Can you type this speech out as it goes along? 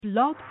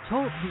Blog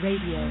Talk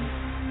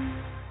Radio.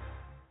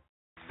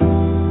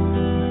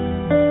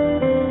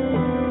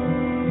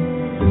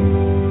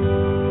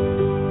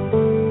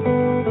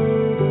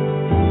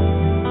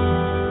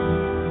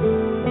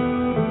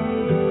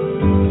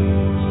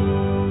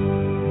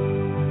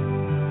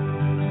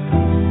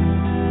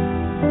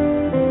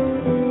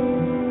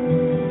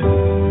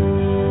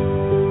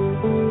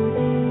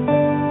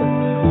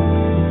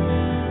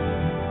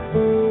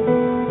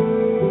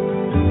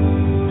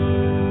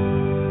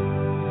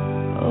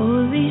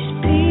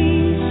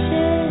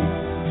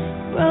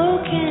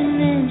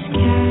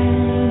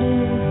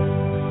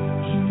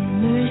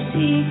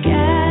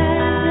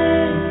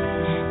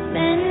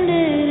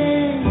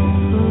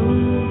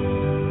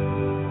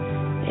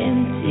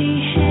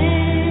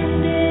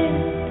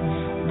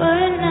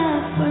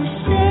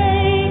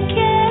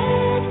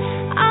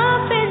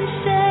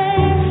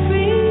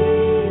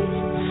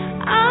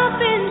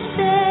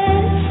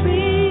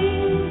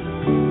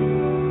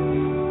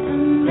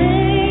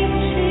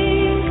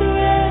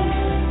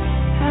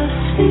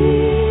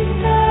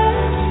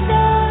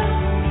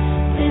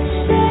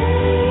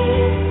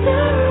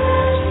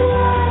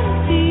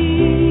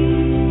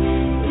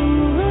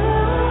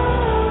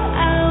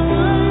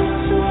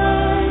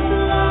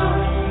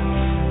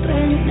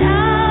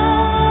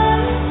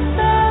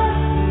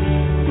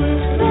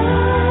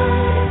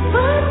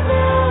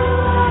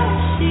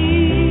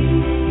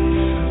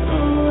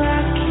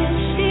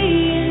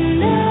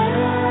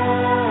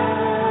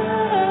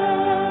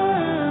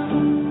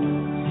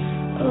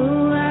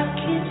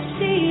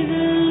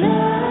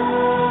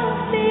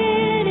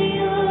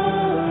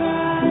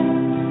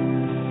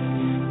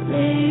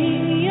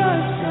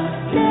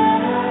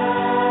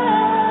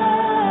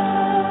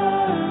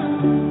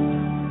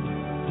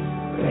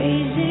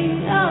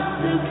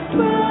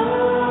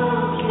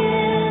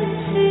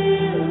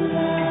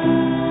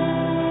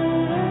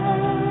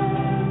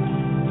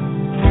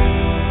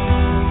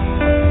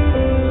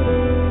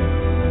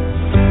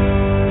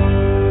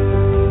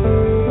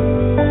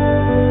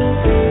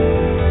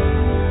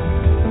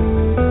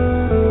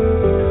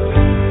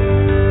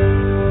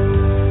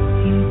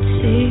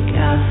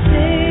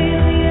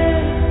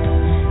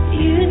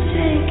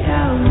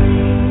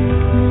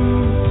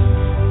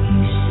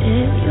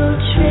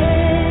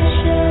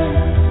 Treasure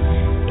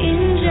in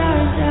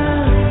jars.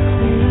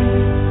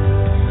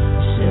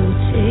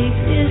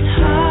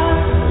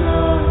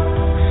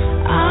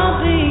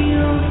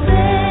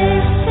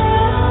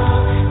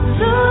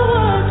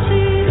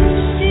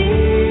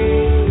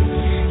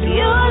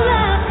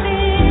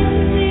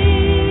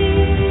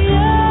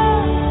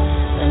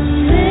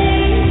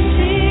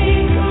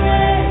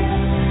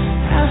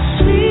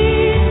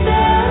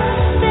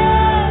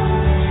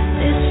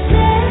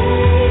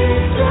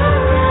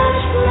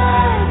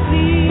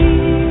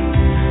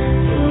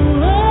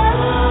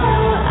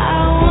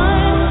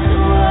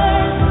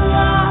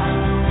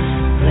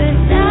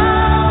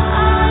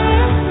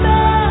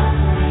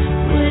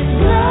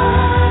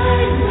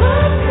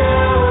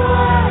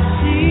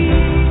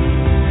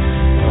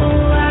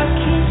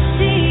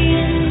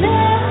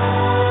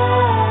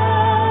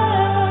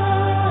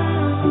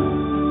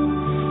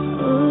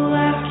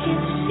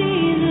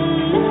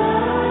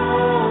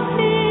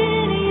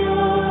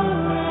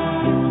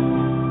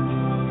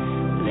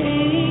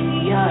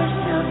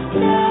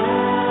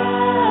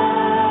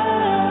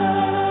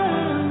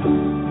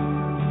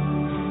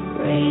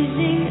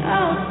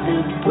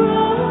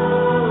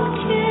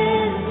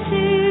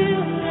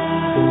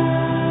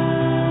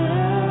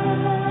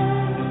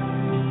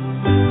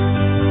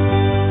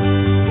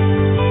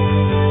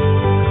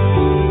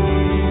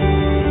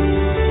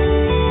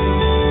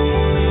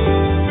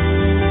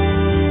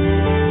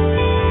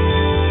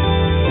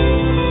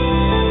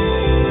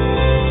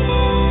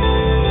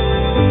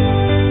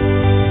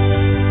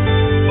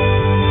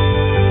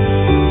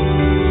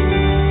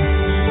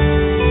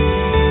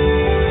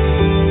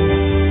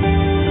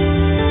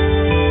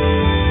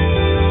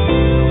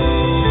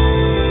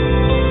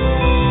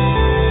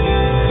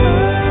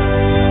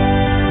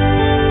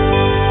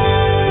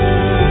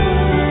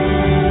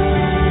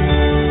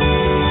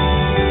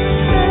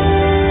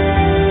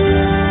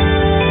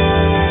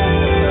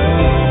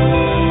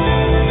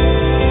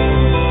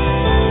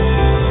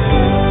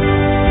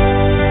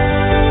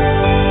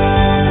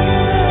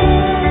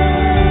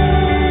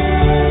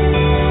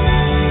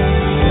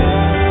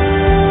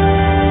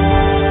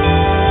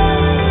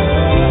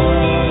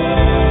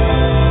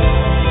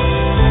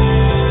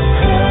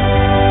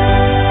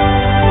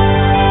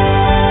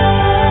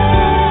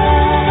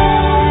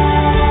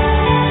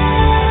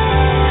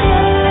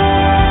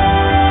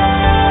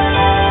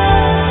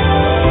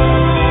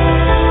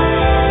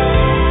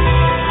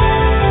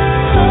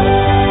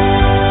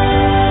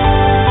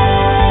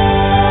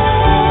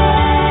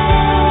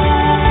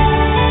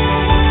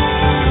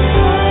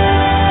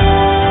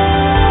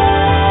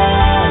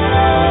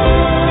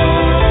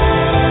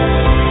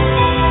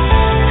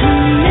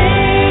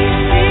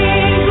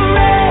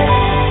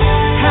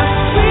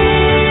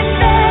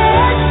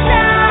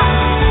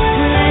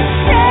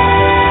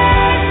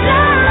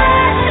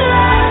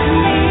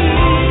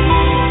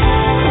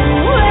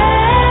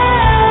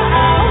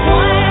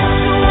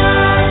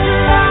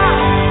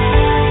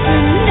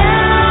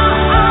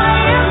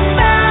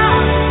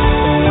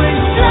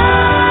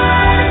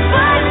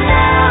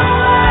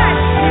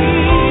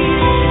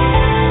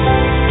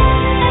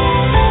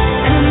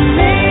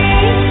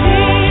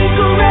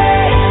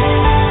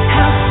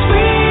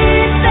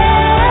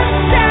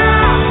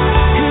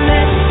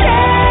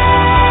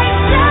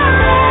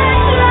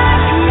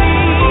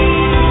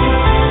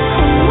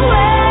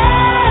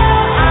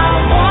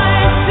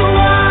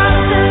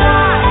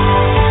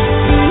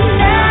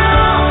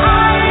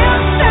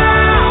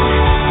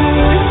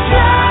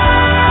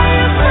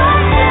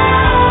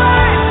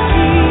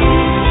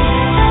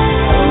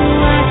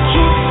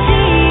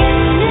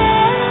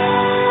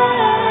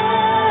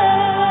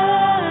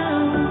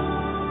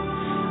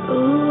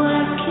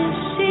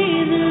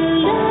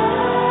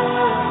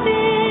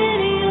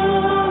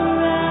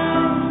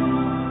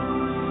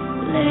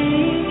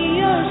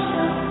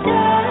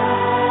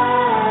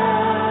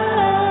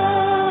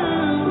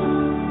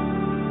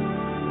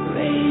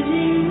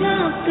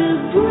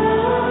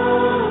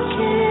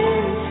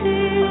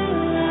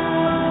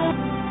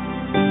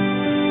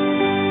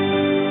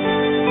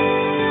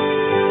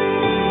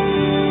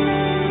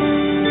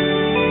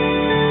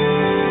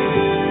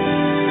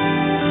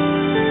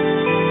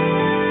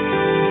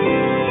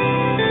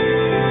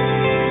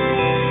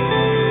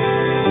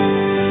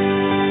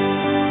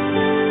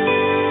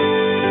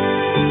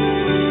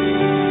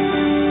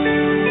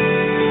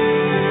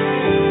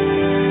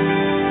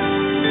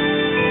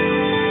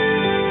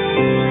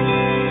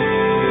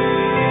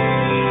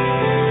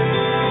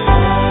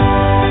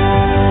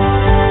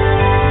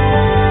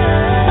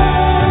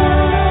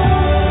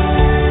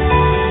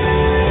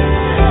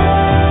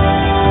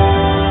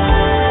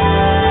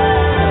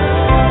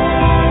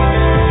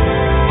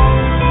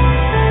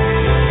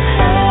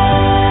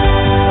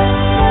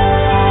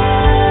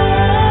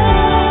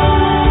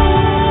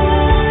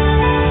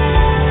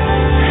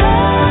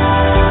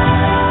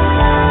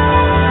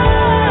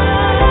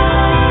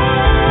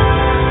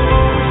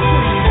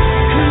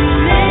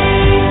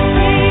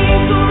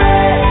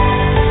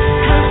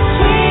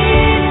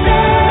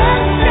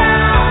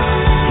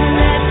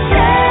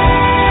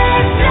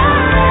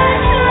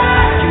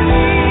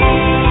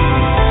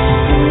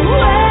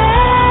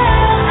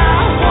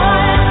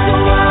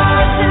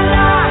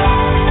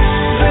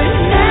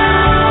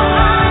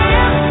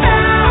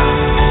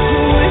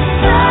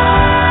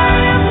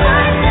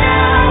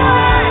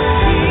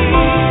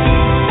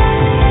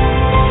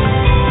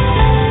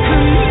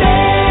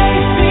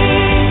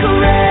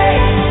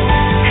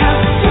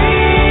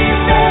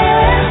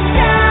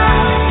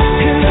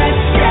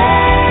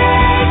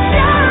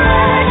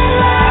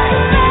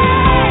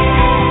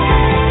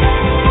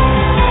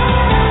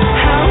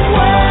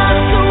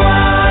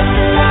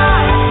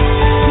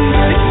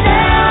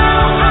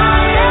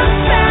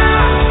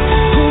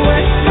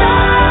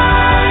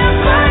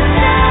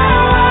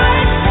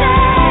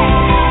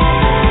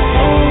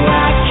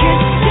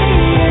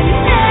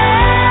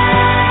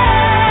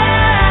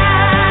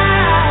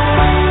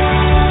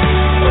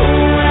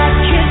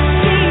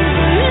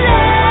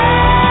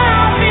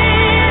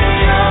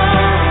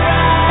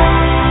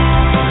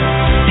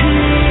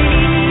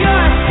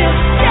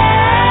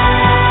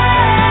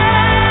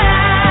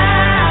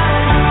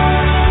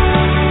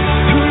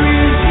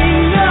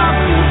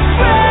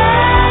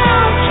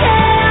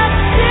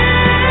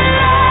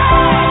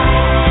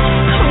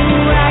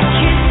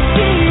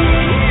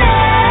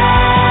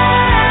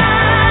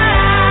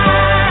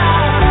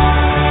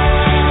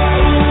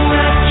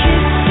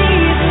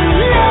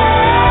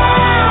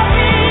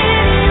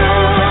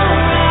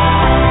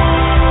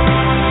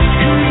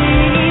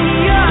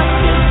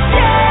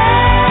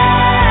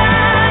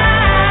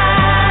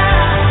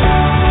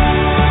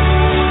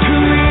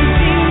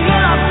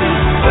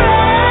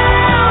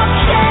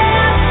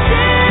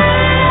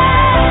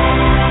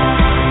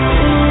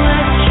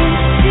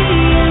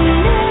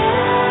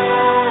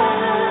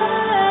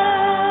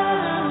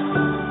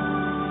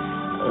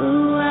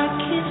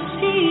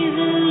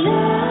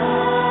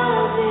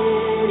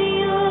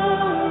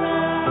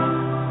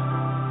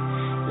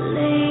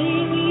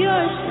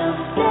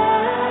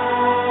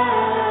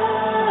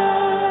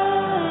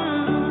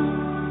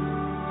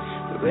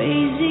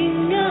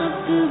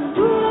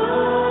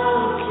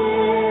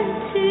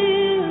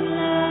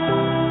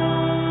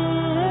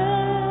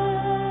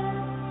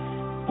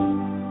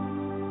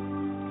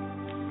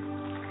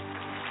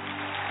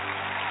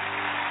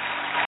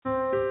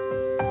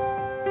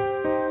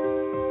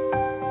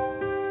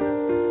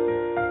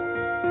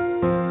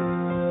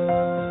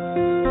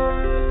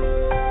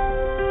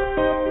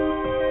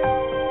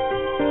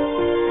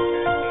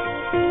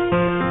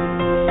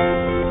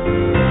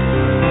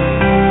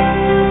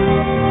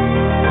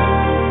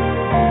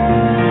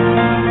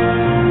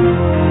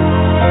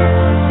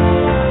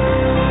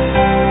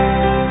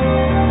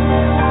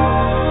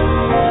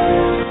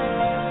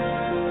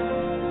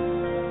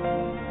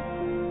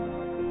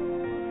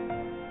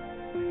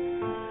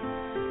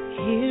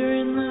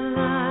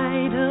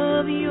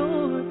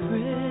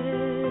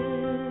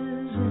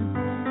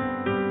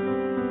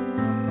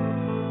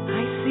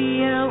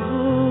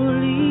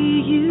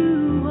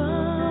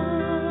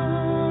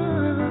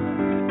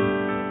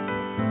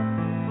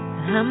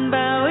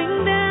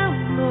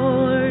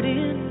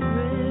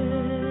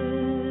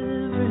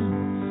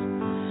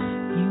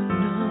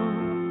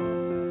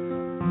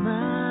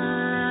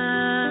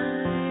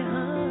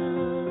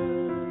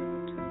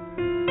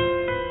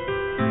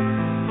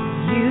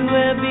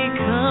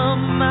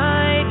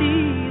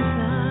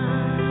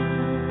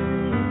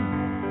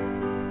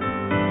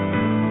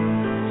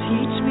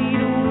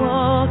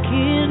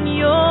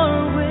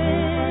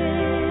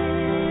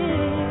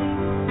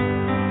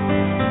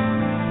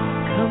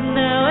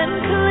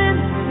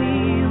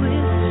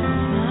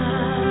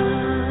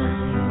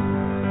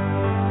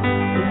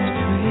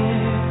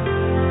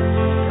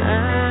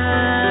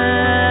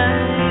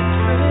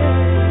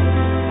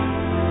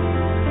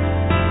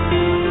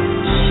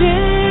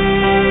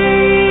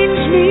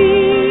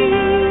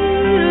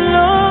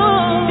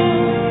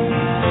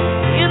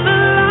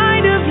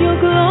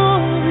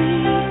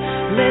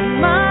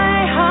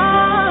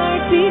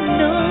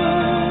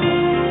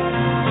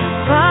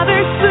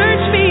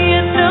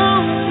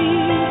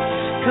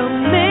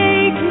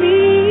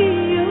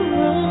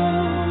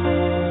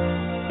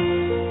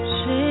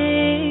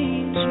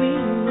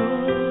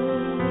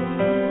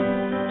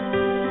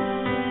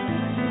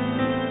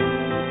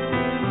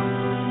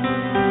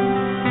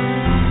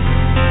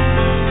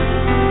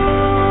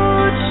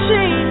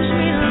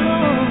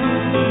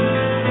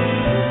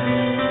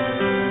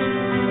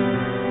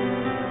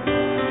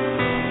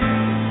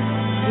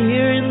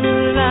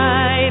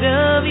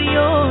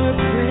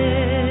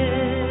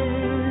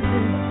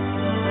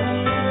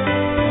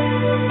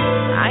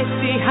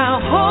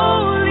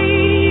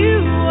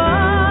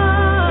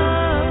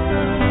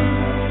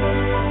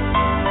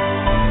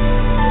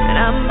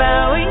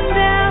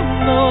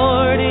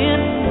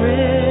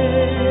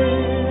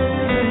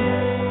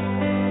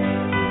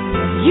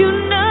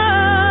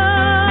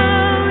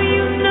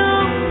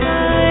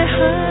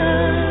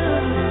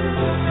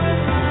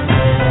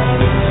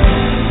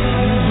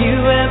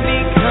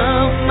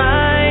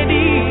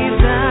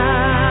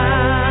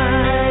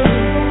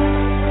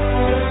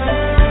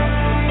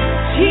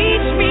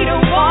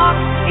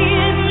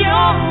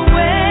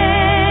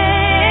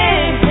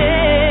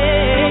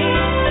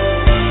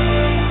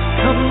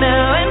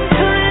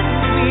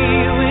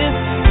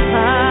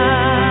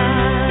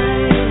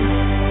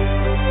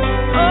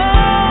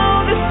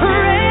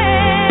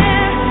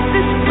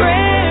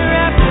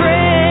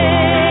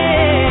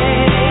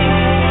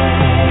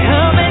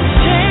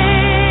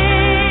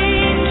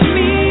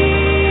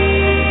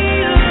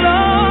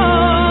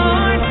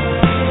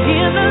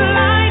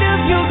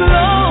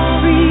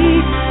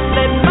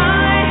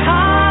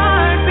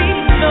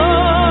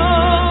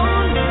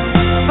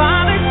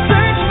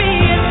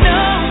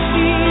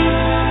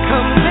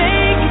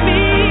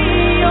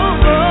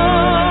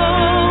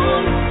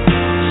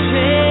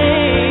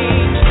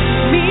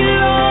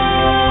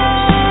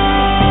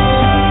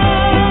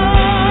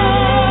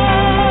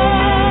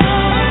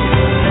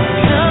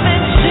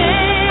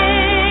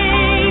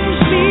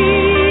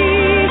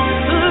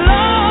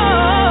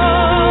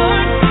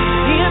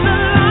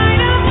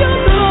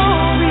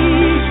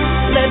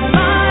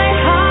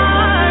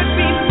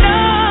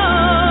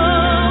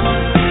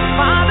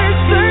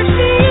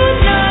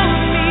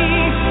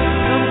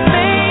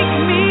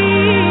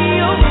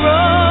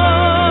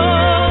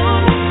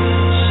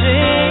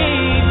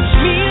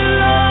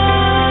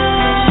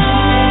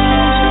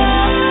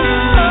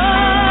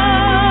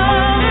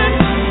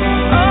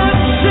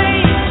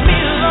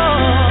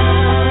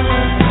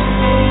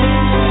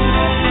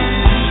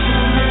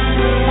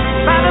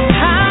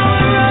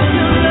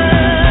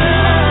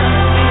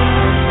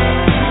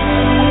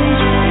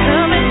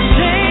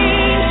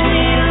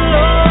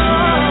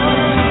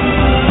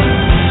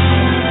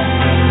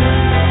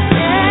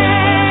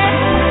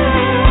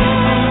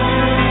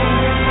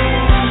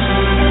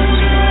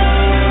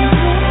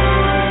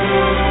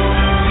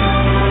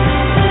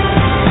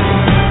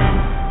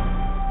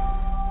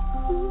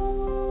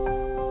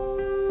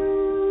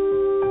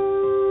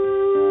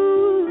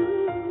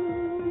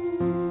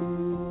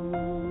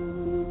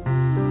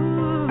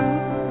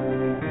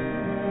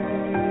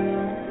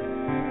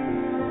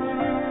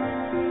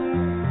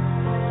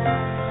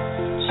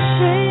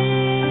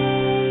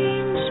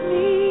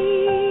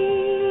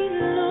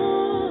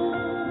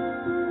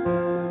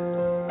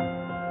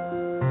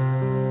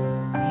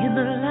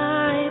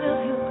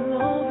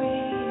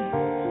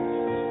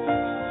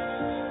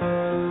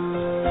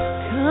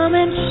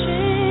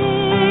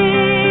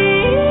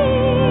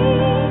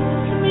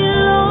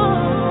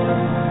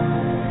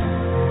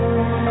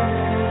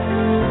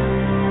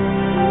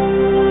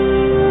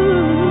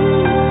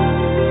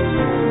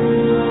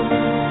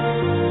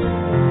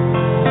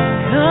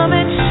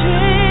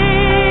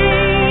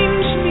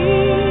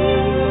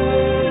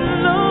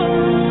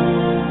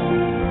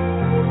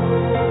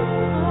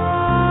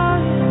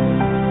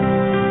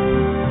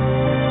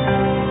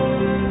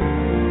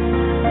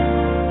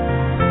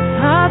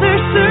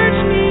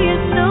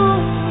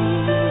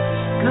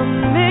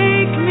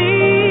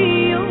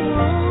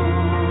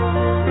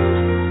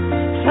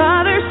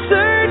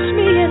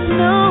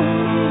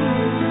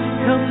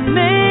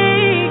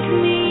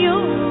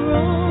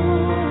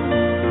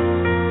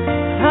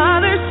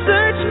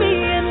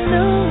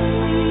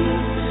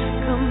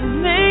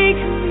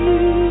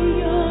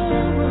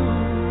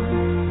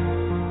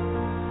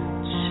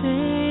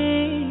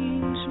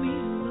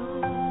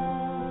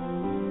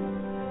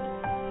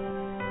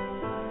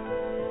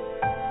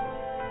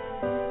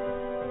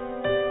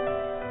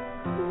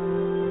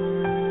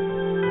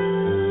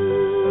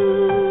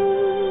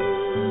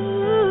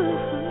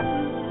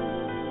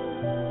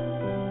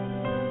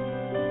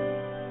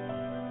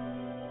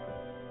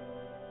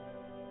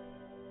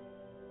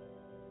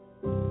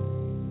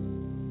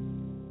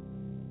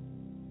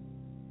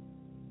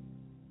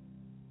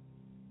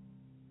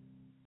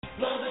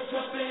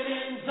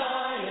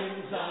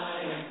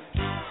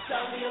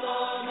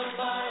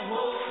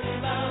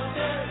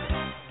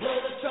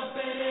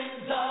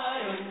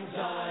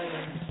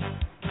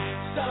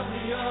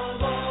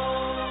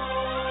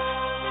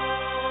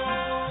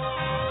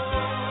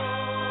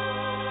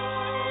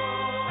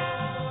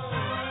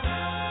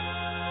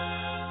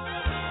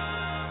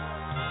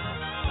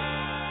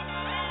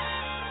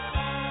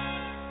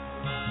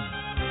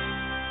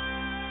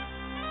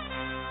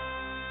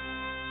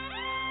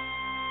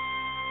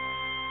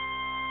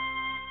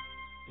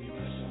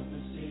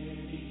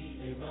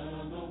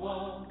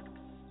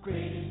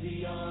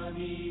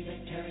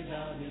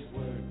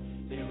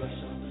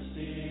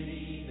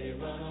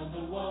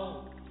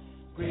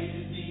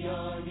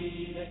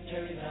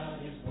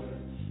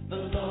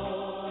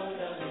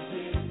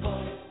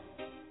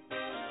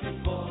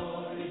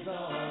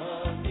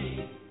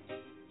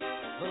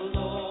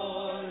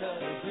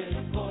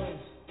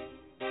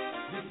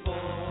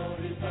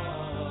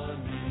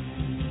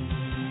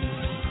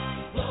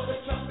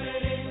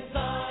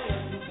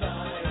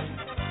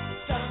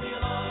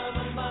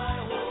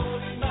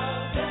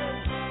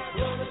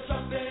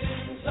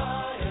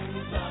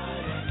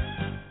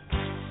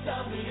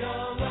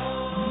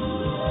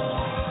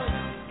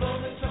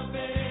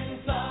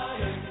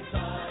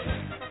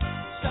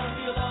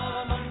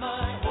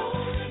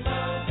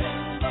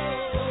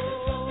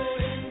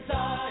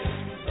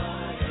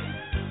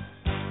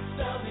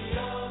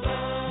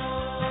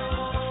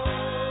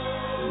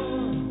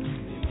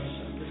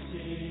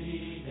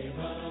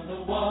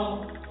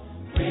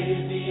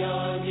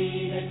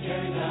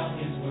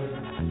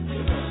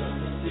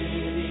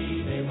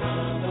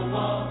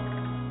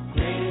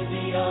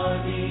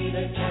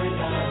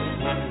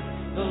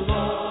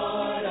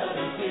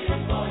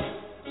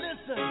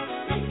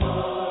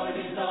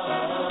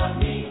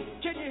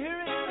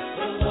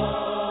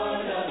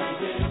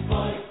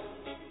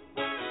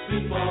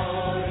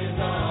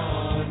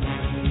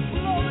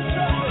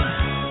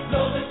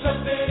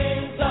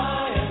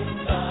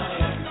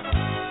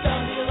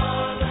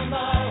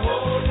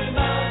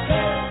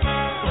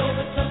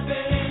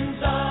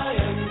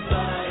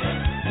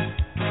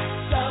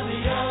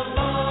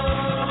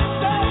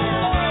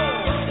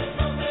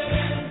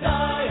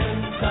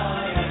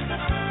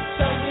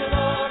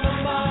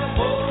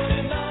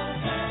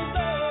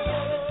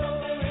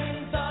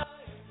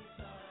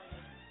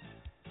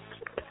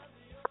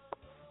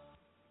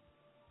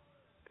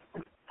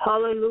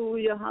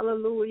 Hallelujah,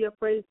 hallelujah,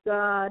 praise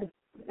God.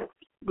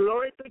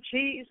 Glory to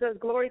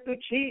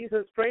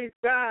Jesus, praise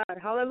God,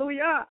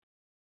 hallelujah.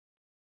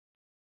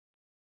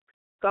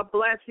 God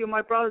bless you,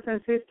 my brothers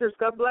and sisters,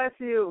 God bless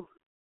you.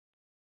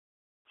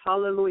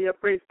 Hallelujah,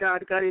 praise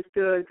God, God is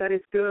good,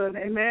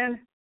 amen.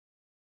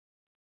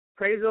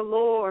 Praise the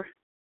Lord,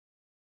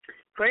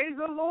 praise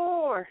the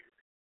Lord,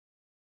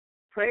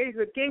 praise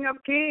the King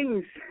of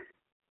Kings,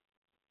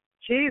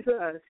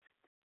 Jesus.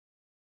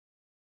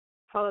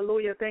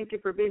 Hallelujah, thank you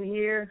for being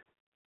here.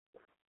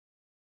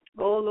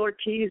 Oh, Lord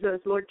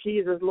Jesus, Lord.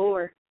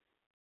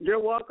 You're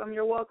welcome,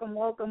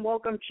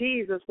 welcome,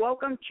 Jesus.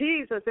 Welcome,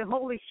 Jesus and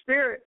Holy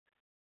Spirit.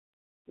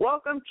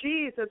 Welcome,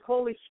 Jesus,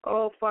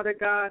 oh, Father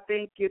God,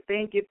 thank you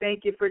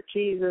for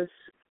Jesus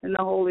and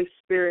the Holy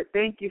Spirit.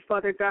 Thank you,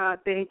 Father God,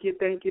 thank you,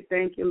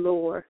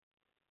 Lord.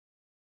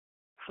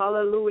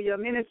 Hallelujah,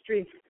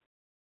 ministry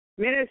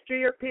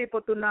your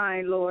people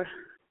tonight, Lord.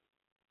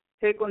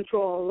 Take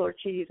control, Lord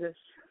Jesus.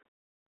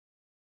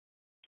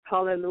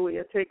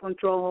 Hallelujah, take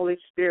control, Holy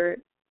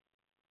Spirit.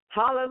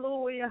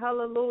 Hallelujah,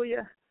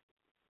 hallelujah.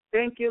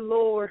 Thank you,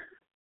 Lord.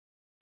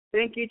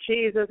 Thank you,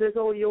 Jesus. It's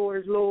all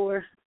yours,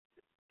 Lord.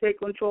 Take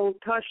control.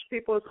 Touch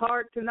people's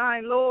heart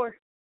tonight, Lord.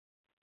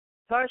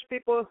 Touch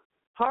people's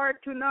heart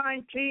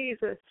tonight,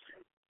 Jesus.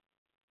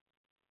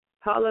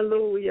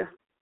 Hallelujah.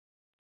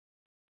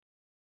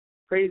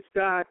 Praise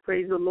God.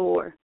 Praise the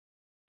Lord.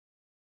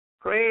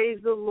 Praise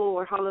the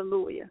Lord.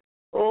 Hallelujah.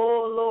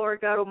 Oh,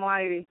 Lord God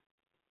Almighty.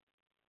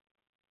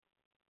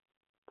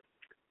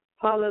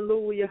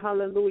 Hallelujah.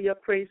 Hallelujah.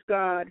 Praise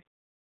God.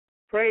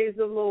 Praise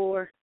the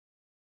Lord.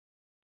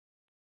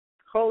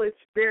 Holy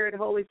Spirit,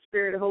 Holy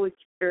Spirit, Holy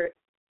Spirit.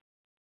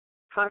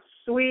 How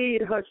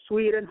sweet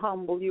and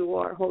humble you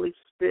are, Holy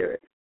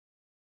Spirit.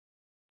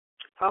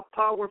 How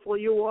powerful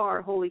you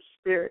are, Holy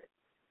Spirit.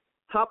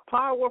 How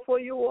powerful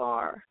you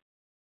are.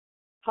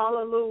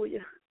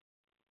 Hallelujah.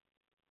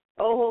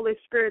 Oh, Holy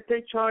Spirit,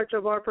 take charge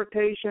of our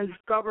protection.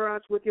 Cover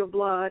us with your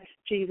blood,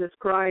 Jesus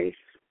Christ.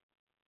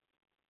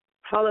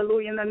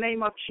 Hallelujah, in the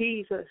name of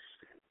Jesus.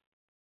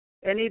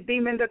 Any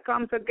demon that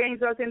comes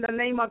against us in the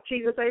name of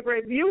Jesus, I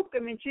rebuke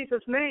him in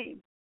Jesus' name.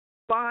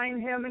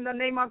 Bind him in the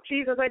name of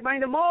Jesus. I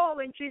bind them all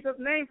in Jesus'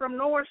 name from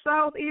north,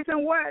 south, east,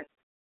 and west.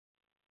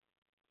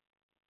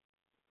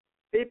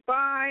 Be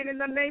bind in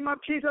the name of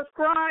Jesus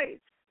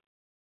Christ.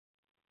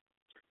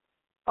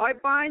 I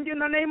bind you in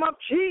the name of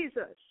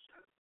Jesus.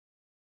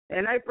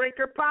 And I break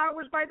your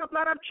powers by the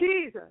blood of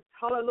Jesus.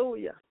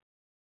 Hallelujah.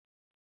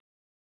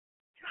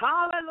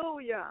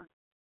 Hallelujah.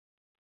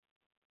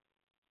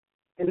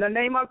 In the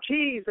name of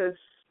Jesus,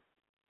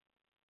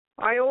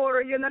 I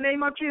order you in the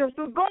name of Jesus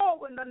to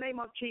go in the name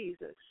of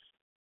Jesus.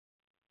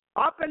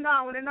 Up and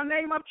down in the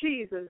name of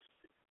Jesus.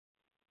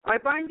 I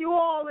bind you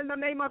all in the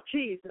name of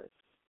Jesus.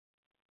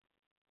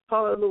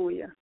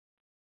 Hallelujah.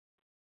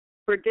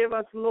 Forgive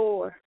us,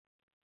 Lord.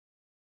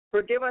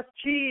 Forgive us,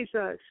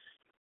 Jesus.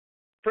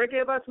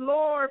 Forgive us,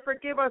 Lord.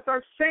 Forgive us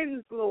our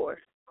sins, Lord.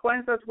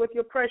 Cleanse us with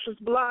your precious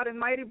blood and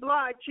mighty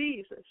blood,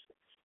 Jesus.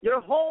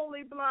 Your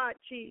holy blood,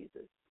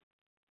 Jesus.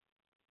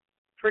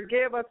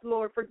 Forgive us,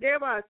 Lord.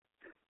 Forgive us.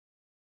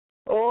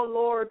 Oh,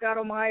 Lord God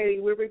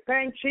Almighty, we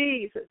repent,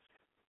 Jesus.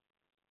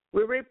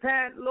 We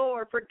repent,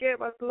 Lord.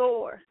 Forgive us,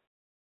 Lord.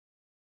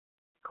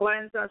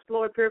 Cleanse us,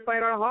 Lord. Purify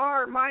our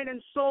heart, mind,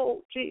 and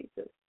soul,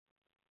 Jesus.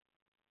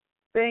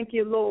 Thank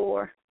you,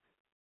 Lord.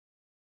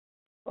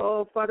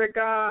 Oh, Father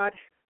God.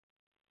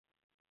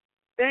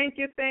 Thank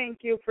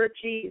you for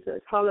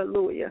Jesus.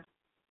 Hallelujah.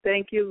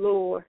 Thank you,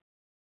 Lord.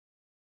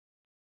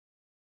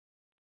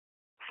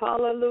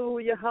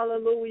 Hallelujah,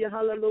 hallelujah,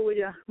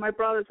 hallelujah. My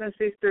brothers and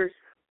sisters,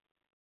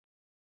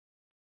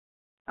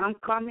 I'm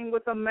coming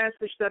with a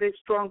message that is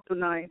strong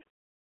tonight.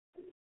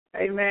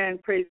 Amen.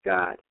 Praise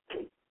God.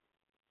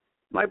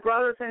 My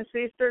brothers and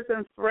sisters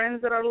and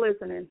friends that are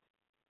listening,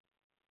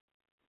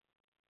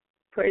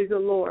 praise the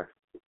Lord.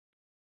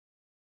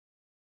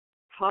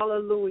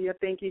 Hallelujah.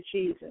 Thank you,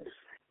 Jesus.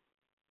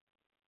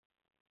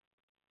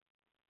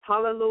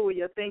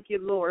 Hallelujah. Thank you,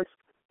 Lord.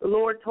 The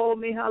Lord told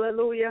me,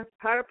 hallelujah,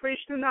 how to preach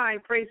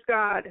tonight. Praise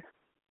God.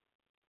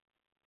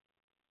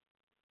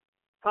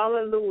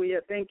 Hallelujah.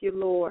 Thank you,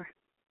 Lord.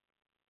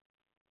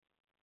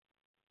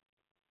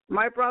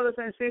 My brothers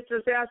and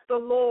sisters, ask the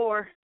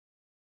Lord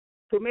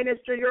to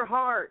minister your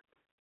heart.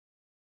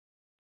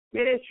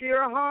 Minister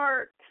your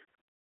heart.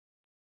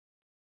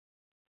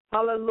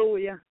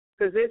 Hallelujah.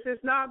 Because this is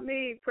not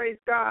me. Praise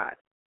God.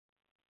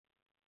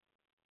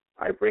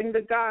 I bring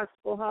the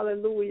gospel.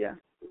 Hallelujah.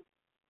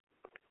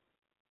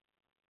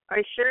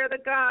 I share the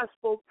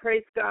gospel.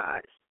 Praise God.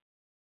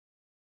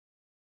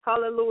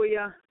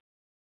 Hallelujah.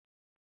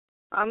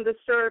 I'm the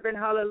servant,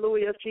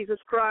 hallelujah, of Jesus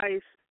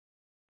Christ.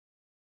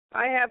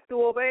 I have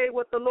to obey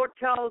what the Lord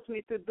tells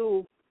me to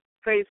do.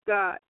 Praise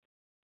God.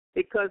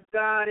 Because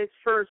God is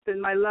first in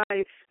my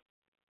life.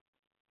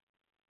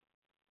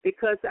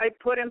 Because I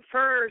put him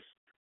first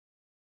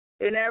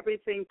in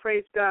everything.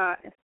 Praise God.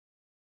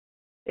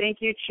 Thank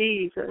you,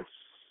 Jesus.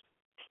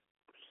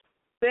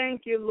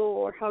 Thank you,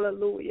 Lord.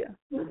 Hallelujah.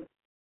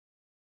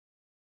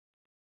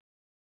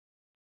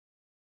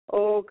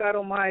 Oh, God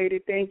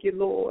Almighty, thank you,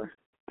 Lord.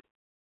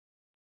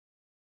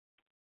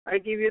 I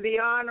give you the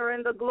honor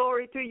and the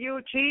glory to you,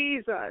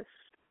 Jesus.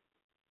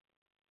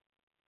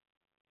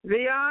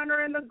 The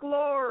honor and the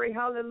glory,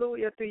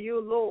 hallelujah, to you,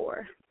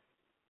 Lord.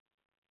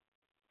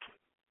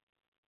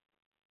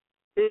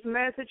 This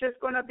message is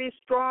going to be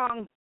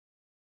strong.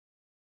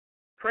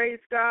 Praise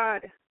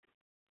God.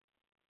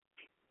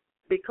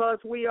 Because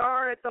we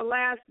are at the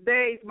last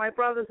days, my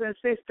brothers and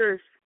sisters.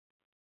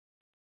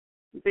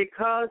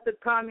 Because the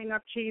coming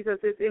of Jesus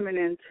is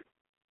imminent.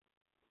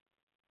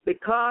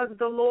 Because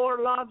the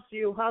Lord loves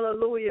you,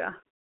 hallelujah.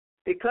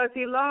 Because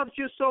he loves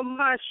you so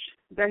much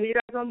that he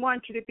doesn't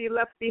want you to be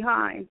left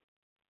behind.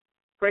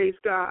 Praise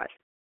God.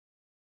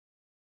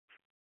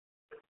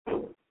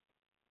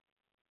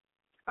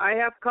 I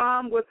have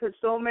come with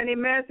so many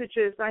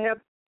messages. I have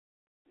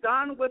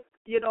done with,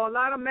 a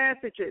lot of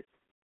messages.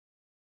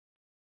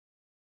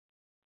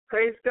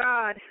 Praise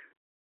God.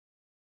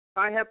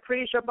 I have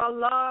preached about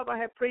love. I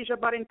have preached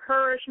about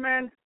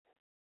encouragement.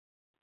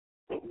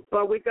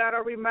 But we got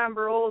to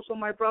remember also,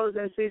 my brothers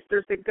and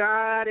sisters, that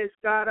God is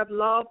God of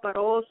love, but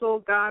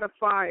also God of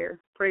fire.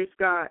 Praise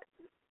God.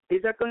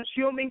 He's a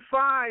consuming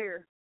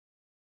fire.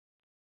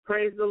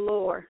 Praise the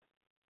Lord.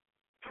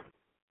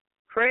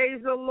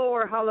 Praise the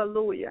Lord.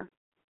 Hallelujah.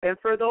 And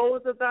for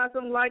those that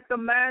doesn't like the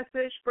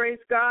message, praise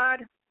God,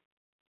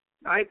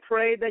 I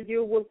pray that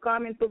you will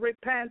come into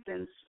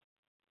repentance.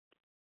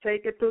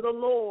 Take it to the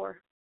Lord.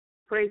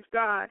 Praise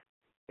God.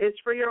 It's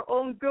for your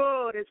own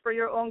good. It's for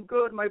your own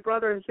good, my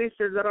brothers and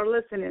sisters that are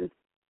listening.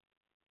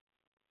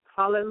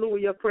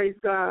 Hallelujah. Praise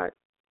God.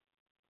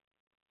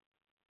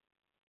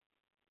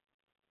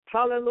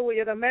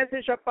 Hallelujah. The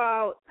message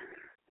about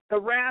the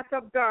wrath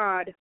of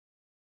God.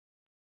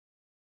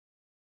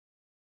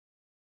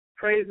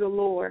 Praise the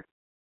Lord.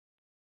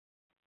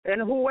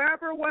 And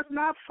whoever was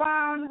not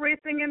found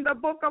written in the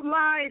book of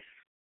life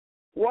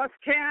was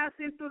cast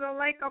into the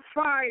lake of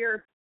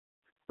fire.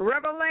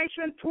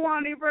 Revelation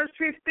 20, verse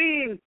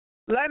 15.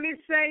 Let me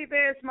say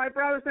this, my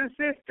brothers and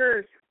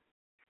sisters,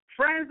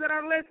 friends that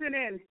are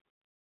listening.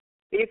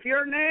 If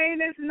your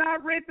name is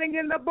not written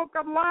in the book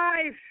of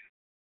life,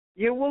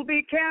 you will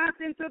be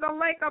cast into the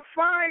lake of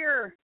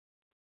fire.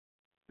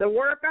 The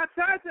Word of God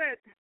says it.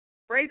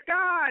 Praise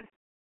God.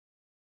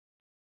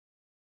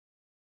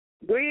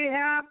 We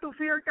have to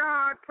fear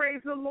God.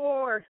 Praise the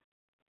Lord.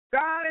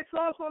 God is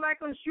also like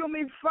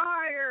consuming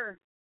fire.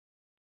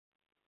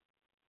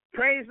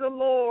 Praise the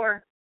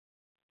Lord.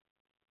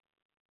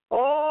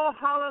 Oh,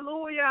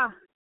 hallelujah.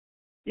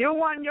 You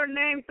want your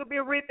name to be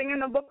written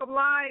in the book of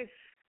life.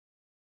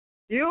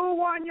 You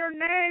want your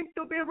name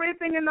to be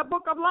written in the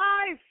book of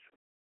life.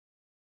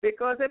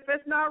 Because if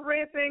it's not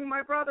written,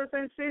 my brothers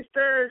and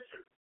sisters,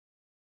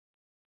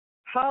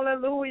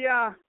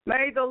 hallelujah,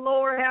 may the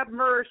Lord have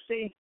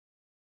mercy.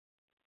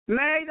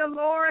 May the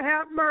Lord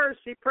have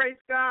mercy. Praise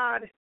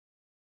God.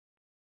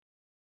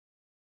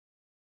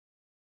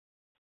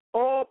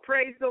 Oh,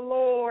 praise the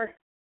Lord.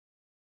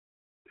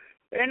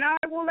 And I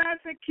will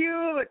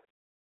execute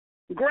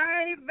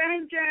great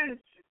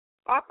vengeance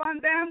upon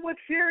them with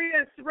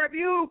furious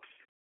rebukes,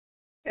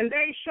 and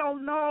they shall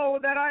know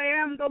that I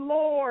am the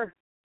Lord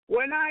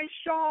when I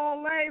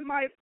shall lay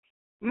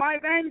my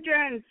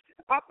vengeance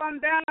upon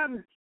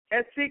them.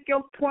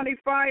 Ezekiel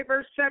 25,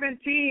 verse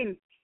 17.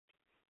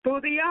 To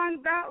the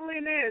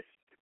ungodliness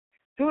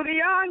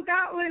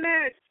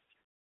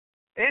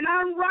and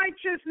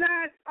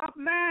unrighteousness of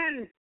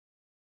men,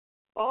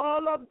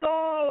 all of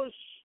those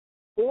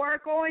who are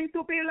going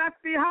to be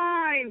left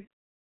behind,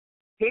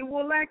 he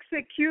will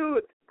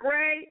execute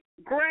great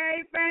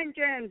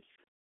vengeance.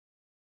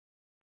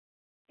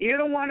 You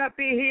don't want to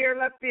be here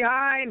left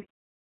behind.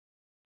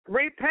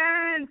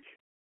 Repent.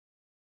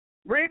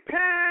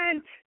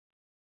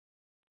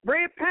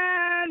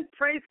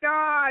 Praise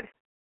God.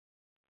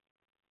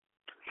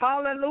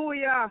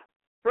 Hallelujah.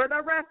 For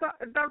the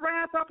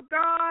wrath of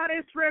God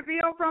is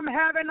revealed from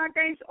heaven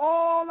against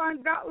all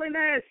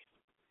ungodliness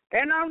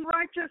and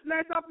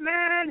unrighteousness of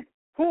men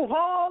who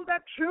hold the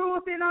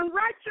truth in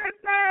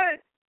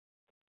unrighteousness.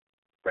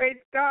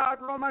 Praise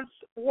God. Romans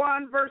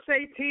 1, verse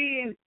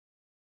 18.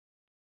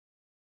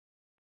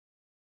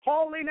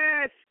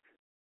 Holiness.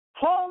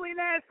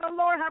 The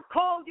Lord have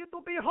called you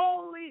to be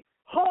holy,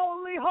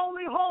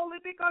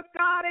 because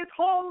God is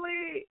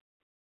holy.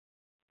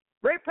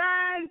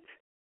 Repent.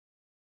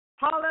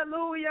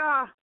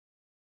 Hallelujah.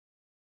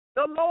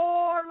 The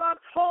Lord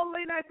loves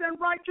holiness and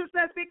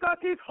righteousness because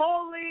He's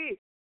holy.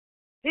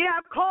 He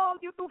has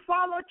called you to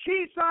follow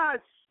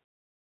Jesus.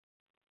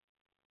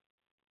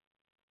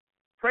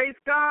 Praise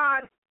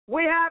God.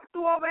 We have to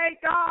obey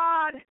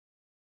God.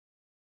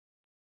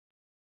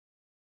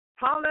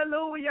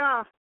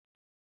 Hallelujah.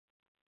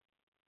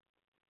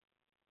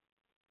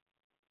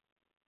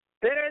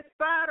 It is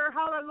better,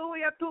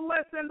 hallelujah, to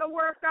listen to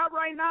word of God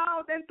right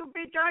now than to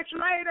be judged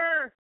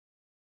later.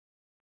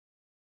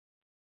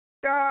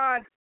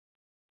 God.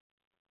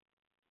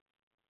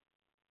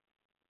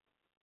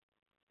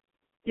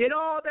 You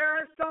know, there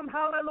are some,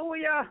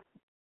 hallelujah,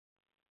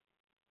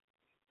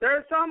 there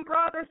are some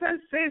brothers and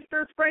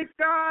sisters, praise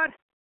God,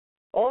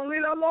 only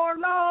the Lord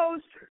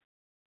knows.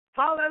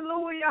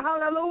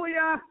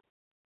 Hallelujah.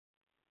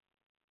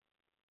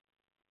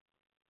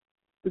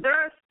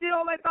 There's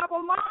still a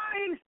double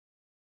mind.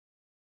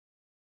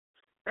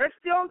 They're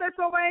still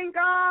disobeying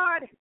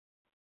God.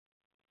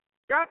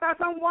 God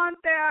doesn't want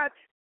that.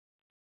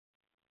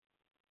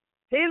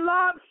 He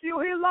loves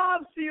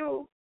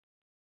you,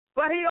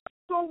 but He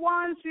also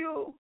wants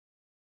you,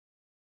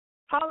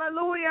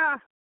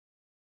 hallelujah,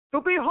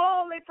 to be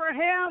holy for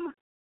Him.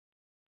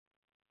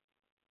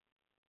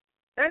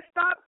 And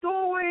stop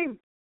doing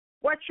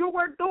what you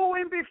were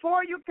doing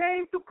before you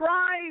came to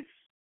Christ.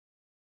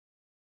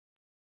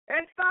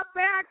 And stop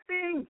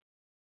acting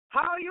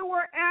how you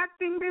were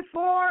acting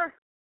before.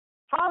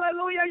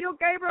 Hallelujah, you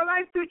gave your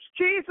life to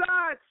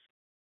Jesus.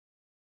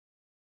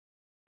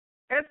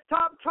 And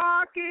stop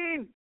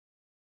talking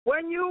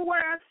when you were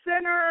a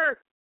sinner.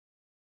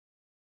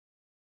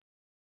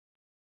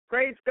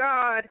 Praise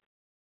God.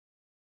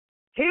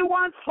 He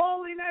wants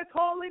holiness.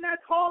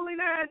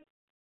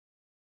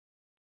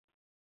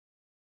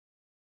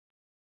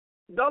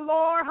 The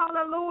Lord,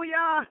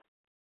 hallelujah,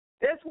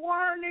 is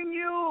warning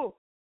you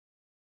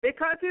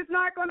because He's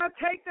not going to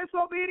take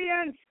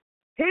disobedience.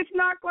 He's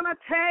not going to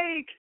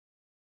take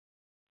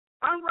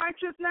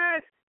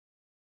unrighteousness.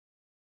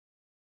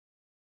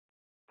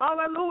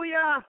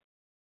 Hallelujah.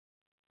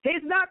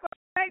 He's not going to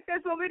take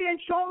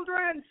disobedient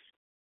children.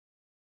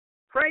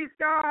 Praise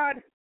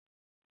God.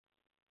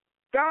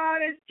 God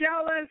is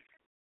jealous,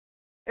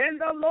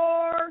 and the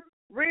Lord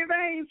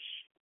revenge.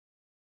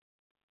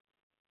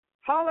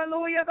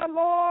 Hallelujah, the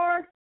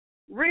Lord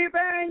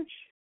revenge,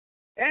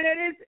 and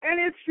it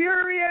is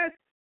furious.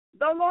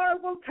 The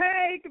Lord will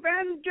take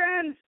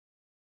vengeance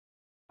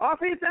of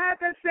His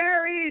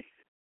adversaries.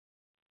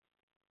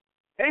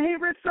 And he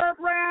reserved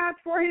wrath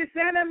for his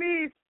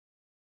enemies.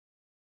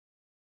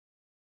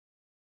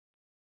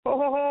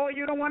 Oh,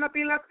 you don't want to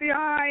be left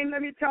behind,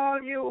 let me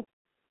tell you.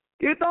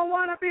 You don't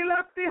want to be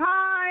left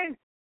behind.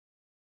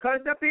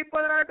 Because the people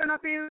that are going to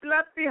be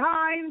left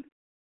behind,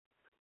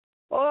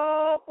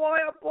 oh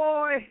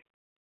boy.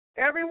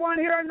 Everyone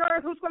here on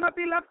earth who's going to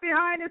be left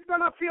behind is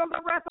going to feel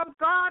the wrath of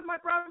God, my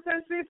brothers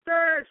and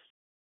sisters.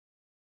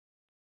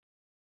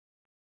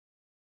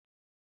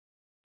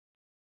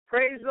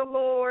 Praise the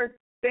Lord.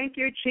 Thank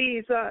you,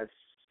 Jesus.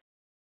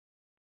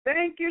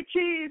 Thank you,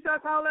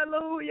 Jesus.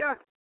 Hallelujah.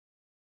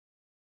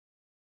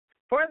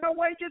 For the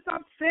wages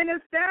of sin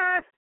is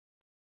death,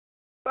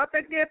 but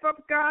the gift of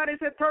God is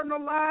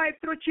eternal life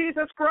through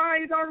Jesus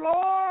Christ our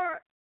Lord.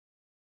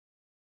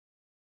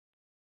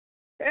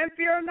 And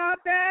fear not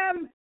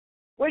them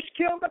which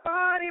kill the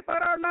body,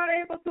 but are not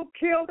able to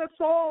kill the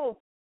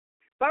soul,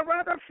 but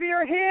rather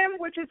fear him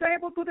which is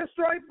able to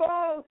destroy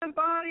both the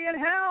body and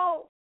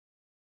hell.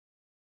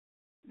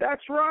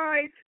 That's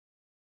right.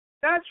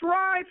 That's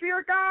right.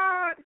 Fear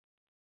God.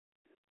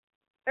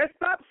 And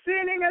stop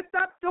sinning and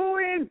stop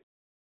doing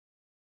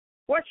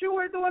what you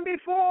were doing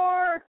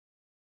before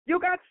you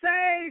got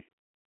saved.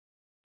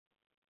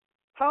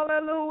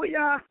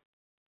 Hallelujah.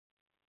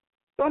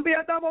 Don't be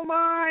a double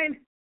mind.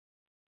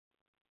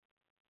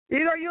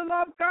 Either you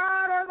love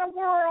God or the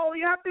world.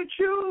 You have to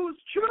choose.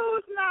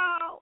 Choose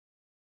now.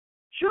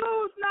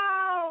 Choose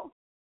now.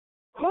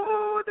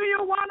 Who do you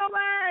want to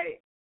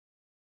obey?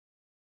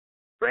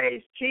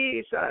 Praise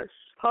Jesus.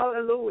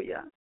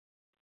 Hallelujah.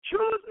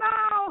 Choose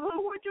now.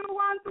 Who would you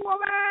want to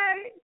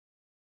obey?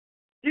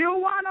 Do you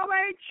want to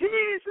obey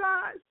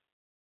Jesus?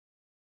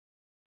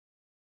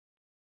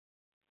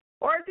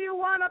 Or do you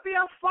want to be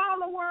a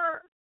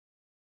follower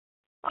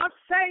of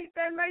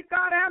Satan? May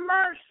God have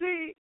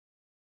mercy.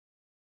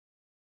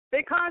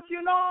 Because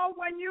you know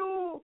when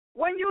you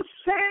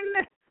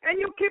sin and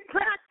you keep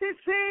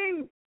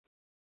practicing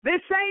the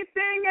same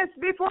thing as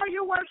before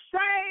you were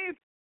saved.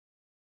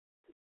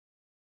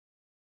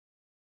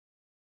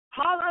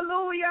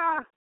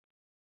 Hallelujah.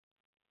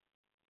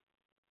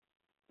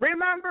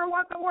 Remember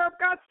what the Word of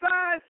God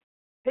says.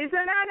 He's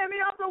an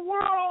enemy of the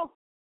world.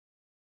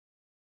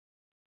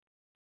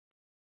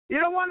 You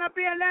don't want to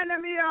be an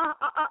enemy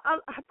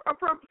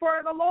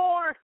for the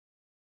Lord.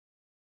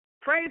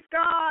 Praise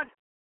God.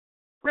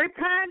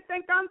 Repent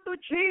and come to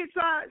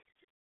Jesus.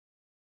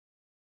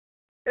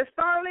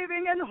 Start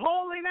living in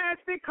holiness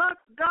because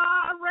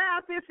God's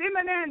wrath is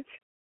imminent.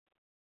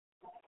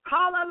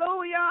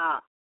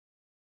 Hallelujah.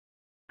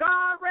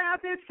 God's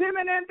wrath is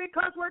imminent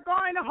because we're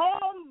going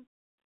home.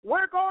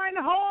 We're going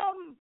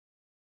home.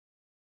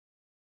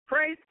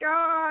 Praise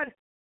God.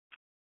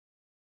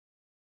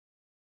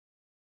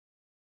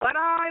 But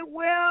I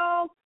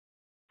will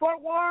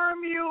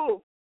forewarn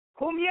you,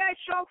 whom ye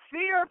shall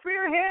fear,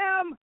 fear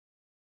him,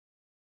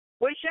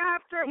 which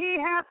after he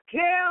hath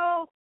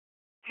killed,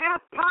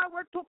 hath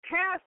power to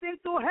cast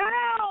into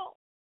hell.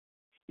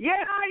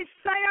 Yet I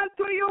say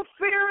unto you,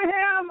 fear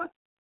him.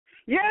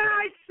 Yet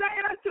I say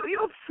unto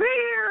you,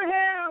 fear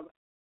him.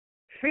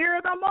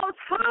 Fear the Most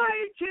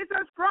High,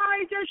 Jesus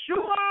Christ,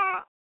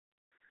 Yeshua.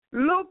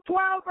 Luke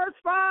 12, verse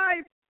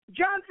 5.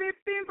 John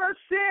 15, verse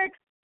 6.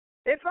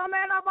 If a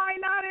man abide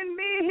not in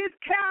me, he's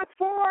cast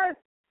forth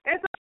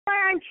as a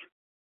branch,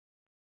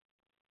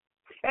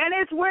 and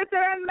is withered,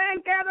 and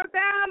men gather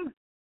them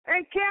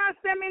and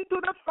cast them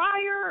into the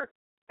fire,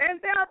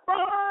 and they are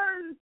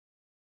burned.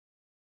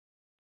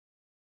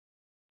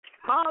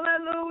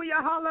 Hallelujah,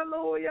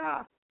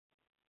 hallelujah.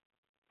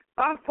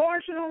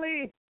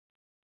 Unfortunately,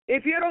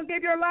 if you don't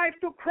give your life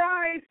to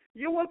Christ,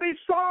 you will be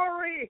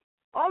sorry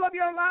all of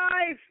your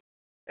life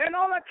and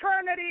all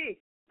eternity.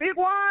 Be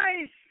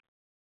wise.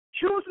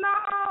 Choose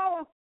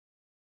now.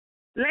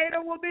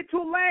 Later will be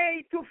too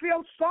late to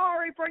feel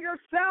sorry for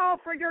yourself,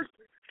 for your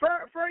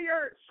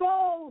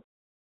soul.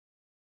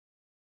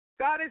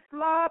 God is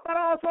love, but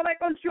also like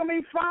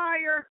consuming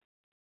fire.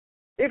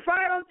 If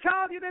I don't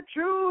tell you the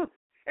truth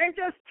and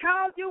just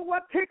tell you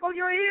what tickles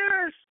your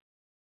ears,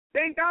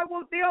 then God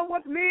will deal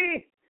with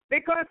me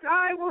because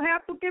I will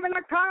have to give an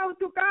account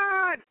to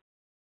God.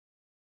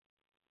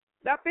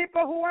 The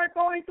people who are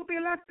going to be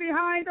left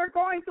behind are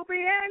going to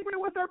be angry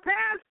with their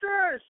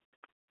pastors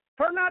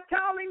for not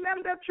telling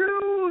them the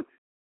truth,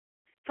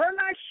 for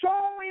not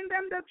showing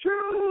them the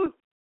truth.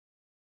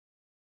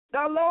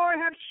 The Lord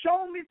has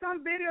shown me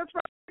some videos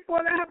from people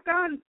that have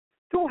gone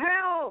to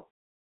hell,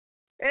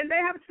 and they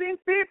have seen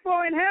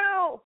people in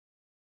hell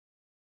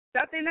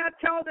that did not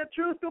tell the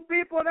truth to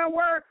people that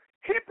were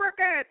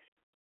hypocrites.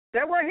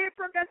 They were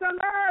hypocrites on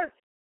earth,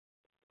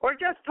 or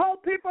just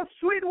told people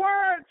sweet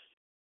words,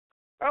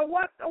 or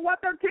what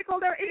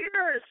tickled their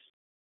ears.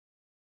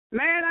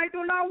 Man, I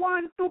do not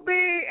want to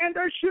be in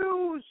their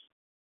shoes.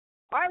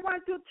 I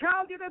want to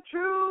tell you the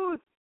truth.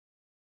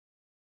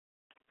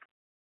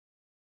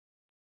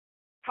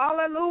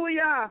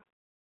 Hallelujah.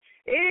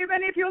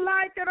 Even if you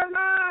like it or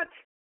not.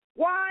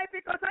 Why?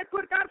 Because I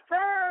put God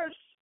first,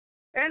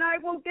 and I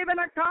will give an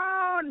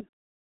account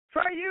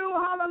for you.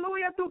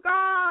 Hallelujah to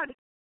God.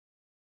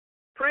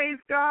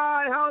 Praise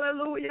God.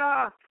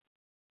 Hallelujah.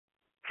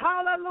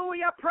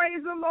 Hallelujah.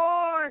 Praise the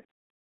Lord.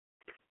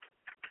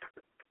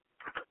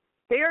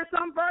 Here are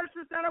some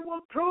verses that will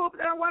prove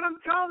that what I'm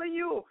telling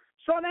you.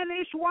 So then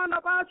each one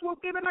of us will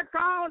give an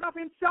account of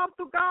himself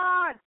to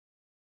God.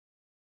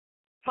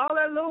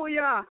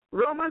 Hallelujah.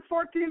 Romans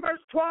 14,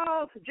 verse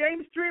 12.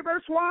 James 3,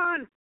 verse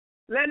 1.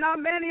 Let not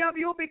many of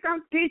you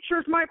become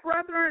teachers, my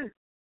brethren,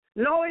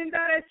 knowing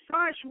that as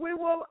such we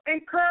will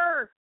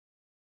incur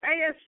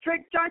a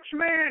strict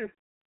judgment.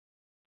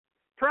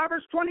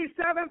 Proverbs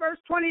 27, verse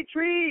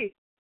 23.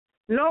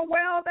 Know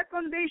well the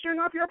condition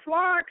of your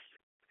flocks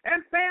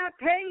and pay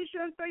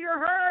attention to your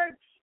herds.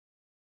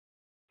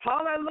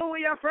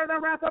 Hallelujah. For the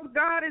wrath of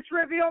God is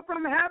revealed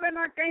from heaven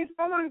against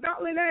all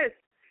ungodliness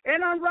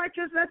and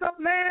unrighteousness of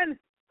men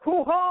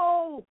who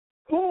hold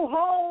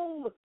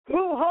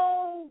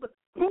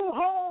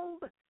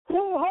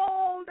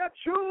the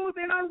truth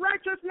in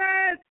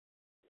unrighteousness.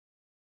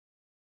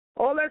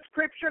 All that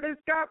scripture is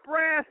God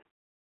breath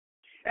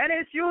and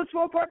is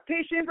useful for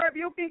teaching,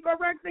 rebuking,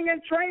 correcting,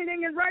 and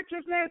training in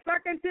righteousness.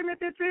 2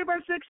 Timothy 3,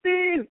 verse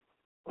 16.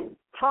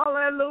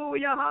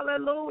 Hallelujah,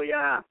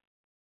 hallelujah.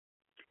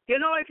 You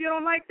know, if you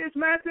don't like this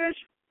message,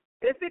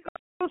 it's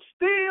because you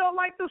still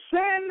like to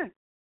sin.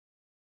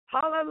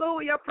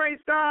 Hallelujah,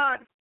 praise God.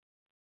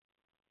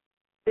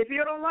 If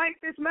you don't like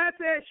this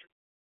message,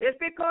 it's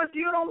because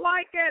you don't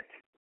like it.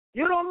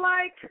 You don't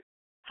like,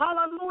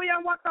 hallelujah,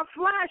 what the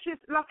flesh is.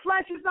 The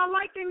flesh is not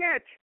liking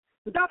it.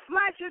 The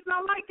flesh is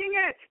not liking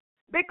it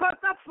because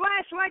the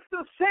flesh likes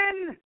to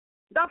sin.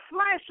 The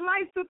flesh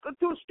likes to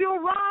still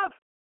rob.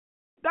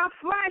 The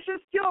flesh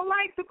still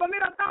likes to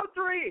commit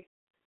adultery.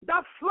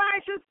 The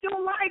flesh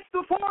still likes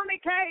to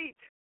fornicate.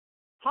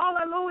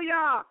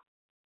 Hallelujah.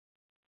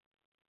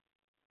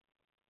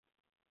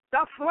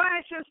 The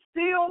flesh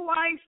still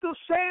likes to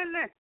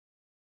sin.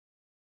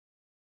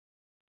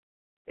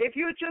 If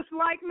you just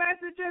like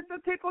messages to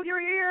tickle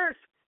your ears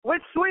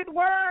with sweet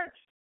words,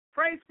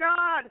 praise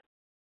God.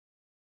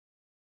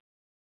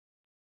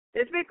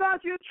 It's because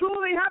you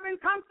truly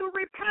haven't come to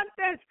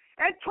repentance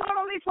and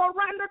totally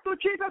surrender to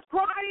Jesus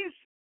Christ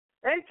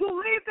and to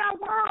leave that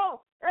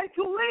world and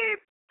to leave,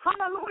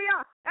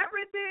 hallelujah,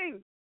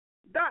 everything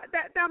that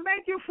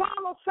make you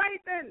follow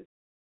Satan.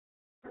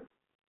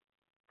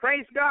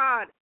 Praise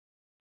God.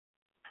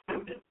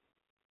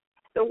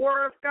 The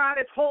Word of God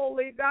is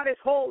holy. God is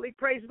holy.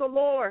 Praise the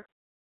Lord.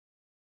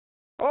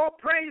 Oh,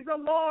 praise the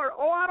Lord.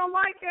 Oh, I don't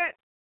like it.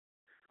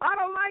 I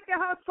don't like it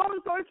how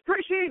so-and-so is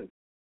preaching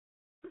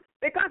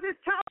because it's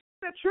telling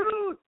the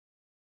truth.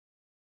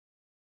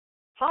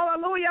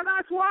 Hallelujah.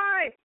 That's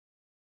why.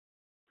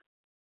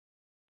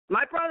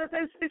 My brothers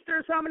and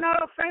sisters, I'm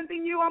not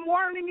offending you. I'm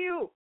warning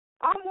you.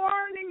 I'm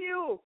warning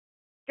you.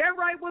 Get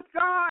right with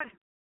God.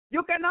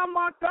 You cannot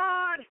mock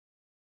God.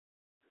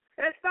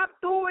 And stop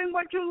doing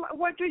what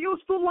you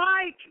used to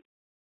like.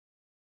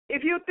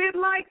 If you did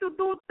like to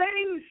do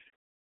things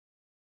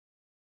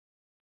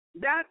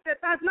that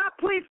does not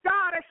please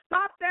God,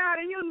 stop that,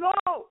 and you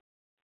know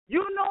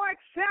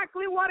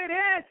exactly what it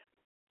is.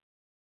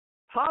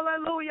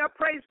 Hallelujah,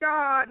 praise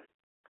God.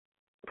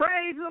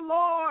 Praise the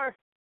Lord.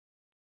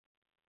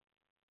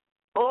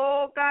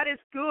 Oh, God is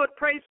good,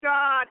 praise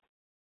God.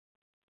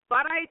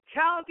 But I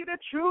tell you the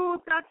truth,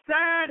 God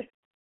said,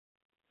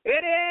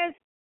 it is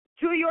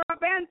to your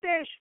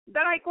advantage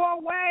that I go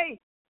away.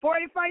 For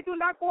if I do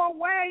not go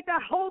away, the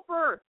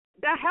helper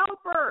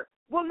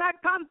will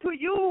not come to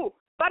you.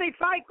 But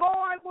if I go,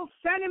 I will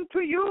send him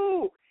to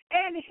you.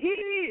 And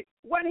he,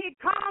 when he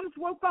comes,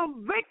 will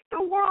convict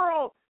the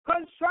world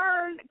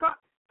concerning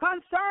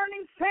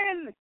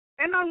sin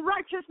and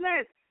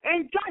unrighteousness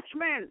and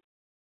judgment.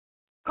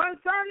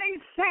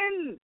 Concerning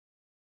sin.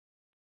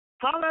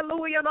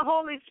 Hallelujah, the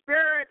Holy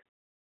Spirit.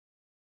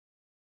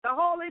 The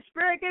Holy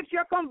Spirit gives you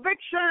a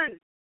conviction.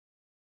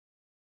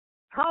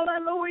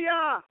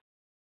 Hallelujah.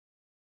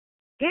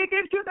 He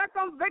gives you the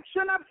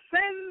conviction of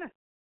sin.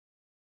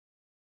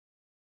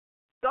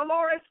 The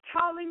Lord is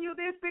telling you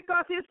this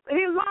because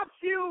He loves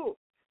you.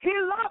 He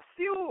loves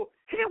you.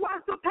 He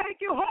wants to take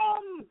you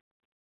home.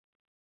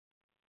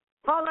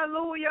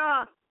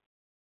 Hallelujah.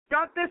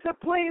 God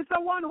disciplines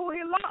the one who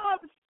He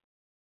loves.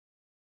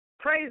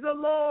 Praise the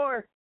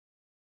Lord.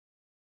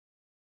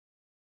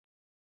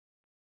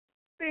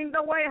 In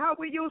the way how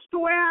we used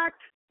to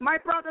act, my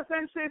brothers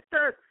and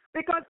sisters,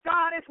 because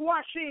God is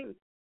watching.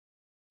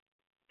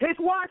 He's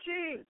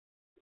watching.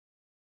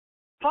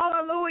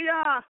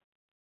 Hallelujah.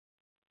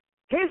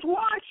 He's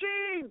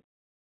watching.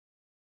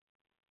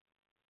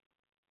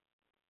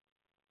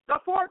 The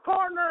four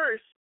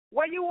corners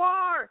where you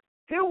are.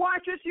 He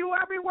watches you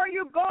everywhere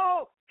you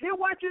go. He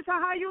watches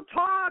how you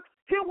talk.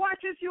 He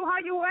watches you how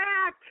you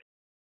act.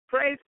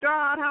 Praise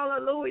God.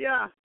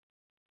 Hallelujah.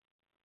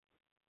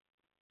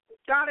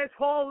 God is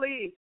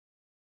holy.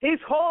 He's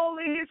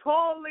holy. He's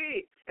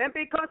holy. And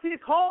because He's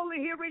holy,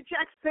 He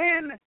rejects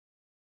sin.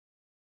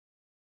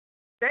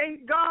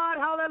 Thank God.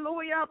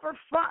 Hallelujah. For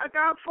Father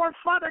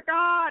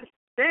God.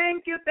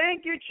 Thank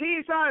you,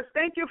 Jesus.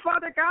 Thank you,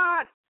 Father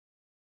God.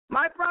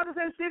 My brothers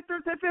and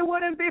sisters, if it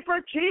wouldn't be for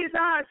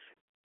Jesus,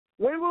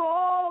 we will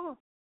all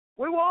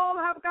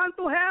have gone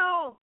to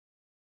hell.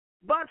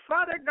 But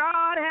Father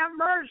God, have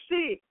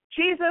mercy.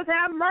 Jesus,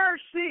 have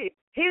mercy.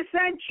 He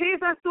sent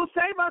Jesus to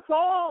save us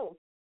all.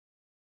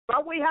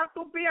 But we have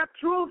to be a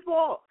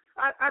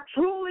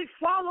truly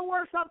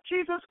followers of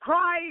Jesus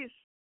Christ.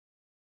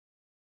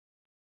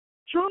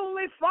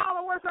 Truly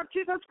followers of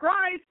Jesus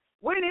Christ.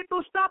 We need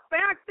to stop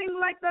acting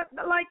like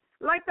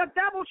the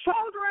devil's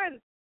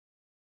children.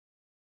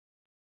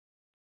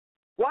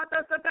 What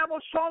does the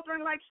devil's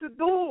children like to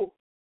do?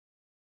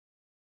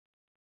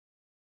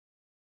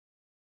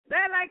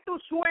 They like to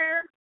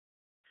swear.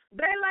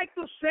 They like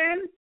to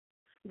sin.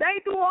 They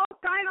do all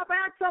kind of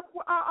acts of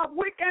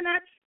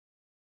wickedness.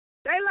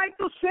 They like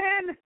to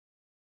sin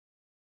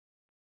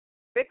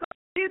because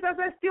Jesus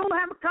is still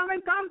have come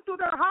to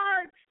their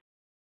hearts.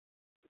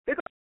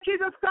 Because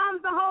Jesus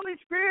comes, the Holy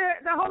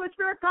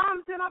Spirit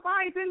comes and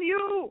abides in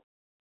you,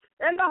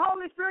 and the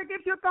Holy Spirit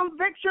gives you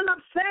conviction of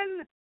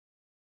sin,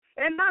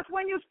 and that's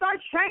when you start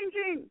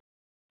changing.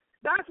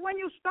 That's when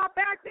you stop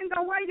acting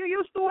the way you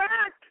used to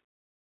act.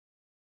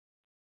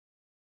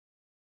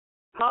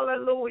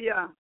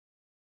 Hallelujah.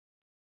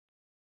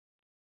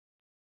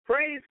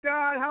 Praise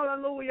God.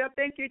 Hallelujah.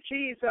 Thank you,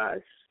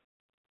 Jesus.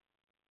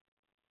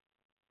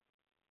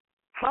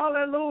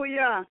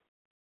 Hallelujah.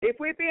 If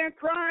we be in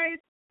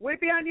Christ, we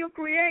be a new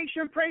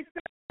creation. Praise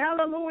God.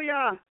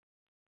 Hallelujah.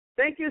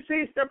 Thank you,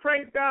 sister.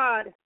 Praise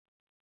God.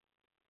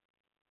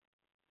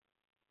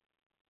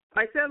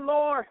 I said,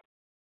 Lord,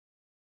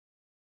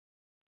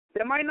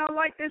 they might not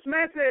like this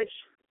message.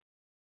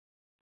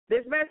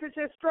 This message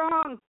is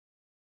strong.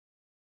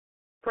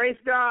 Praise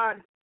God.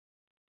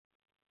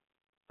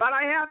 But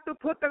I have to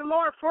put the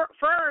Lord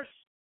first.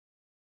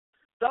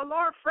 The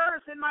Lord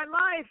first in my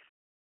life.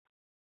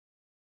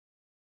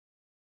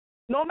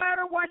 No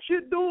matter what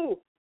you do,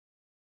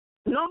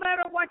 no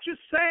matter what you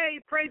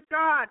say, praise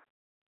God,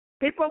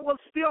 people will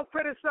still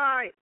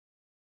criticize.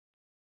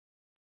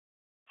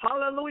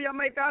 Hallelujah.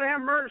 May God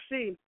have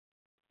mercy.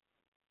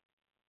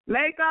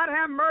 May God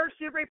have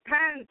mercy.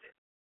 Repent.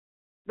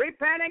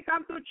 Repent and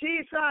come to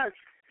Jesus.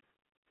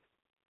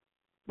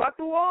 But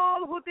to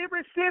all who did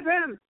receive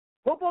him,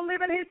 who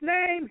believe in his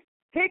name,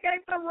 he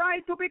gave the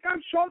right to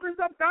become children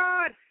of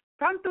God.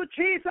 Come to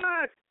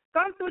Jesus.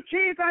 Come to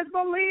Jesus.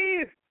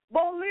 Believe.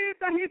 Believe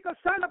that he's the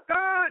Son of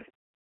God.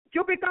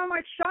 You become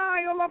a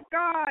child of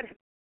God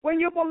when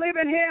you believe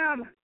in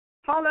him.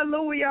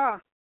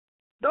 Hallelujah.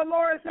 The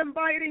Lord is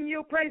inviting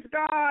you. Praise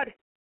God.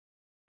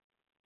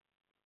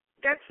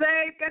 Get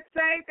saved, get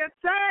saved, get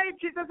saved.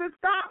 Jesus is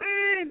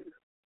coming.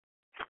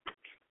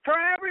 For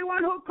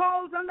everyone who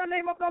calls on the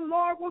name of the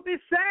Lord will be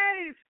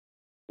saved.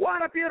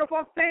 What a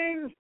beautiful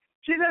thing.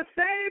 Jesus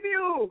save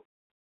you.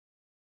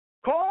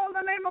 Call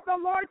the name of the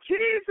Lord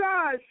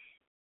Jesus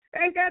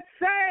and get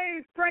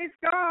saved. Praise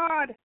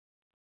God.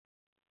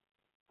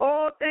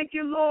 Oh, thank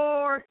you,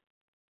 Lord.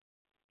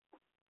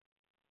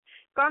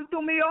 Come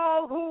to me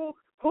all who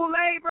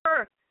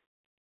labor,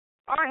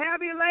 are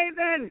heavy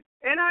laden,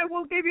 and I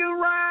will give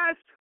you rest.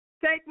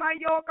 Take my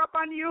yoke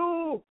upon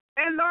you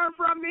and learn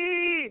from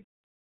me.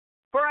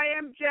 For I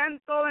am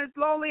gentle and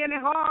lowly in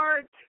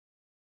heart.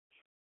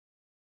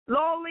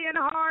 Lowly in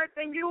heart,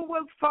 and you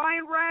will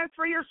find rest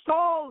for your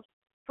souls.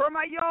 For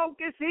my yoke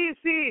is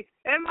easy,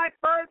 and my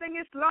burden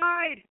is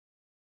light.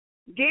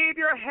 Give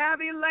your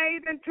heavy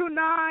laden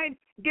tonight.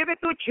 Give it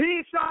to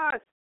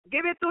Jesus.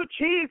 Give it to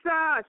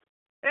Jesus,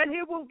 and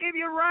he will give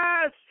you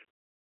rest.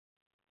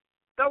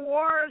 The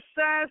word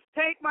says,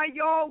 take my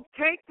yoke.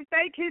 Take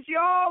his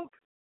yoke.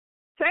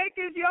 Take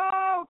his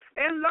yoke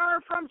and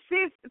learn from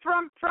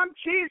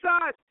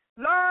Jesus.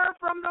 Learn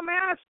from the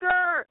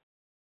Master.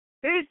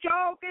 His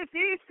yoke is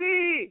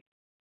easy,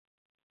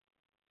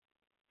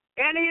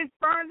 and his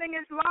burden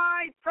is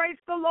light. Praise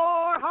the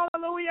Lord.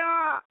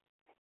 Hallelujah.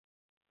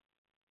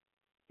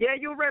 Yeah,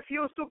 you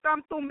refuse to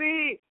come to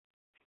me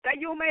that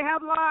you may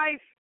have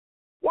life.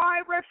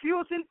 Why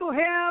refusing to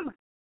him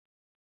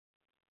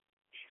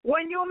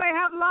when you may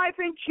have life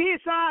in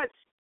Jesus?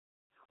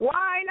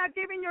 Why not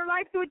giving your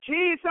life to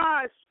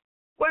Jesus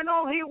when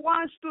all he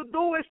wants to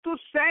do is to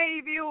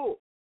save you?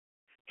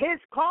 He's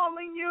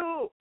calling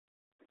you.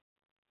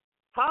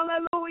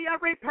 Hallelujah.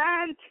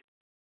 Repent.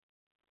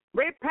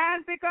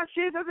 Repent because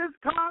Jesus is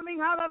coming.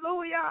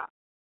 Hallelujah.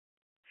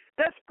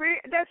 The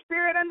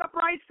Spirit and the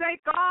bride say,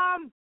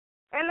 come.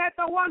 And let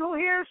the one who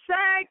hears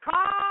say,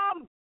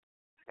 come.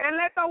 And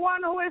let the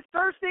one who is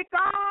thirsty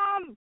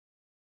come.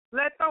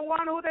 Let the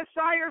one who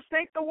desires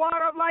take the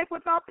water of life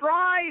without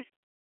price.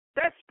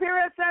 The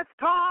Spirit says,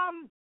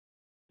 come.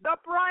 The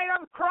bride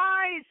of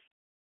Christ,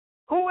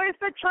 who is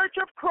the church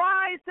of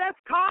Christ, says,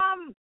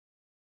 come.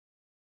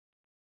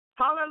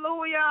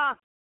 Hallelujah.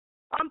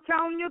 I'm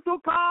telling you to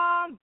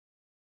come.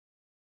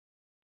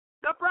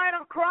 The bride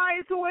of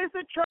Christ, who is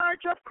the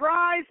church of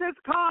Christ, says,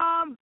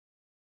 come.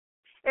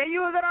 And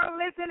you that are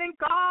listening,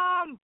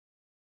 come.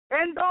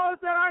 And those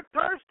that are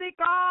thirsty,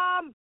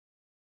 come.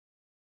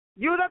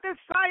 You that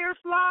desires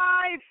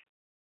life.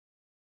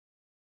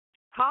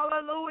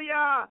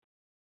 Hallelujah.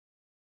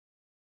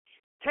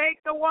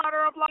 Take the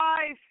water of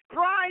life.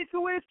 Christ,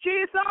 who is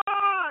Jesus.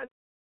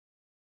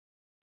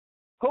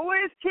 Who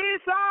is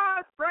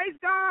Jesus? Praise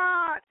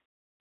God.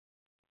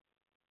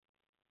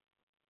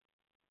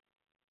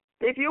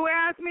 If you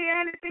ask me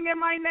anything in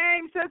my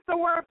name, says the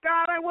word of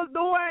God, I will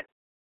do it.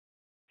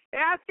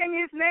 Asking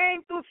his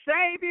name to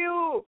save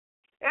you.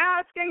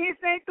 Asking his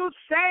name to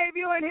save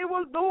you, and he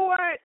will do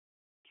it.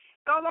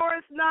 The Lord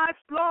is not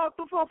slow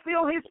to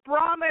fulfill his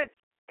promise.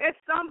 It's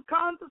some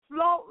kind of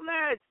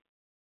slowness.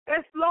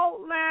 It's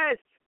slowness.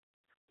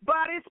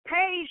 But it's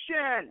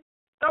patient.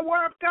 The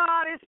word of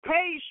God is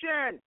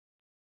patient.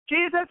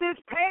 Jesus is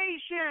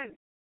patient.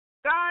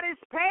 God is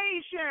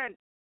patient.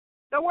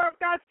 The word of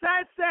God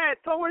says it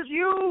towards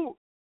you,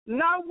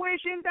 not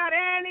wishing that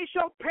any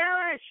shall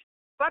perish,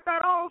 but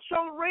that all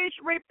shall reach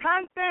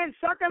repentance.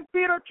 2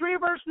 Peter 3,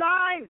 verse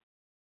 9.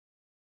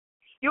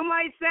 You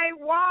might say,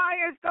 why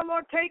is the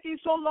Lord taking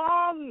so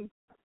long?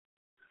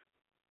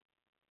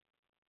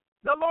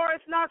 The Lord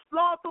is not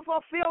slow to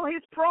fulfill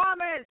his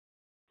promise,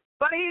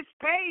 but he's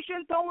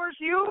patient towards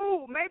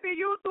you. Maybe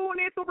you do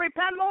need to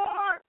repent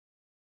more.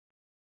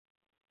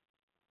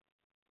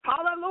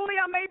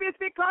 Hallelujah. Maybe it's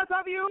because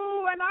of you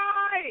and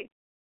I.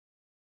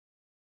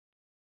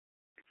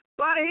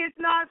 But he's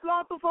not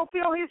slow to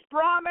fulfill his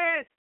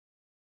promise,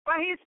 but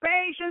he's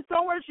patient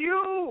towards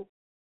you,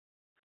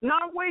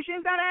 not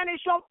wishing that any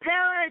shall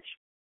perish,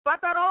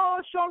 but that all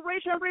shall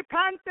reach in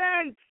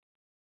repentance.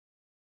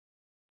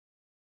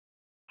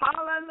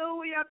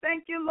 Hallelujah.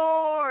 Thank you,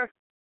 Lord.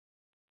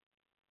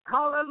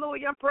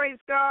 Hallelujah. Praise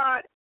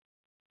God.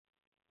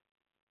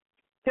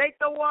 Take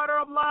the water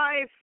of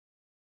life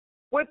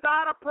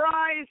without a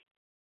price.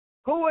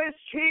 Who is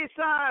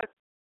Jesus?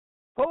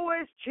 Who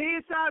is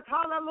Jesus?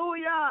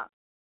 Hallelujah.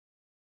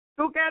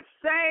 To get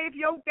saved,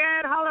 you'll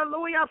get,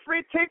 hallelujah,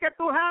 free ticket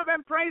to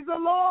heaven. Praise the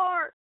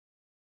Lord.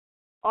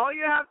 All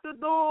you have to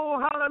do,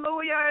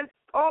 hallelujah, is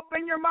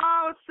open your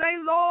mouth, say,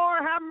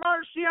 Lord, have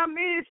mercy on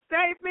me.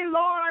 Save me,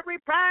 Lord, I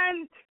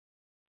repent.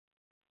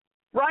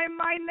 Write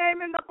my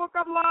name in the book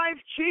of life,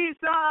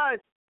 Jesus.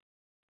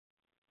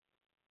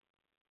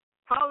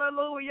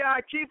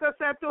 Hallelujah. Jesus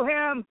said to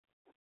him,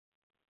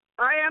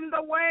 I am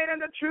the way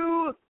and the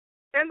truth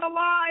and the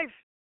life.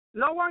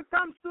 No one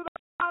comes to the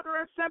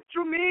Father except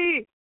through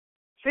me.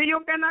 See,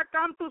 you cannot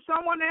come to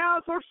someone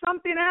else or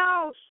something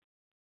else,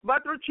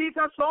 but through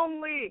Jesus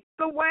only.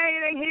 The way,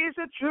 and he is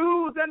the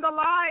truth and the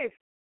life.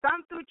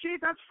 Come to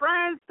Jesus,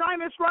 friends.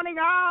 Time is running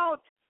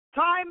out.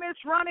 Time is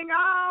running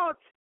out.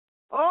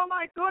 Oh,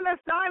 my goodness,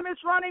 time is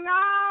running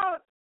out.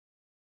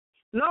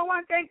 No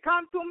one can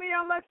come to me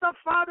unless the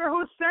Father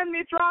who sent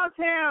me draws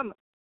him,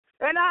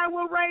 and I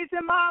will raise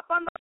him up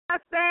on the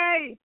last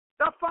day.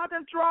 The Father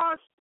draws.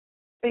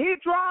 He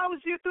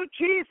draws you to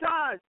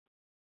Jesus.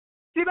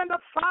 Even the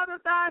Father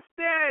does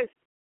this.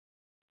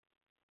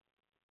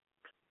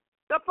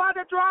 The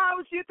Father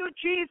draws you to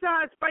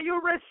Jesus, but you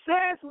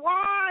resist.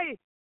 Why?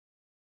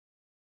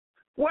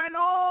 When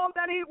all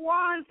that he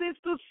wants is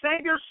to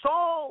save your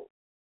soul,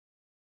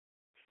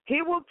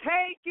 he will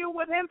take you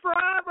with him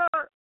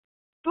forever.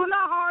 Do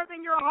not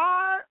harden your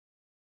heart.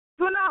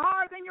 Do not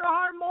harden your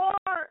heart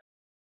more.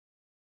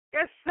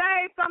 Get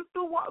saved. Come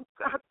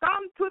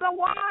to the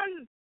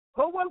one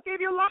who will give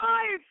you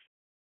life.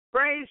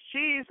 Praise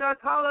Jesus.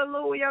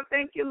 Hallelujah.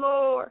 Thank you,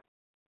 Lord.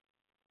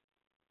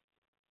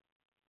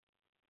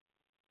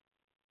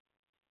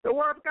 The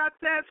Word of God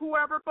says,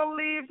 whoever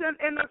believes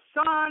in the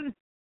Son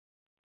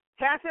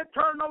has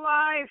eternal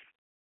life.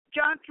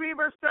 John 3,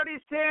 verse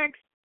 36.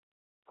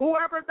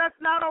 Whoever does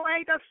not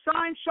obey the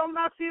Son shall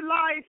not see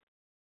life,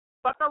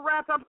 but the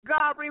wrath of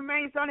God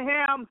remains on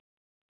him.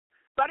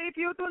 But if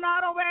you do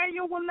not obey,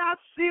 you will not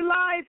see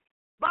life,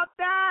 but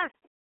death.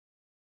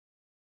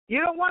 You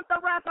don't want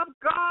the wrath of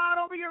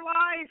God over your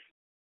life,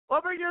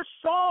 over your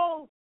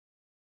soul.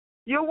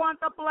 You want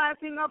the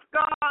blessing of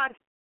God,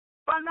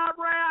 but not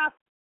wrath.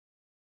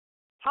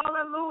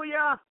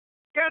 Hallelujah.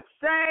 Get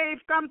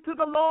saved. Come to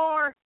the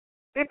Lord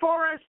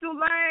before it's too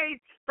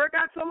late. For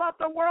God so loved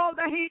the world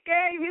that he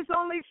gave his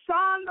only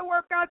Son. The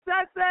word of God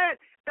says it,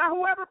 that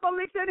whoever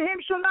believes in him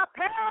shall not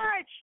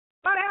perish,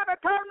 but have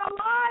eternal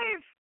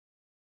life.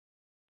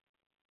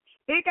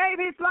 He gave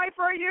his life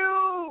for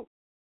you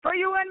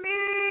and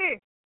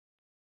me.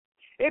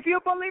 If you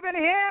believe in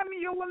him,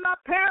 you will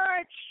not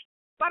perish,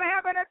 but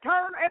have an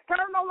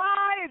eternal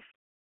life.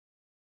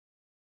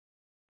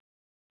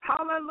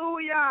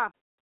 Hallelujah.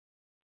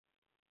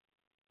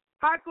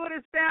 How good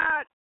is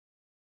that?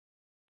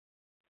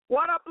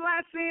 What a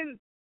blessing.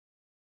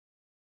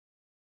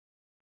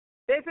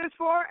 This is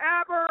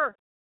forever.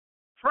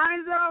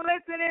 Friends that are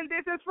listening,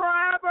 this is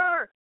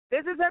forever.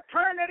 This is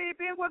eternity,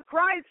 being with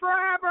Christ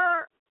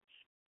forever.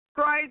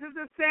 Christ is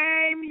the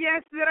same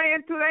yesterday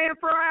and today and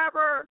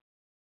forever.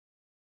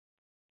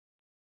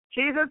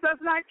 Jesus does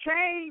not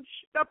change.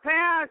 The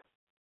past,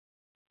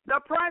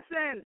 the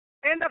present,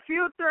 and the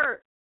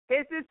future.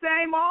 He's the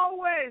same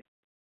always.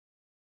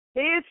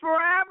 He is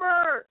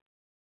forever.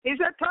 He's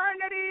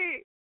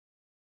eternity.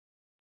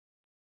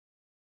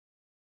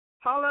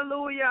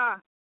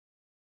 Hallelujah.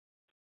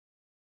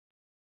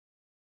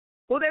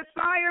 who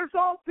desires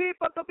all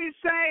people to be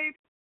saved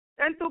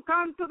and to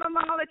come to the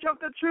knowledge of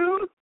the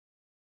truth.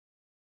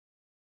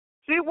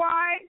 See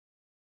why?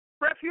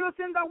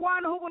 Refusing the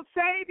one who will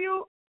save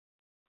you.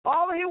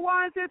 All he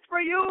wants is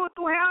for you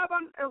to have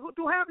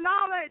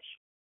knowledge.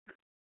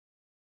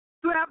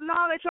 To have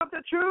knowledge of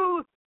the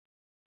truth.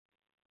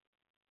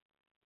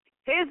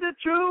 His the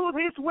truth,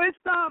 his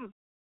wisdom.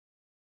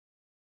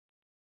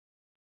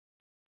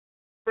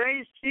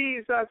 Praise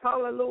Jesus.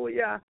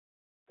 Hallelujah.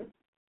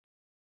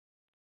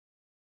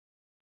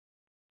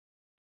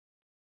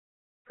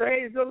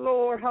 Praise the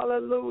Lord.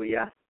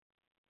 Hallelujah.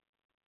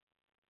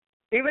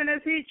 Even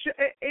as he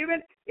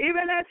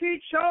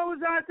chose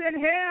us in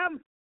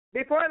him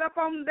before the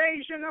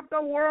foundation of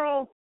the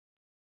world,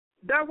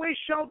 that we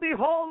shall be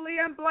holy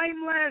and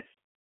blameless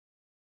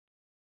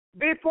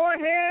before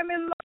him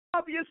in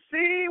love. You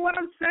see what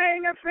I'm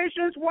saying?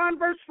 Ephesians 1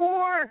 verse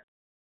 4.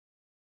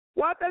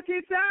 What does he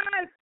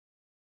say?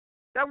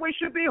 That we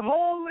should be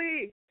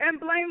holy and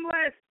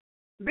blameless.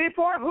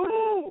 Before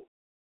who?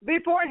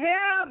 Before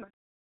him.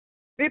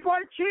 Before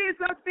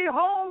Jesus, be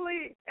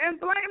holy and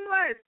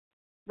blameless.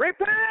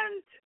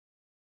 Repent.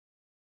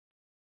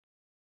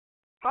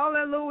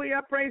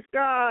 Hallelujah. Praise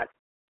God.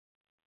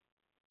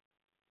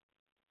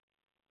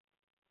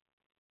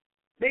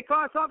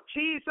 Because of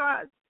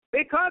Jesus.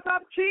 Because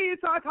of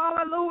Jesus.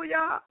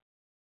 Hallelujah.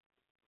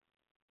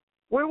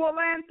 We will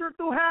enter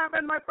to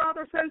heaven, my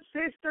brothers and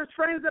sisters,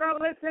 friends that are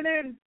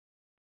listening.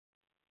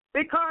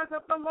 Because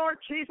of the Lord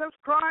Jesus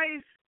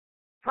Christ.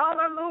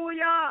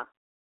 Hallelujah.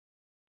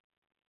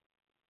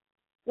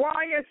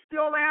 Why you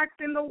still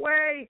acting the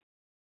way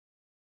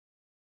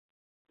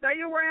that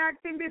you were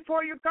acting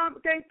before you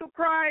came to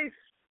Christ?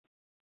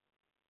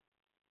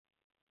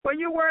 When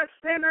you were a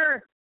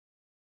sinner.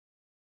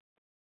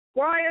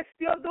 Why are you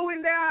still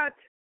doing that?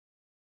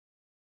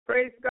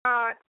 Praise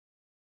God.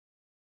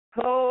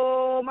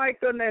 Oh, my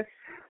goodness.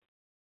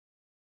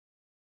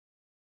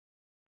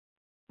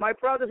 My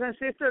brothers and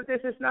sisters,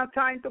 this is not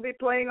time to be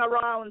playing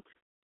around.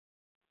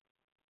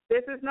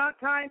 This is not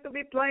time to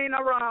be playing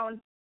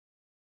around.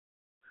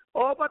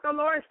 Oh, but the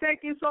Lord is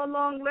taking so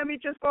long. Let me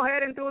just go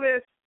ahead and do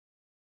this.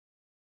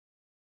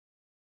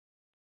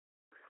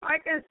 I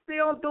can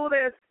still do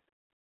this.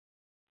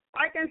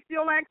 I can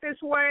still act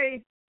this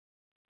way.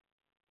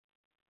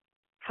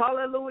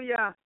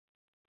 Hallelujah.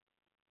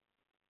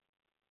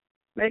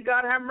 May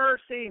God have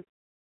mercy.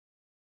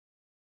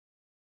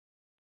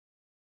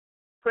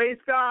 Praise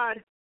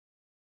God.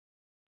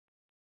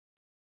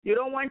 You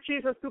don't want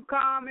Jesus to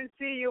come and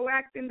see you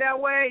acting that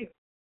way.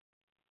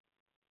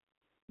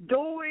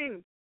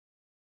 Doing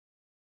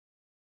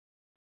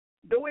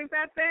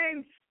bad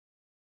things.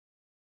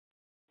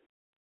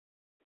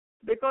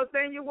 Because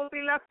then you will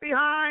be left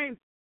behind.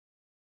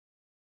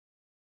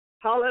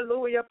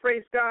 Hallelujah.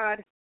 Praise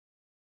God.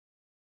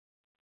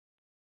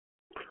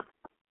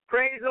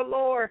 Praise the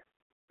Lord.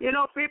 You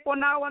know, people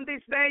now on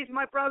these days,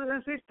 my brothers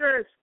and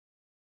sisters,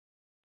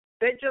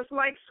 they just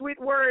like sweet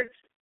words.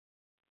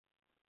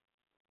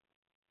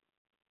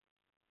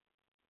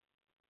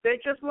 They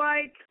just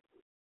like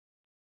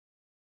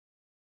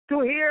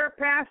to hear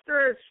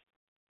pastors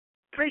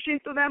preaching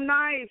to them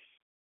nice.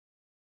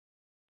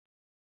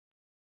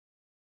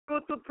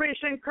 Good to preach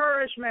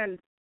encouragement.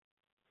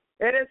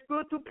 It is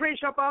good to preach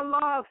about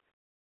love.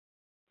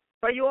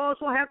 But you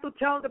also have to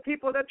tell the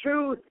people the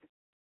truth.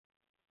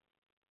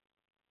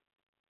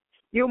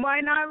 You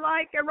might not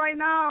like it right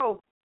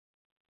now.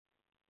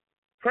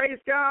 Praise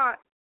God.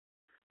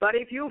 But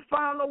if you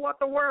follow what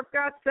the Word of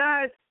God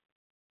says,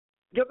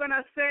 you're going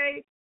to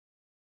say,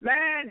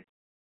 man,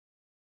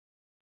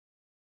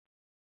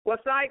 was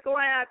I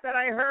glad that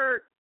I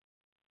heard,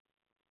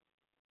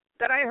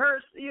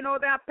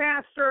 that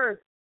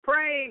pastor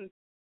praying,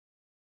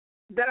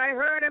 that I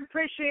heard him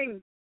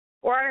preaching,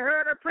 or I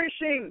heard her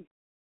preaching.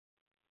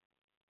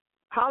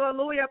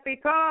 Hallelujah,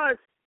 because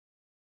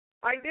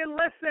I did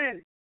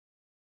listen.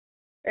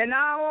 And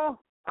now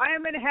I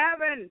am in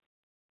heaven.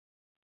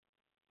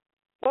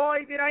 Boy,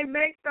 did I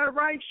make the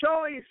right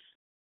choice.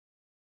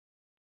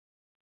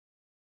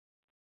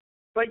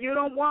 But you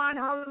don't want,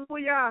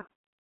 hallelujah.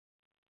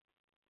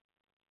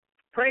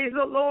 Praise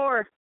the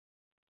Lord.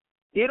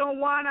 You don't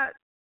want to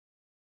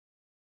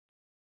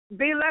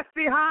be left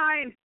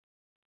behind.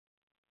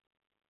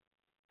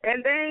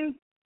 And then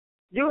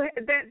you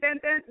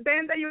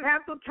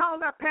have to tell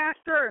the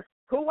pastor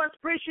who was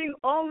preaching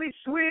only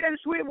sweet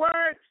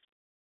words.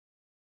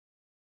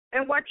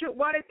 And what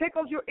it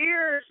tickles your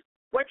ears,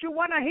 what you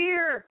want to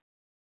hear.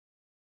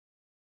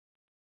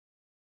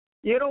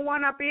 You don't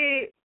want to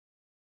be,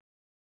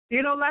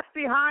 left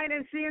behind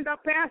and seeing the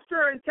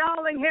pastor and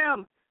telling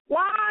him,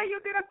 why you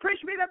didn't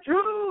preach me the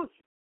truth?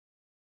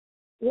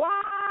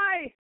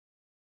 Why?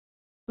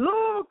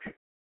 Look,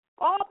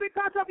 all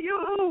because of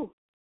you.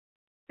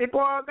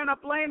 People are going to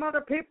blame other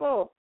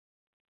people.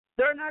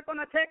 They're not going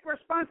to take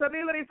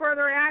responsibility for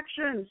their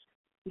actions.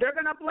 They're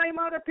going to blame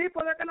other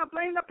people. They're going to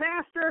blame the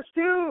pastors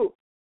too.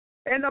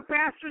 And the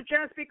pastor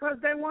just because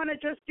they want to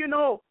just,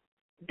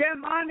 get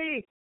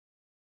money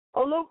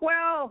or look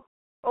well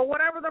or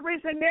whatever the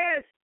reason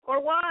is,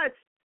 or what?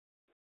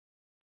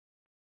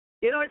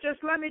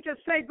 Just let me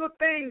just say good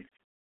things.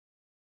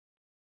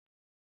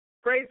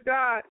 Praise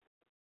God.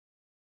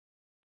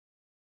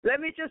 Let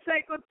me just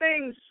say good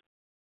things,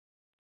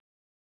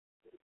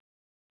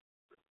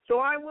 so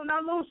I will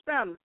not lose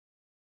them.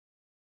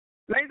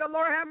 May the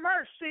Lord have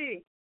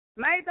mercy.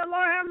 May the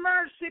Lord have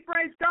mercy.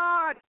 Praise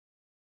God.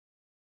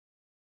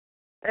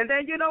 And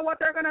then you know what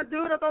they're going to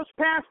do to those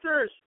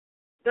pastors?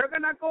 They're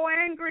going to go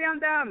angry on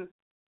them.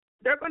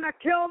 They're going to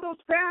kill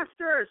those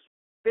pastors,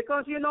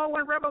 because when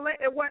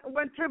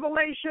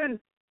tribulation,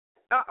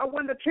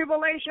 when the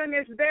tribulation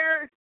is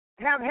there,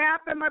 have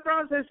happened, my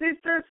brothers and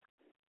sisters,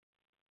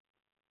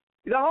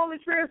 the Holy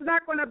Spirit is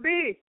not going to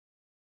be.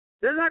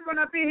 They're not going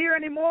to be here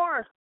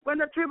anymore when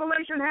the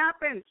tribulation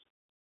happens.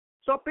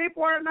 So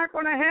people are not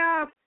going to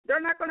have.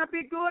 They're not going to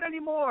be good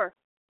anymore.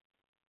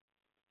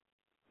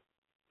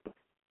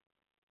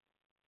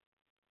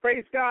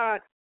 Praise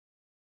God.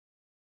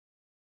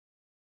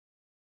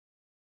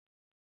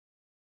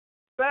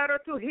 Better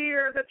to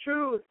hear the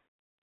truth.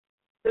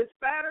 It's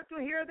better to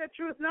hear the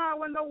truth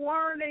now in the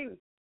warning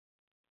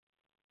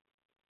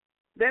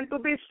than to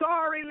be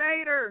sorry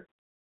later,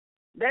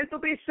 than to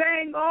be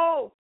saying,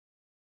 oh,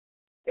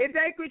 if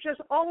they could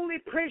just only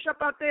preach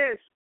about this.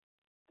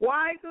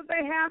 Why do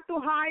they have to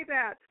hide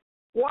that?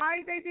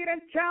 Why they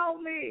didn't tell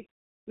me?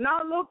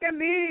 Now look at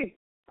me.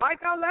 I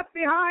got left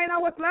behind. I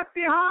was left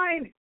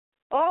behind.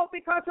 All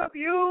because of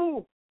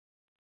you.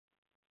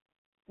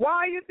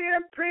 Why you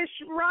didn't preach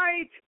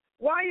right?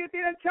 Why you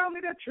didn't tell me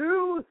the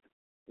truth?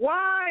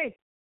 Why?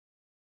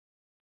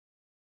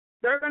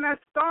 They're going to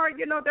start,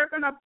 they're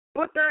going to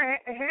put their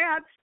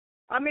hands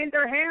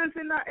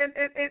in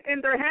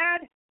their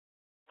head,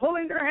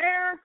 pulling their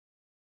hair,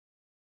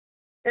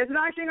 and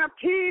gnashing of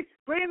teeth,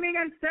 screaming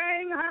and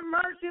saying, have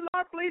mercy,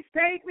 Lord, please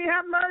take me,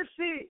 have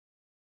mercy.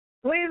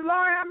 Please,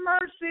 Lord, have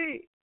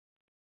mercy.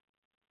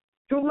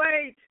 Too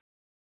late.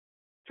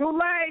 Too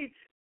late.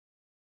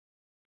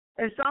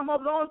 And some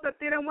of those that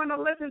didn't want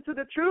to listen to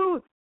the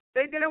truth,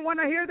 they didn't want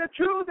to hear the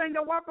truth, and they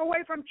walk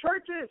away from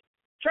churches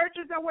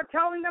that were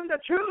telling them the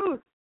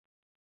truth.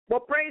 Well,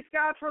 praise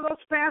God for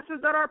those pastors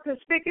that are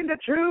speaking the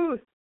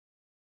truth.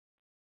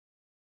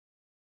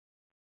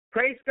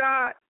 Praise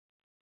God.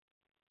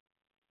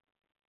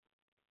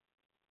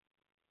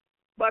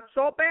 But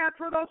so bad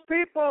for those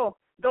people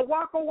to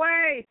walk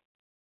away,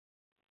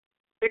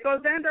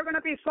 because then they're going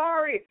to be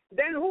sorry.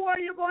 Then who are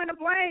you going to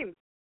blame?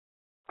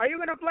 Are you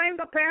going to blame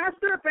the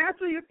pastor?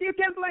 Pastor, you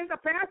can't blame the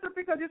pastor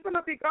because he's going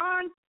to be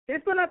gone.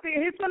 He's going to be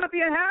in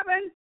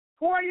heaven.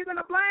 Who are you going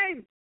to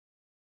blame?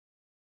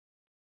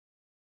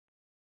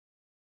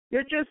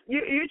 You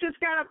just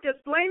gotta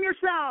just blame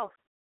yourself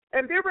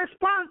and be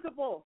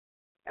responsible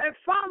and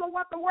follow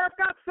what the Word of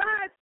God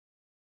says.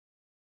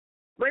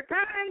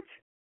 Repent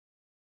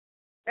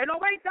and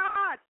obey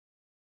God.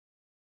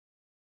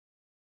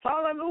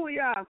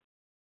 Hallelujah.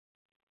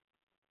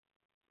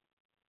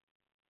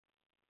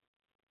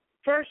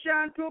 1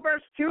 John 2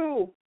 verse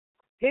 2.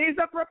 He is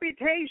the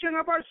propitiation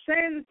of our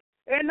sins,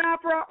 and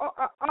not for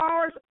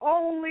ours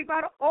only,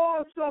 but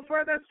also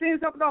for the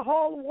sins of the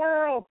whole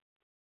world.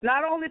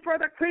 Not only for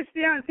the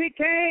Christians he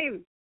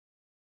came,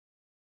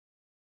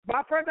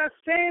 but for the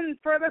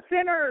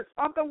sinners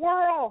of the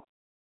world.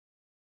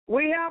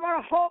 We have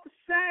our hope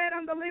set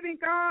on the living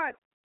God,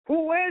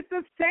 who is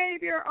the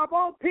Savior of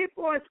all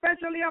people,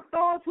 especially of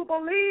those who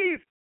believe.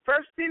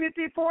 1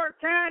 Timothy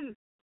 4:10.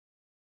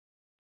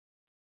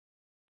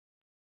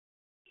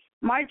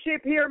 My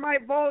sheep hear my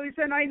voice,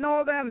 and I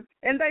know them,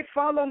 and they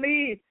follow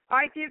me.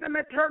 I give them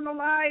eternal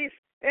life,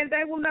 and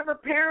they will never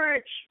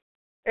perish,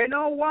 and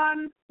no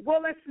one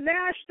will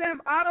snatch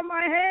them out of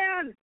my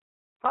hand.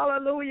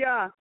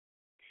 Hallelujah.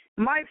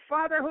 My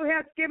Father who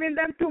has given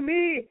them to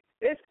me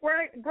is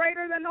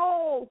greater than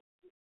all,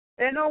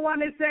 and no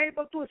one is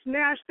able to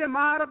snatch them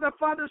out of the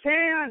Father's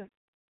hand.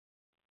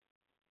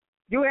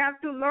 You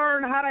have to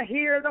learn how to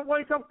hear the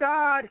voice of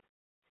God.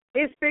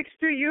 He speaks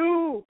to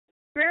you,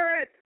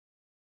 Spirit,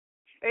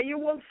 and you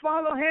will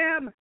follow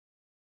him.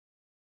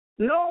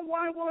 No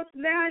one will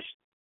snatch,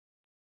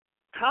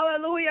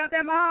 hallelujah,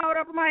 them out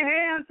of my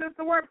hands, says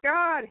the Word of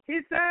God. He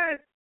says,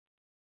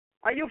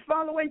 are you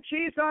following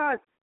Jesus?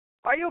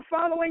 Are you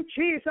following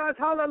Jesus?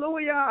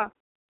 Hallelujah.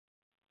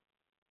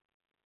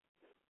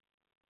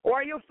 Or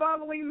are you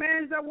following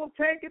men that will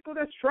take you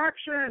to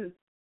destruction?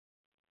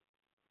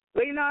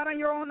 Lean not on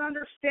your own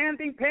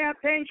understanding. Pay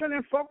attention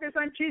and focus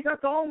on Jesus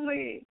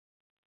only.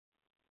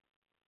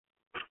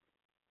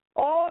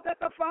 All that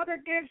the Father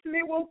gives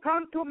me will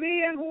come to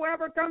me, and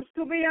whoever comes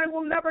to me I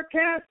will never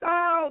cast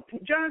out.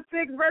 John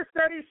 6, verse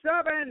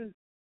 37.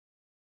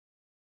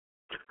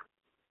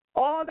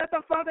 All that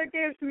the Father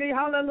gives me,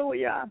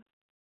 hallelujah.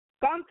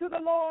 Come to the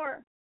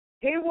Lord.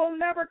 He will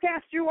never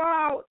cast you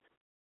out.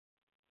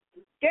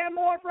 Get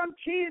more from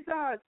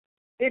Jesus.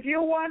 If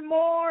you want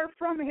more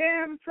from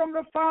him, from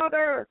the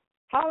Father,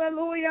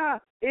 hallelujah.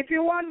 If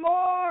you want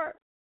more,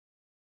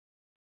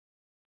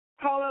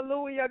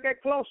 hallelujah,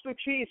 get close to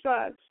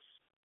Jesus.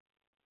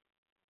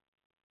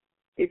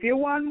 If you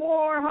want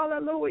more,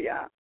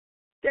 hallelujah,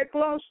 Get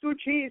close to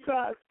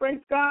Jesus.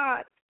 Praise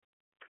God.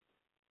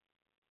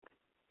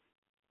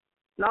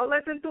 Now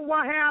listen to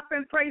what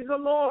happened. Praise the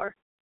Lord.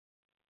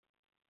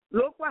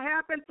 Look what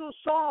happened to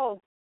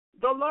Saul.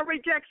 The Lord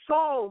rejects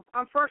Saul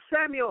on 1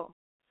 Samuel.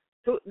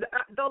 The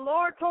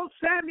Lord told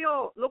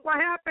Samuel, look what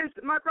happens,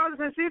 my brothers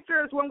and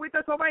sisters, when we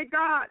disobey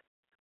God.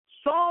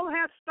 Saul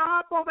has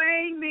stopped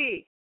obeying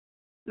me.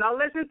 Now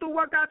listen to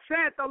what God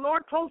said. The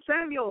Lord told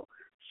Samuel,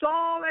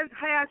 Saul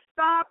has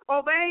stopped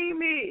obeying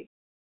me.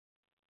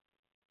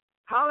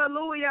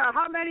 Hallelujah.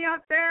 How many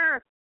out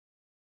there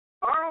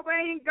are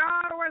obeying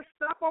God or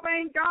stop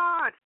obeying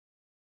God?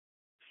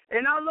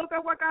 And now look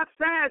at what God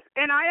says.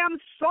 And I am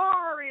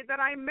sorry that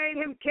I made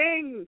him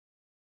king.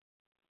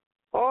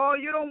 Oh,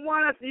 you don't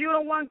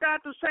want God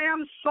to say,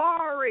 I'm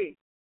sorry.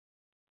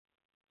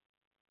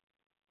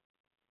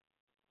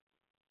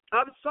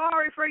 I'm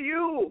sorry for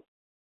you.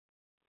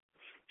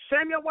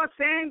 Samuel was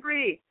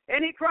angry,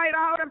 and he cried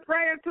out and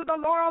prayed to the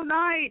Lord all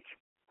night.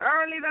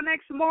 Early the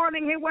next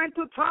morning, he went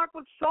to talk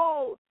with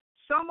Saul.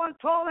 Someone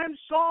told him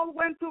Saul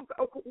went to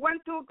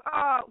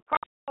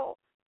Carmel,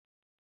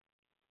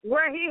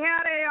 where he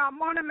had a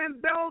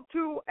monument built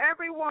to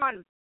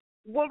everyone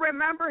will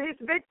remember his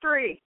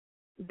victory.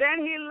 Then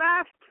he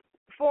left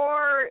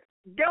for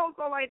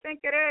Gilgal, I think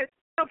it is.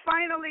 So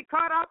finally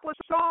caught up with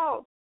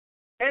Saul,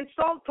 and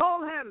Saul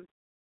told him,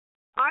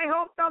 I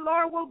hope the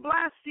Lord will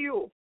bless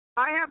you.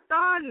 I have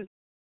done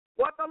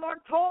what the Lord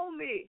told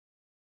me.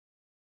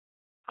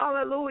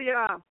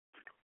 Hallelujah.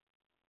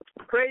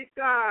 Praise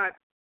God.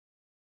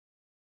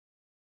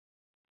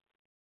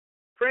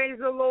 Praise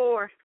the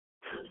Lord.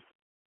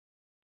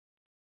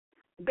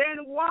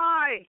 Then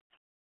why?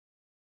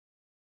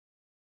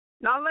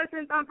 Now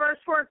listen to verse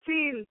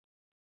 14.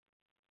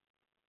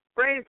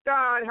 Praise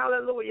God.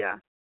 Hallelujah.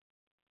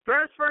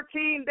 Verse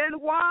 14. Then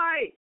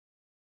why?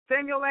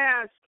 Samuel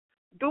asked,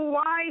 do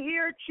I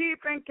hear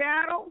sheep and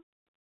cattle?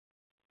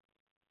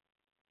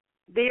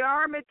 The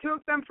army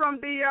took them from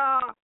the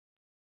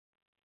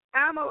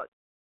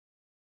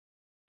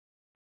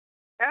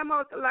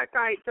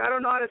Amalekites. I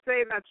don't know how to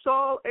say that.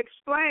 Saul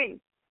explained.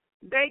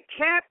 They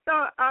kept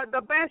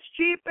the best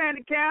sheep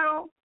and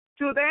cattle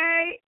so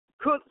they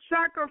could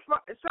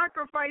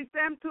sacrifice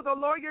them to the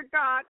Lord your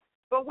God,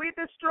 but we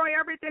destroy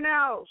everything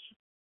else.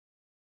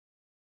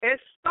 It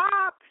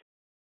stopped,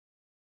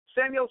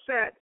 Samuel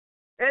said.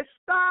 It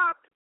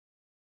stopped.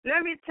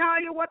 Let me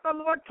tell you what the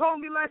Lord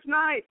told me last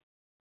night.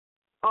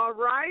 All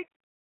right?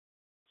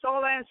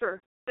 Saul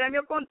answered.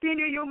 Samuel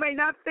continued, you may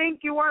not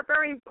think you are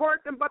very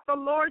important, but the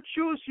Lord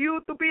chose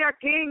you to be a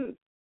king.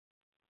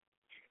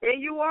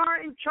 And you are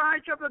in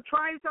charge of the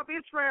tribes of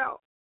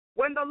Israel.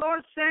 When the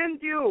Lord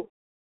sent you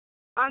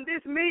on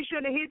this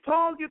mission, he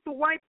told you to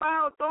wipe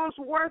out those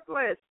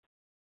worthless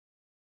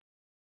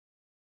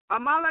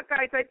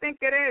Amalekites, I think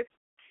it is.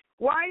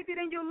 Why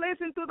didn't you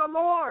listen to the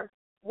Lord?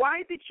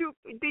 Why did you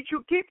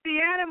keep the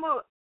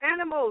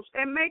animals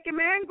and make him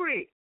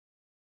angry?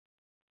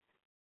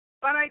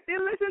 But I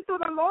did listen to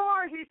the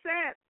Lord, he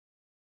said.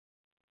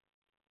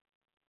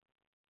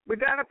 We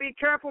got to be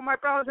careful, my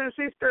brothers and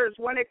sisters,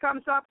 when it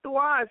comes up to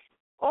us.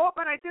 Oh,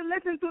 but I did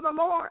listen to the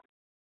Lord.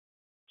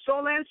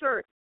 Saul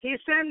answered, he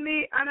sent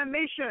me on a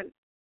mission,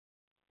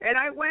 and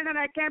I went and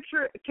I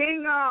captured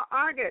King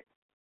Agag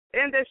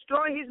and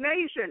destroyed his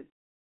nation.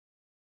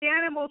 The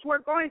animals were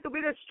going to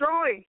be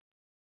destroyed.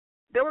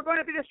 They were going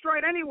to be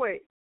destroyed anyway.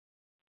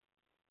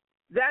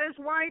 That is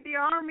why the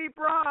army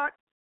brought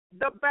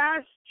the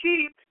best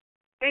sheep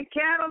and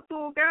cattle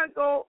to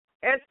Gilgal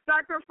as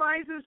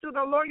sacrifices to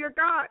the Lord your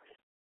God.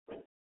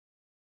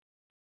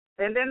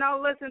 And then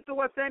now listen to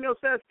what Samuel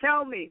says.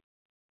 Tell me,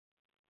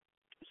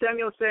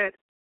 Samuel said,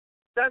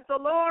 does the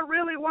Lord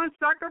really want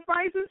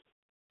sacrifices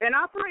and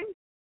offerings?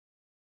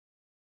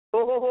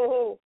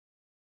 Oh.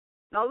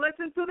 Now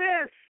listen to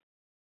this.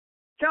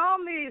 Tell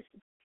me,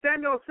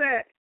 Samuel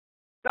said,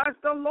 does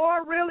the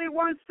Lord really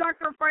want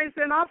sacrifice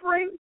and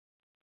offering?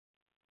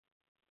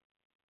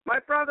 My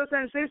brothers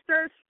and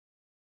sisters,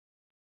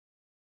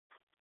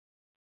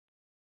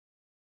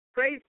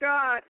 praise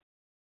God.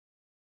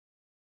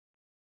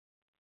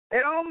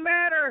 It don't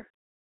matter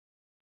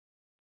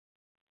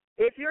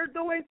if you're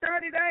doing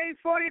 30 days,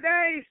 40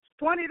 days,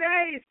 20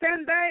 days,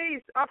 10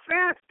 days of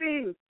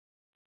fasting.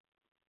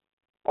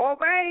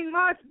 Obeying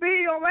must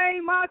be,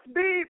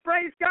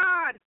 praise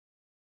God.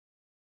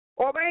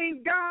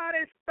 Obeying God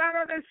is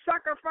better than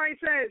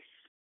sacrifices.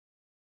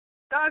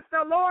 Does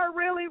the Lord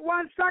really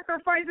want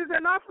sacrifices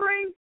and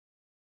offering?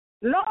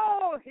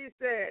 No, he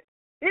said.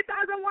 He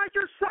doesn't want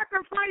your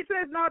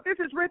sacrifices. Now, this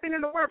is written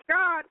in the Word of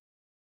God.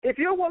 If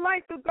you would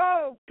like to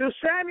go to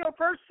Samuel,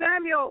 1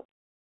 Samuel,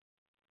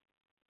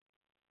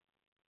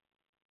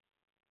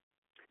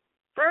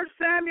 1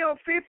 Samuel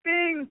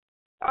 15,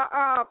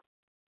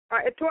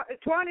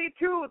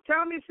 22,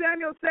 tell me,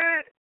 Samuel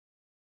said,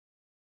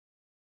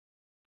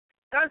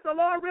 does the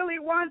Lord really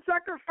want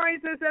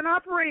sacrifices and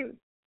offerings?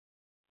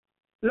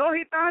 No,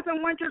 he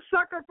doesn't want your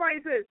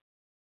sacrifices.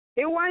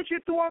 He wants you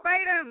to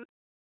obey him.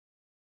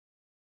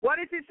 What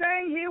is he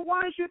saying? He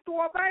wants you to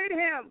obey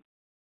him.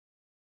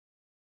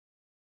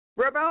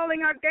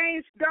 Rebelling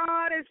against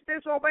God is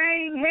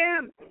disobeying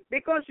Him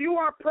because you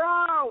are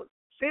proud.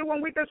 See,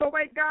 when we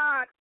disobey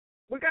God,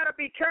 we got to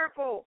be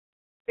careful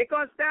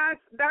because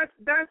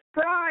that's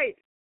pride.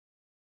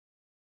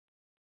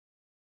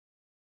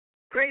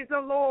 Praise the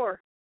Lord.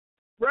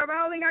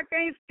 Rebelling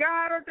against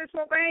God or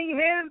disobeying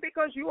Him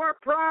because you are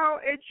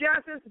proud is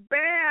just as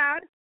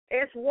bad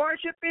as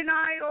worshiping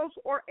idols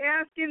or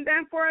asking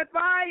them for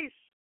advice.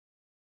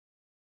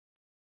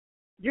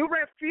 You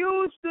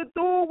refuse to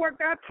do what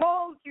God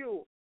told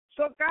you.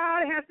 So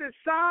God has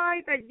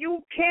decided that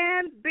you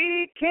can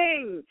be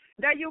king,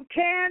 that you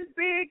can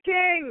be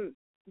king.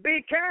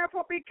 Be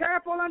careful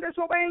on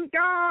disobeying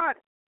God.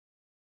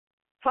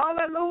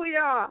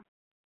 Hallelujah.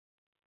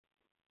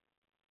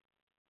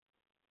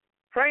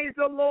 Praise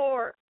the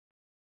Lord.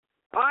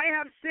 I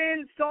have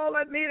sinned, Saul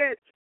admitted.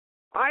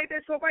 I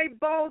disobeyed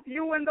both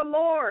you and the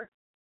Lord.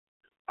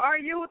 Are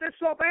you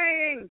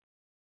disobeying?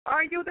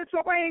 Are you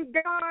disobeying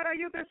God? Are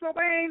you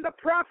disobeying the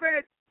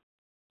prophet?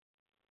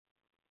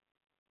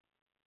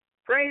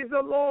 Praise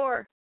the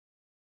Lord.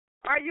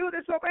 Are you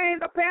disobeying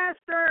the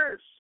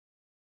pastors?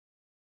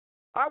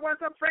 I was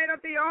afraid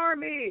of the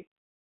army,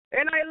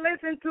 and I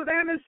listened to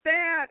them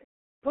instead.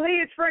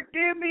 Please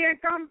forgive me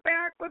and come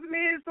back with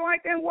me so I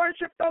can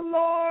worship the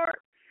Lord.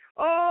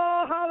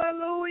 Oh,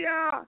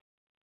 hallelujah.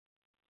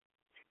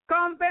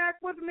 Come back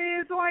with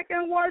me so I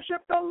can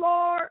worship the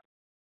Lord.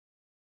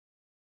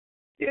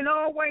 You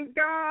know, when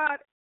God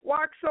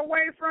walks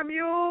away from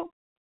you,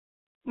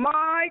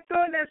 my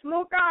goodness,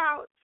 look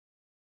out.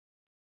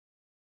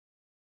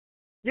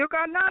 You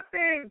got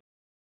nothing.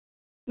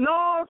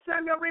 No,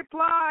 Samuel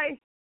replied.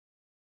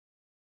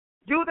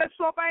 You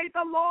disobeyed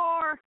the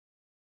Lord,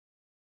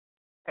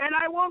 and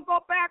I won't go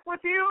back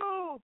with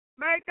you.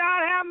 May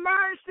God have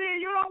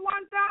mercy. You don't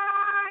want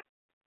that.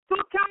 So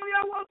tell me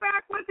I will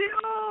back with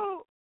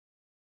you.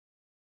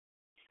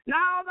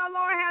 Now the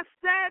Lord has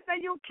said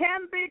that you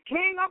can't be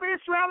king of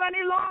Israel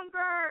any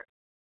longer.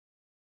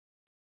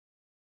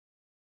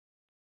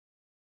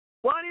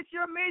 What is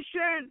your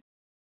mission?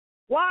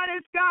 What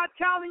is God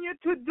telling you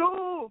to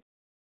do?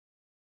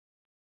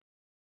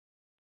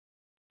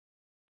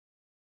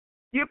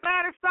 You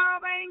better start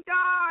obeying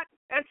God.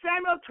 As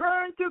Samuel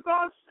turned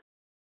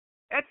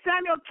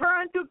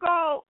to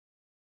go,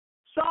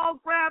 Saul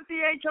grabbed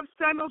the edge of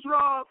Samuel's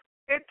robe.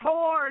 It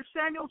tore.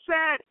 Samuel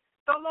said,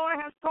 the Lord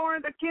has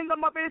torn the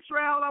kingdom of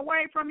Israel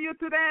away from you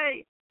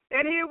today,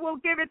 and He will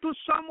give it to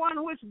someone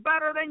who is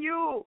better than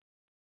you.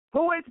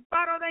 Who is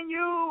better than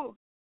you?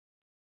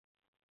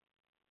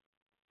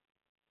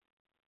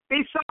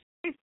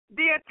 Besides,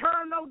 the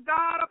eternal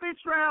God of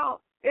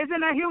Israel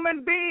isn't a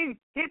human being.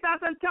 He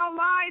doesn't tell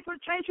lies or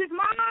change His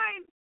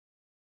mind.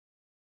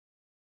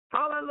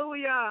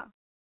 Hallelujah.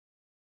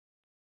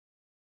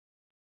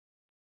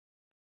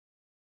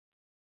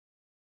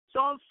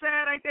 Saul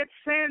said, I did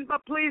sin,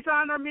 but please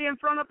honor me in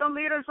front of the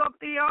leaders of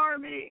the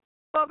army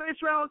of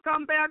Israel.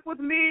 Come back with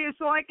me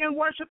so I can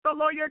worship the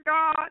Lord your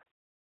God.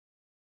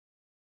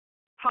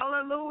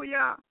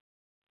 Hallelujah.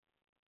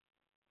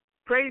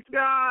 Praise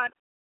God.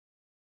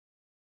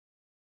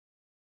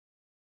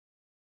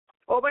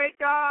 Obey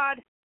God.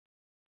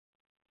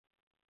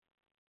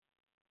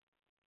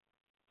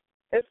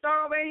 And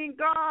start obeying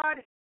God.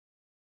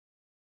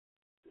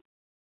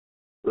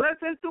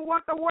 Listen to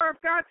what the Word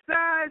of God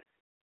says.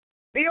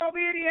 Be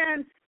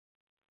obedient.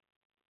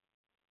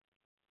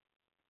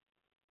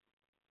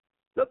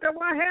 Look at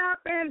what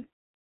happened.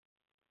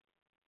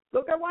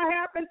 Look at what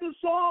happened to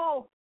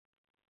Saul.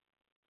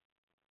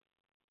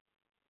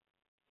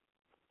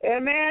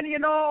 And man, you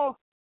know,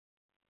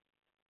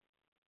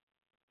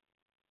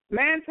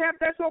 men have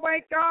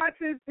disobeyed God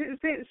since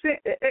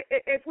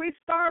if we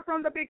start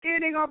from the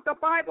beginning of the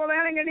Bible,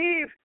 Adam and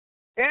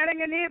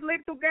Eve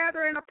lived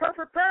together in a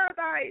perfect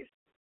paradise.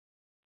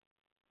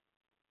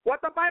 What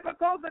the Bible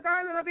calls the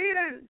Garden of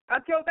Eden,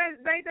 until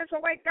they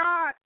disobeyed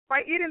God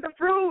by eating the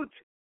fruit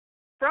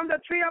from the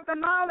tree of the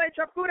knowledge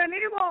of good and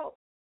evil.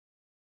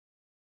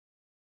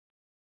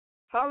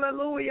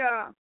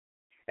 Hallelujah.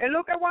 And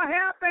look at what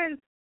happens.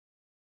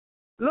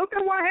 Look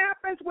at what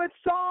happens with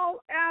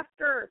Saul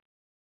after.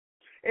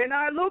 And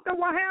I look at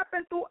what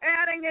happened to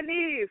Adam and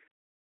Eve.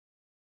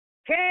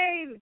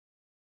 Cain,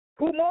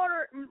 who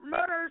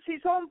murders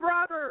his own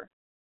brother.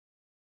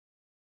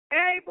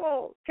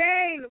 Abel,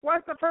 Cain,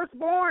 was the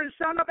firstborn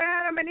son of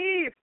Adam and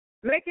Eve,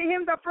 making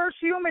him the first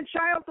human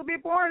child to be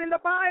born in the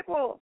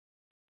Bible.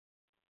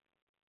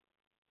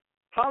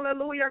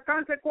 Hallelujah.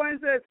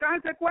 Consequences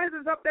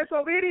of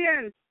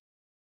disobedience.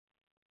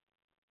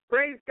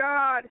 Praise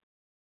God.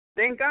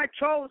 Then God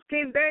chose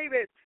King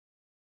David.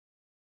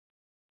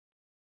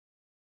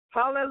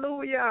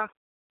 Hallelujah.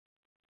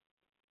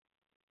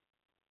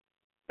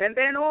 And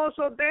then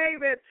also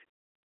David,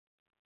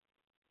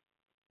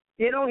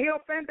 he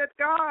offended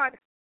God,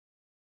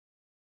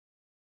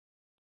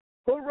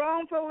 who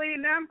wrongfully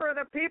numbered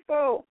the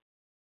people.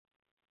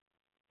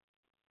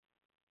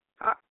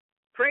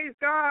 Praise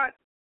God.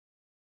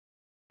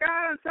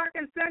 God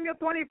in 2 Samuel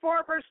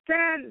 24, verse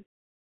 10.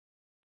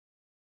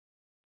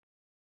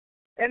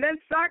 And then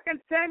 2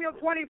 Samuel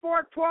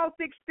 24, 12,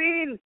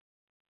 16.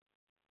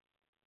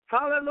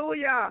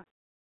 Hallelujah.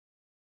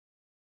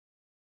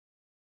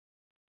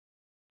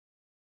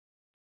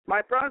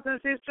 My brothers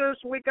and sisters,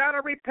 we got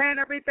to repent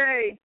every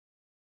day.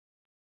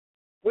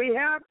 We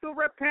have to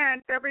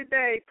repent every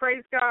day.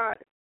 Praise God.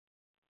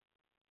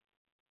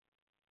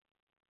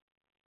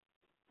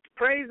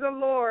 Praise the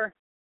Lord.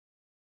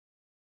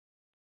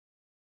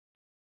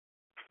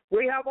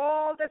 We have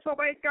all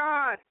disobeyed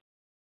God.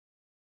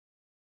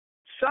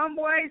 Some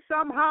way,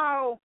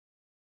 somehow.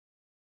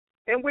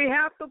 And we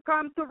have to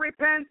come to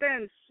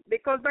repentance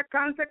because the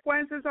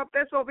consequences of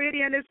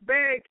disobedience is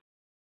big.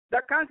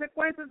 The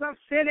consequences of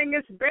sinning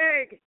is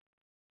big.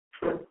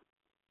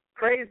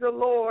 Praise the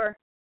Lord.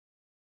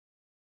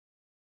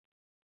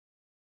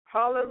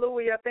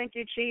 Hallelujah. Thank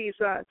you,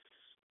 Jesus.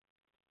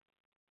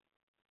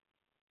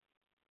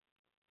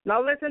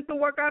 Now listen to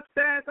what God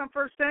says on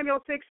 1 Samuel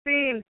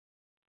 16.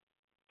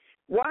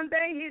 One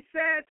day he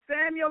said,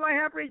 Samuel, I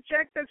have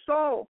rejected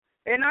Saul,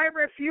 and I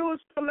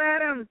refuse to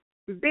let him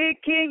be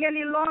king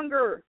any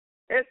longer.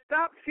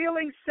 Stop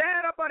feeling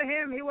sad about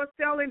him. He was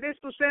telling this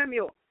to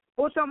Samuel.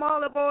 Put some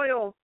olive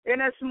oil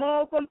in a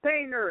small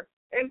container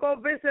and go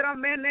visit a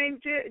man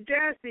named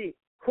Jesse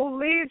who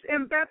lives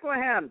in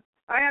Bethlehem.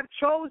 I have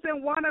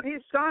chosen one of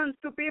his sons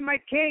to be my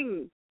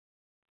king.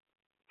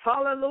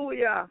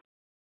 Hallelujah.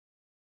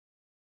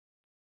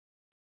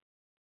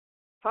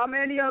 How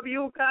many of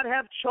you God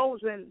have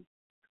chosen?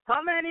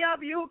 How many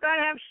of you God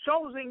have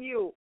chosen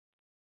you?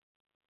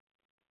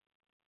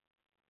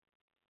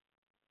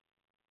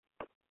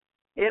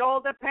 It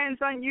all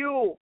depends on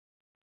you.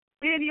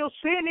 Continue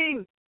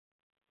sinning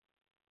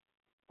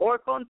or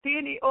to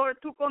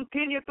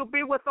continue to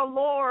be with the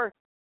Lord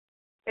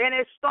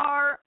and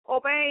start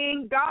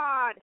obeying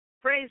God.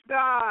 Praise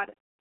God.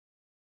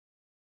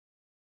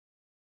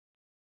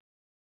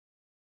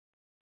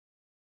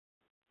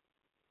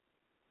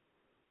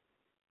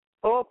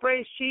 Oh,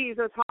 praise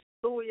Jesus.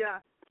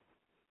 Hallelujah.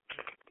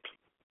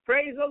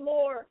 Praise the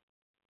Lord.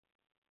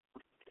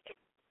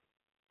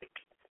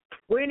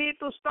 We need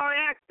to start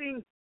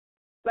acting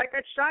like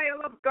a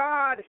child of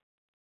God.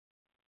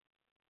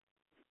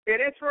 It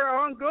is for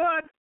our own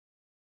good.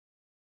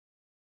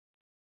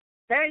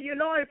 Hey, you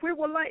know, if we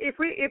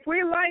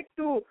like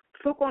to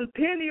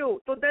continue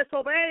to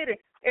disobey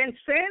and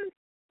sin,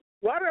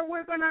 what are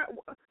we gonna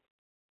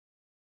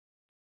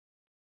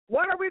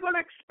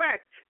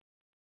expect?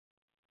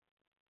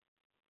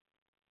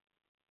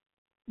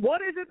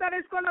 What is it that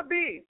it's gonna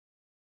be?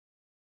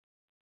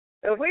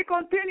 If we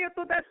continue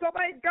to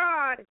disobey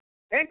God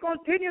and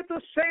continue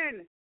to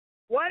sin,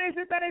 what is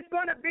it that it's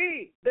gonna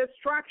be?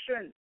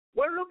 Destruction.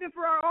 We're looking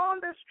for our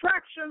own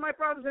destruction, my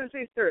brothers and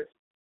sisters.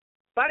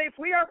 But if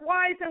we are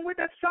wise and we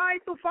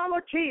decide to follow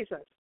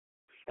Jesus,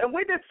 and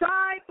we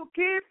decide to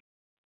keep,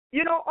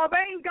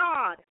 obeying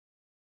God,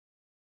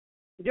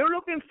 you're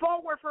looking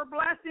forward for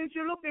blessings,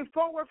 you're looking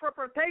forward for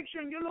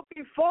protection, you're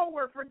looking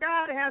forward for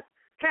God has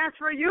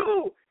for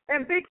you,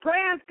 and big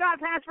plans God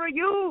has for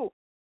you.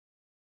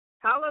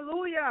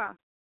 Hallelujah.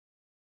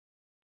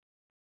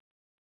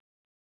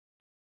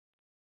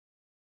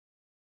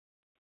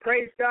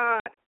 Praise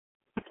God.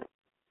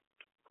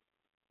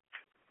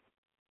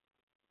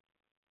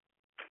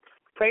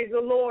 Praise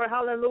the Lord.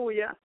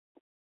 Hallelujah.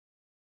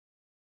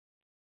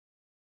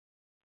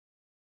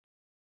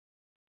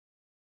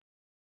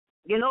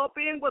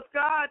 Being with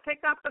God,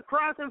 take up the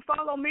cross and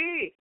follow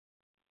me.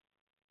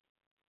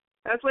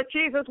 That's what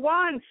Jesus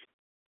wants.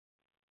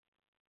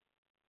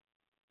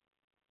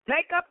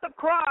 Take up the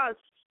cross.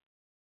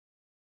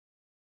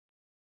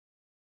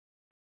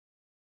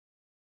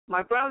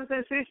 My brothers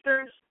and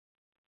sisters,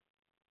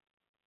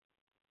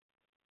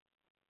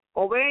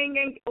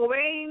 obeying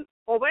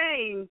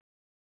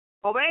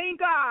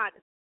God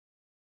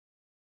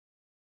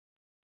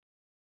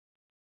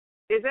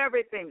is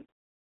everything.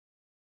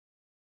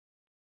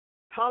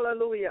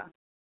 Hallelujah.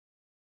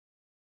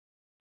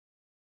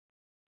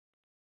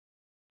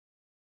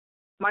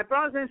 My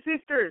brothers and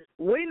sisters,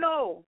 we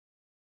know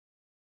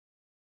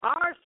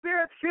our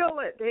spirit feel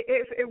it.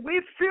 If we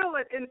feel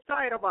it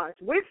inside of us,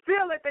 we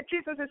feel it that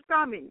Jesus is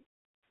coming.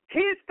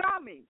 He's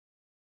coming.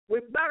 We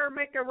better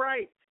make it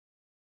right.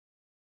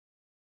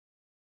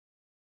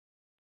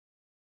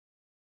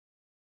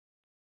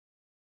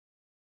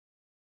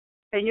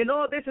 And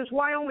this is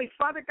why only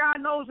Father God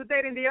knows the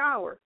date and the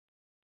hour.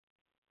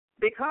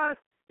 Because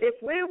if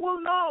we will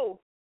know,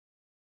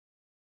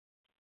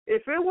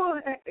 if we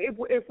would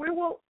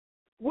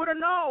have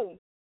known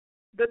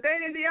the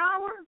date and the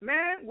hour,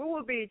 man, we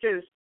will be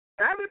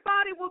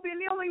everybody will be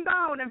kneeling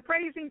down and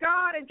praising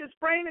God and just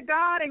praying to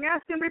God and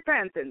asking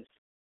repentance.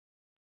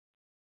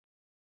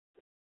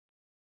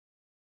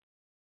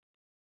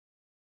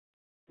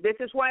 This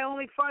is why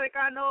only Father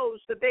God knows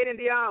the date and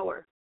the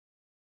hour.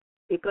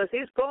 Because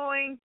He's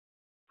going,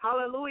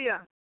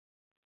 hallelujah,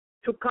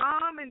 to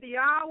come in the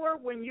hour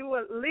when you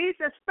at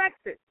least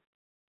expect it.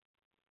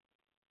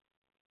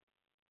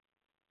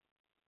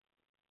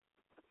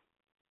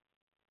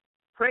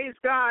 Praise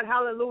God,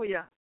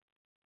 hallelujah.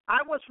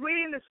 I was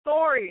reading the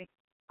story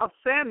of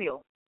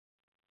Samuel.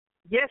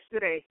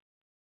 yesterday,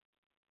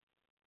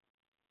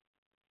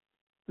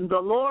 the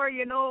Lord,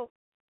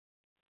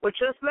 was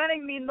just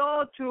letting me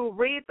know to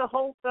read the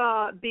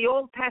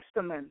Old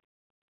Testament.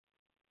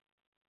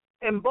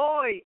 And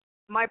boy,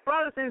 my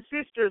brothers and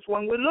sisters,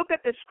 when we look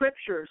at the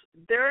scriptures,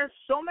 there are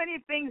so many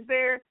things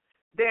there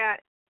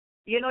that,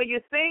 you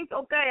think,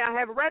 okay, I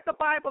have read the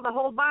Bible, the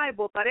whole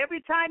Bible, but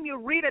every time you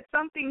read it,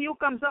 something new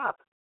comes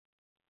up.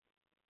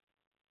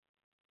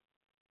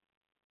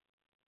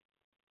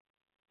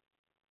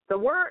 The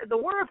Word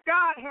of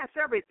God has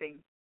everything.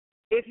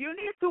 If you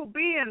need to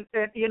be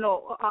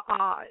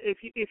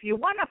if you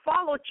want to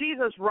follow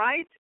Jesus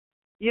right,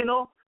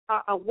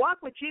 walk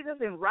with Jesus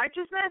in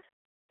righteousness,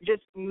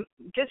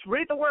 just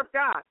read the Word of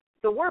God.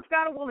 The Word of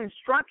God will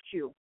instruct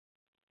you.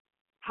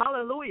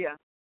 Hallelujah.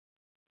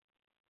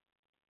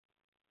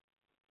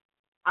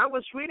 I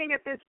was reading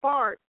at this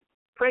part,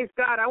 praise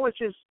God, I was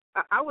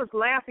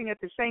laughing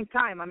at the same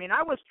time. I mean,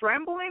 I was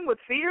trembling with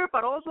fear,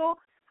 but also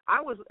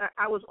I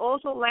was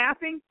also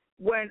laughing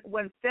when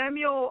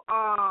Samuel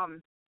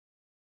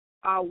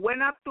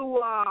went up to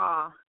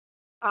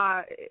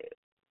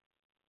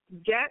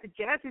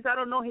Jesse's, I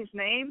don't know his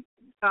name,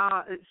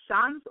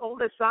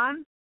 oldest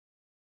son,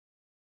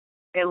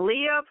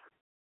 Eliab.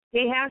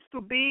 He has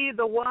to be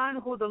the one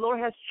who the Lord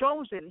has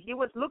chosen. He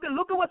was look at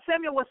what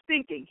Samuel was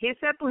thinking. He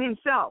said to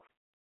himself,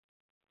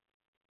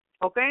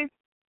 okay,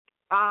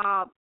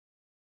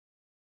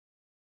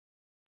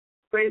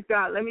 praise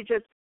God. Let me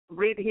just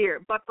read here.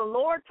 But the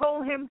Lord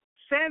told him,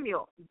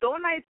 Samuel,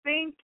 don't I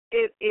think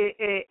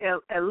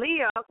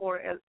Eliab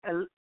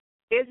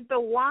is the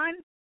one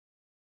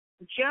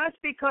just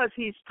because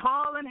he's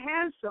tall and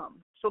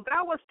handsome? So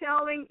God was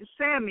telling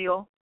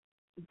Samuel,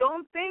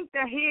 don't think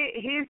that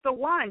he's the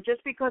one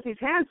just because he's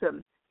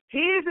handsome. He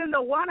isn't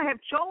the one I have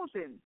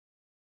chosen.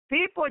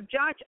 People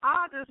judge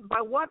others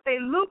by what they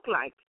look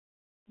like,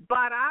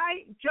 but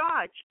I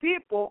judge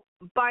people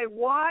by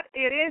what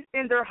it is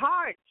in their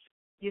hearts.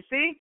 You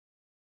see?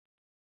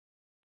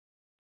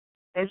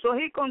 And so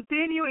he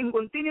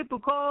continued to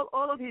call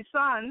all of his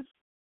sons.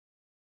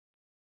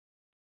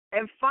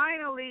 And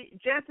finally,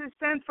 Jesse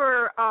sent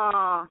for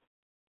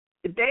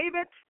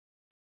David.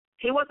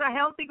 He was a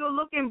healthy,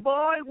 good-looking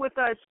boy with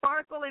a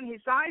sparkle in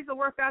his eyes, the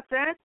word God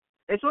said.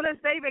 As soon as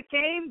David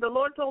came, the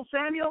Lord told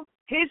Samuel,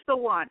 he's the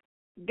one.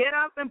 Get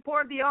up and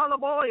pour the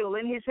olive oil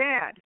in his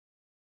head.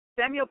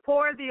 Samuel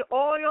poured the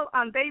oil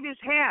on David's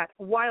head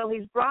while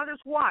his brothers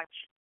watched.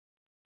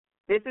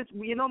 This is,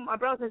 my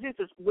brothers and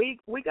sisters, we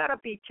got to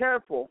be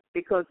careful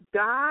because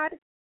God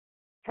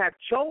have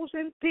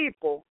chosen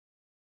people.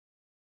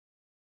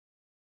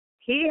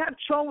 He have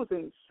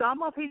chosen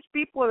some of his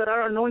people that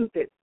are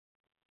anointed.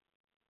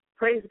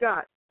 Praise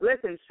God.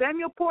 Listen,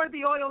 Samuel poured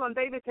the oil on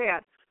David's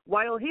head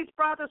while his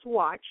brothers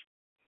watched.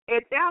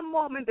 At that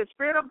moment, the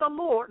Spirit of the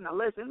Lord, now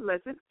listen,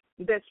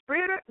 the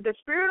Spirit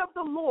of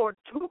the Lord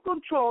took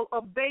control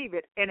of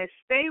David and it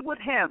stayed with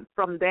him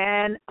from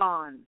then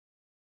on.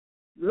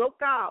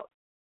 Look out.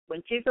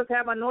 When Jesus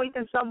have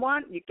anointed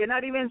someone, you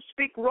cannot even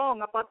speak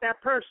wrong about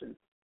that person.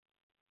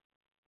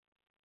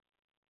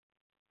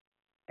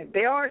 And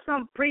there are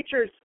some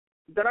preachers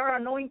that are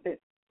anointed.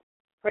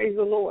 Praise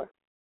the Lord.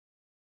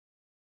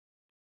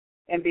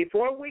 And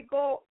before we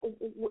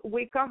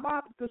come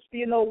up to,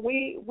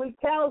 we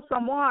tell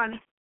someone,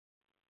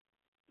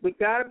 we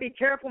got to be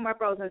careful, my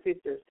brothers and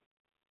sisters.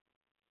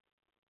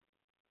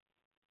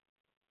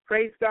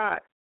 Praise God.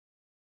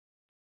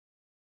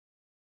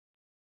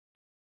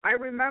 I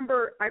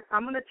remember,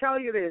 I'm going to tell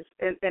you this,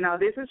 and now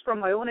this is from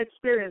my own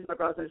experience, my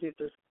brothers and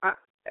sisters.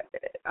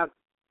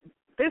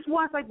 This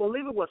was, I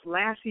believe it was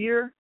last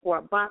year or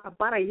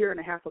about a year and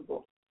a half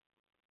ago.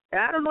 And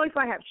I don't know if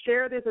I have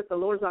shared this at the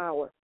Lord's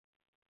hour.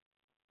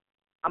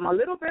 I'm a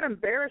little bit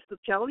embarrassed to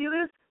tell you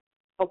this,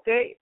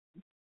 okay?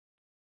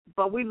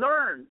 But we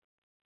learn.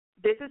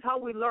 This is how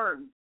we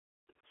learn.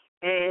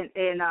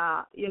 And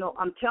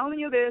I'm telling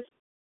you this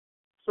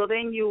so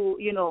then you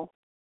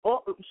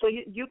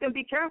can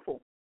be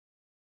careful.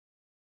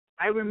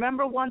 I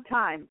remember one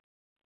time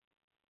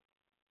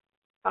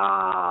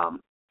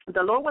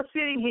the Lord was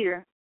sitting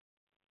here,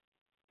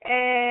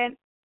 and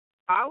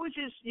I was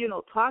just,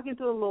 talking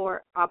to the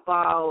Lord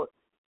about,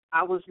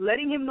 I was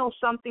letting him know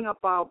something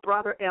about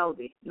Brother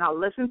Elby. Now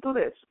listen to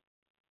this.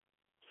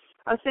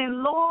 I was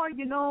saying, Lord,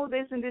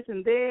 this and this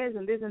and this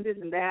and this and this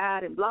and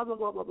that and blah, blah,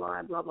 blah, blah, blah,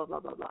 and blah, blah,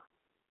 blah, blah, blah.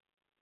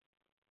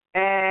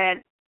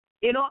 And,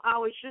 I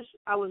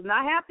was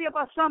not happy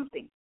about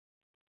something.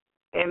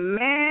 And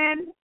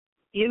man,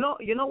 you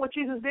know what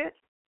Jesus did?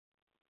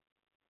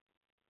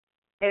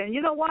 And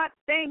you know what?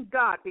 Thank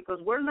God, because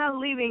we're not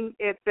living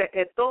at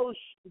those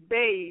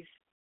days,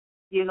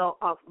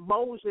 of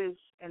Moses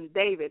and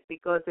David,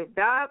 because if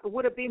that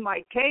would have been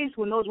my case,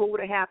 who knows what would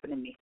have happened to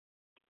me.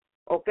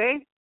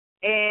 Okay?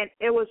 And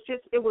it was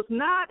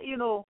not,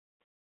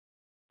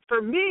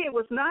 for me, it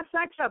was not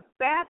such a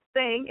bad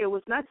thing. It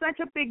was not such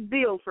a big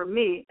deal for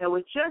me. It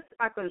was just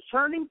a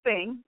concerning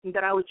thing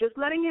that I was just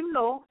letting him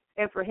know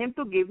and for him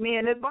to give me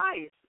an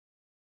advice.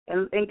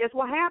 And guess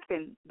what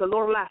happened? The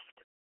Lord left.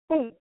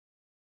 Boom.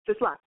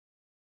 Just left.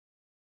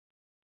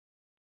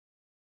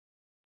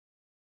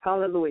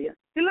 Hallelujah.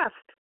 He left.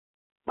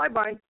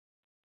 Bye-bye.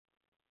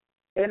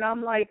 And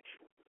I'm like,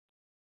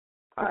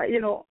 I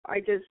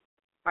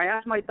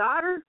asked my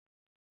daughter,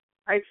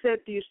 I said,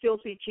 do you still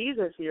see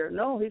Jesus here?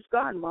 No, he's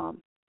gone,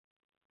 Mom.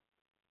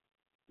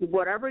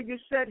 Whatever you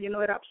said,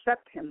 it upset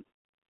him.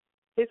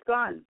 He's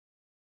gone.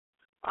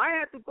 I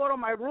had to go to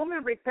my room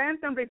and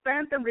repent and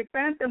repent and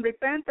repent and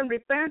repent and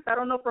repent. I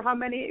don't know for how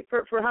many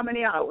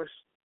hours.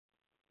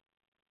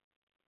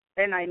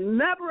 And I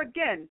never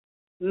again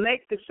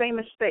make the same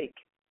mistake.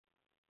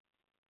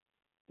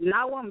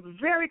 Now I'm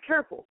very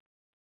careful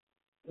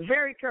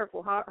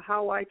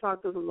how I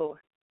talk to the Lord.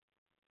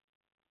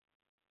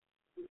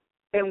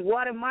 And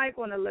what am I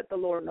going to let the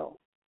Lord know?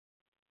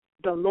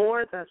 The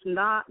Lord does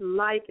not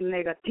like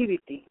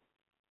negativity.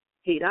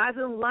 He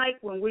doesn't like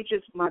when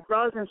my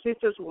brothers and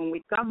sisters, when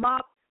we come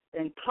up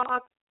and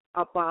talk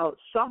about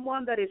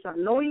someone that is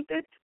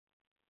anointed,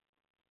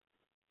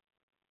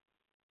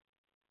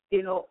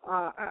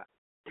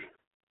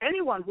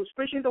 anyone who's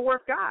preaching the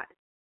word of God.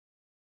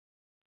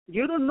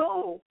 You don't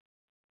know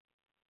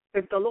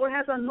if the Lord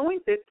has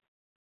anointed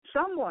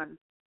someone.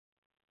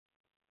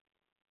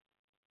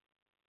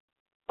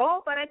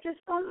 Oh, but I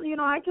just don't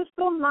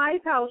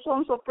like how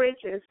so-and-so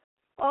preaches.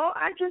 Oh,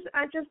 I just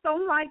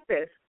don't like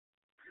this.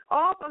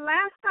 Oh, the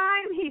last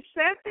time he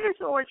said this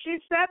or she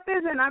said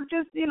this, and I'm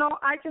just,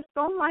 I just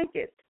don't like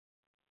it.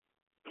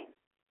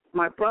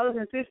 My brothers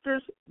and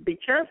sisters, be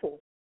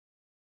careful.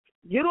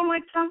 You don't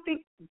like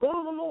something, go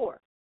to the Lord.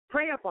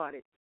 Pray about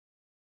it.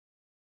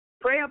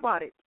 Pray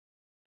about it.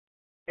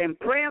 And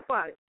pray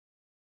about it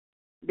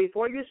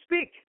before you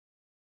speak.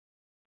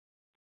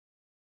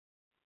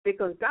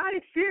 Because God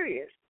is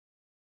serious.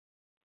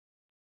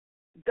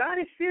 God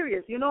is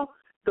serious.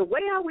 The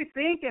way how we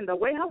think and the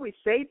way how we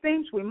say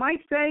things, we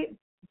might say,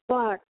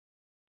 but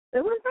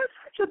it was not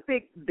such a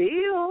big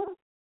deal.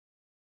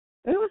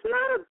 It was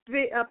not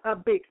a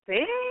big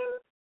thing.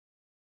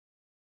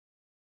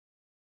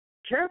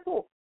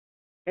 Careful.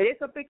 It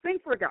is a big thing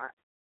for God.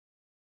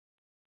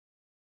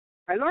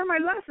 I learned my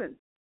lesson.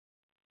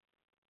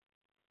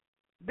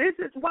 This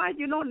is why,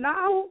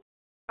 now,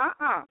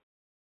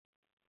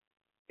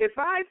 if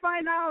I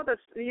find out that,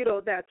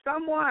 that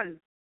someone,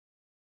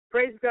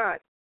 praise God,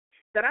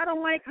 that I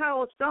don't like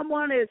how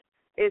someone is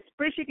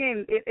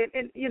preaching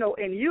in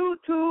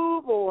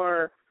YouTube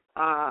or,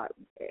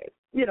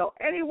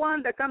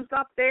 anyone that comes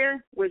up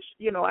there, which,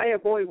 I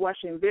avoid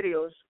watching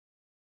videos.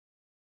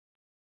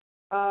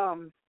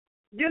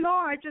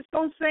 I just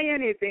don't say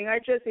anything.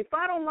 If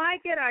I don't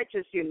like it, I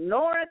just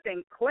ignore it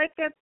and click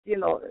it,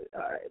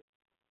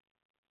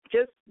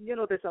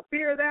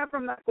 disappear that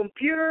from that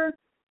computer.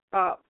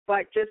 But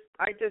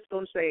I just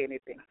don't say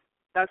anything.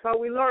 That's how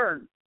we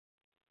learn.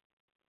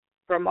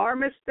 From our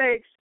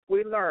mistakes,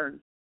 we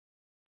learn.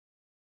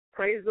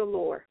 Praise the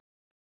Lord.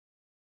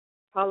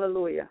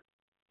 Hallelujah.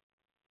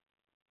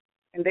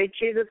 And then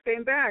Jesus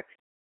came back.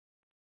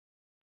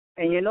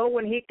 And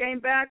when he came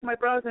back, my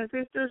brothers and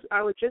sisters,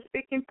 I was just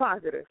speaking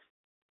positive.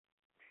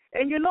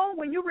 And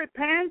when you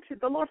repent,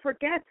 the Lord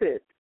forgets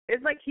it.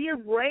 It's like he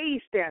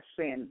erased that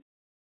sin.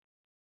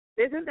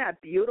 Isn't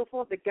that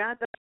beautiful? The God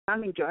doesn't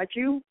come and judge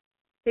you.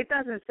 It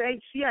doesn't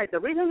say, the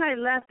reason I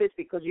left is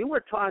because you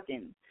were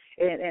talking,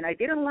 and I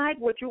didn't like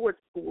what you were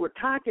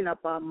talking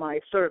about my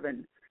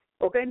servant.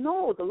 Okay,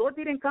 no, the Lord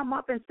didn't come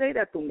up and say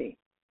that to me.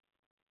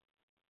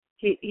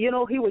 He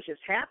was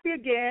just happy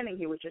again, and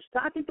he was just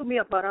talking to me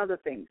about other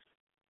things.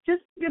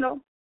 Just, it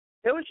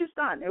was just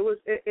done.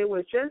 It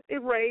was just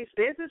erased.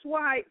 This is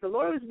why the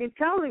Lord has been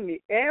telling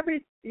me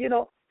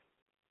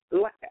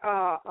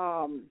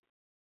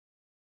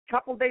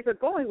couple days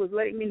ago, he was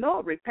letting me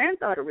know,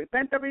 repent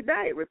every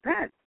day,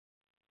 repent.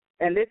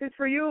 And this is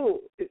for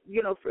you,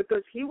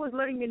 because he was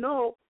letting me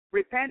know,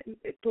 repent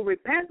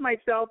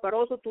myself, but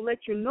also to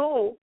let you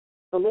know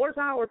the Lord's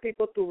hour,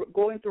 people, to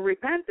go into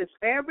repentance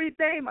every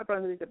day, my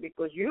brothers and sisters,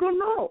 because you don't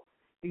know.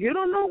 You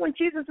don't know when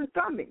Jesus is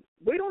coming.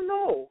 We don't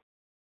know.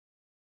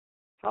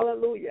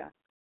 Hallelujah.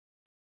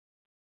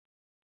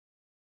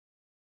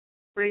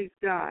 Praise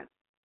God.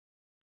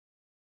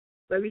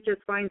 Let me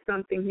just find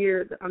something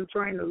here. I'm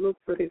trying to look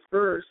for this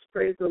verse.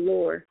 Praise the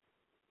Lord.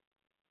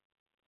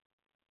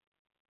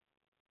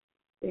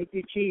 Thank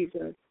you,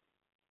 Jesus.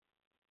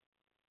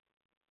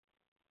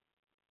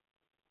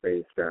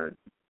 Praise God.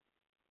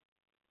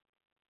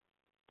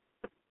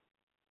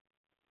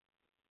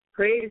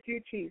 Praise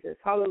you, Jesus.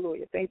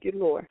 Hallelujah. Thank you,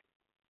 Lord.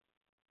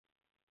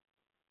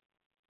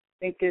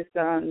 I think it's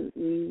on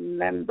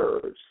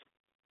Numbers.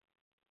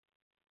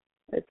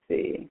 Let's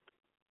see.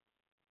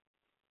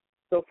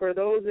 So for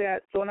those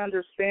that don't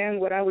understand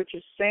what I was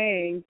just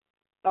saying,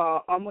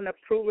 I'm going to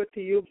prove it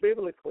to you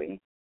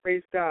biblically.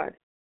 Praise God.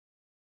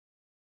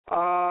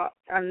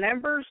 On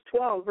Numbers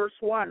 12, verse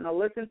 1, now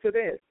listen to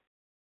this.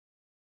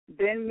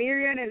 Then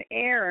Miriam and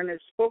Aaron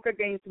spoke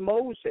against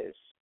Moses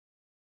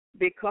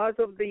because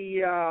of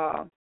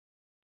the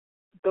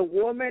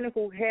woman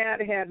who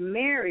had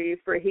married,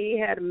 for he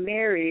had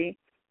married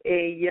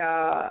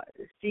a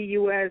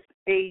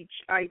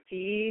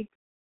Cushite,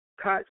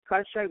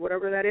 Cushite,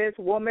 whatever that is,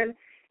 woman,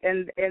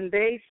 And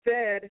they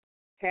said,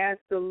 has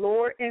the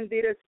Lord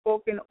indeed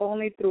spoken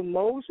only through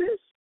Moses?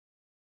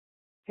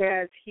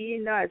 Has he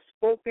not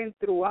spoken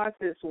through us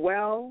as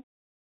well?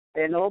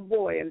 And oh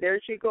boy, and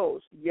there she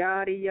goes,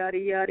 yada, yada,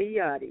 yada,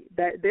 yada.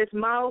 This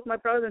mouth, my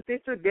brothers and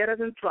sisters, get us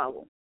in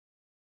trouble.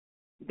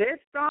 This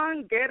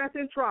tongue get us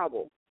in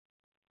trouble.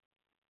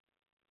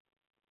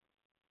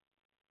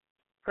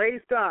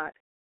 Praise God.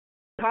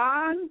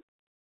 Tongue,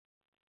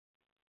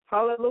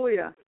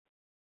 hallelujah,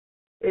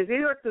 is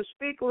either to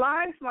speak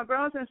life, my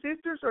brothers and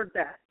sisters, or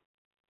death.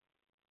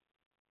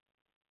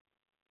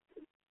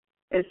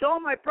 And so,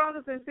 my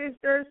brothers and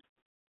sisters,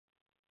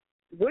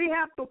 we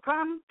have to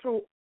come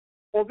to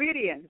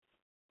obedience.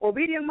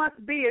 Obedience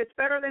must be, it's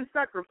better than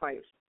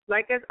sacrifice.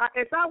 Like as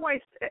I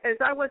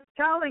was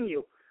telling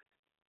you,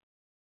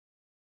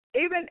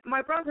 even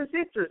my brothers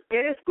and sisters,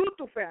 it is good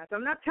to fast.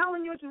 I'm not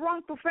telling you it's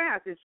wrong to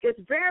fast. It's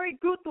very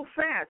good to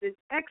fast. It's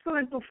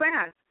excellent to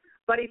fast.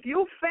 But if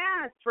you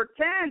fast for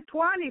 10,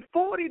 20,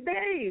 40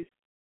 days,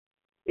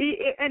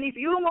 and if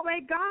you don't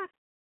obey God,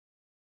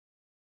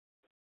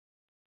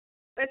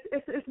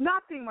 it's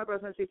nothing, my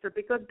brothers and sisters,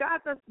 because God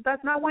does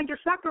not want your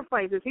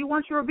sacrifices. He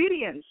wants your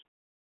obedience.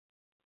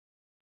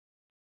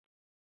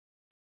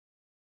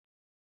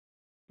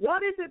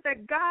 What is it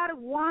that God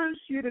wants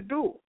you to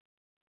do?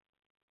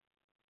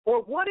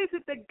 Or what is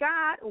it that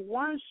God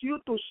wants you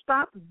to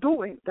stop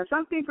doing? That's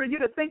something for you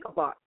to think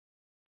about.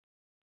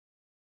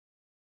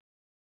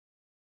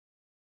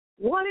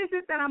 What is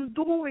it that I'm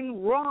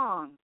doing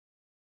wrong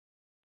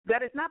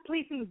that is not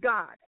pleasing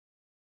God?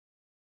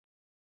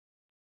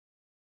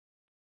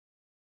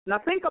 Now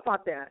think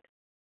about that.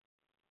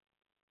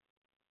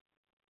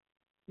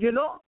 You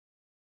know,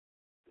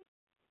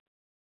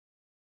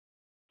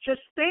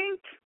 just think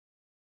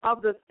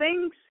of the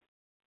things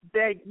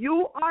that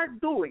you are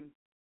doing.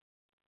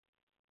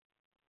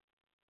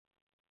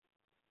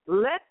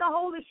 Let the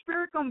Holy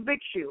Spirit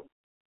convict you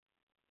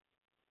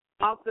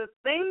of the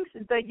things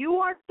that you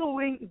are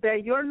doing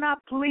that you're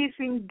not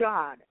pleasing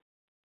God.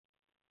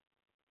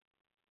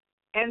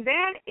 And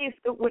then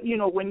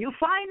when you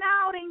find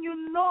out and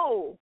you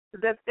know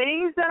the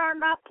things that are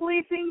not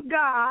pleasing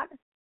God,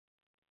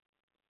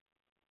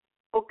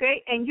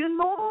 okay, and you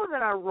know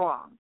that are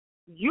wrong,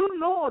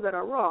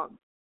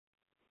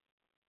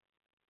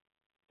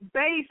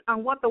 based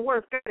on what the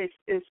Word of God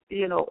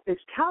is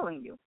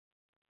telling you.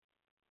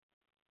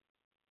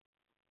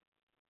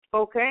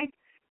 Okay?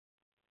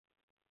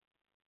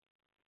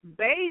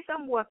 Based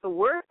on what the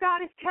Word of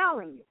God is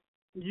telling you,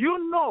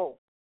 you know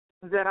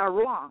that are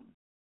wrong.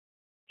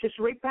 Just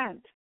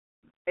repent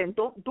and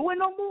don't do it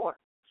no more.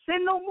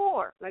 Sin no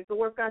more, like the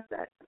Word of God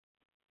said.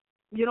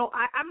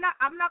 I'm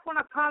not going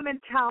to come and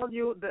tell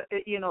you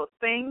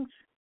things.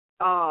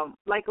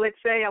 Like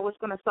let's say I was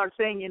going to start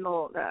saying,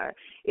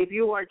 if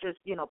you are just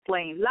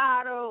playing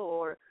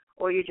lotto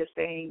or you're just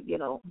saying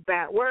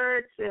bad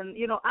words, and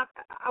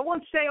I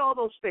won't say all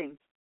those things.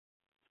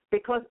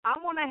 Because I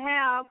want to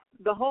have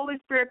the Holy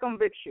Spirit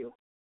convict you.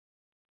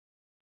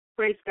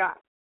 Praise God.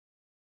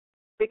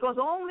 Because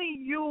only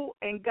you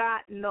and God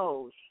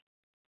knows.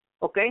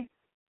 Okay?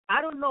 I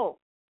don't know.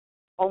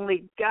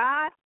 Only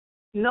God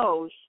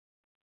knows.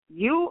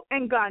 You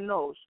and God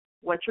knows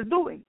what you're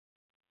doing.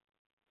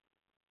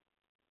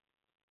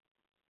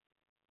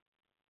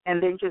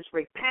 And then just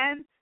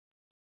repent.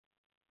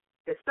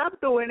 And stop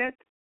doing it.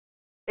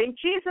 And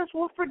Jesus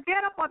will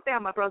forget about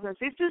that, my brothers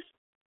and sisters.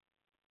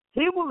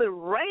 He will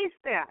erase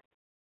that.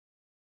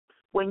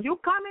 When you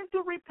come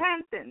into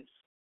repentance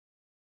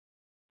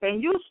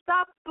and you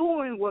stop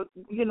doing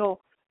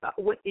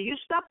you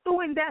stop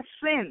doing that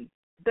sin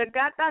that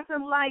God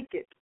doesn't like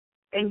it,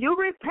 and you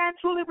repent,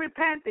 truly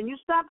repent, and you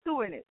stop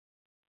doing it,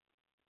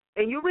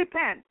 and you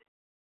repent,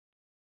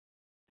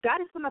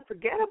 God is going to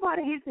forget about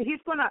it. He's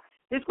going to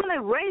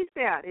erase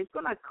that. He's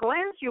going to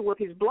cleanse you with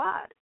His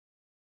blood.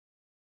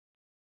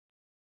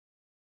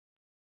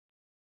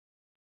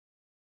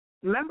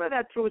 Remember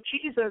that through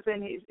Jesus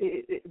and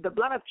the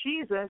blood of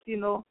Jesus, He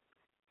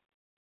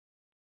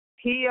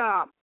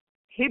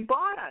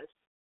bought us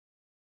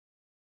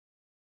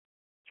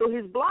through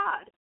His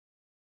blood.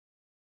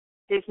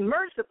 It's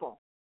merciful,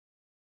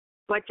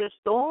 but just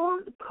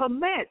don't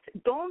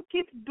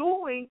keep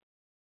doing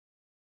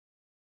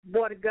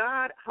what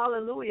God,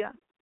 hallelujah,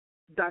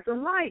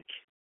 doesn't like.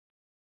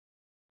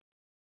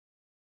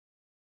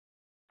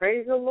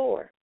 Praise the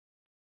Lord.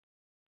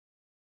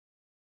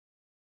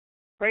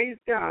 Praise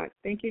God.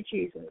 Thank you,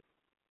 Jesus.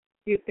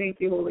 Thank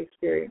you, Holy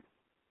Spirit.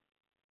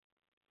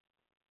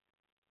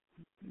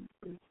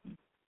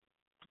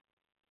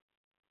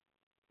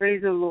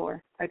 Praise the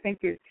Lord. I think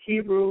it's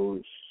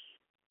Hebrews.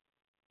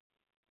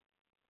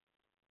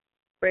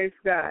 Praise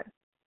God.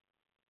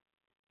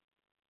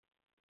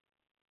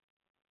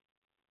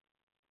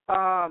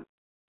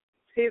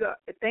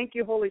 Thank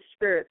you, Holy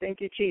Spirit. Thank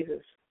you,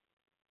 Jesus.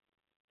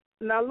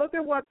 Now look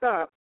at what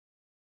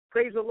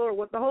praise the Lord,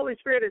 what the Holy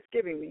Spirit is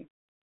giving me.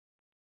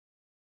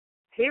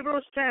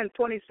 Hebrews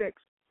 10:26.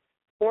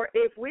 For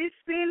if we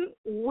sin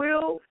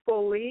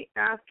willfully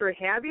after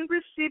having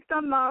received the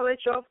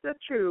knowledge of the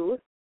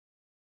truth,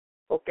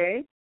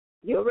 okay?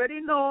 You already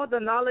know the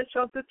knowledge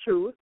of the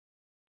truth,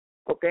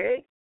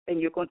 okay?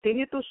 And you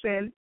continue to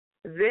sin.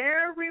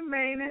 There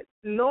remaineth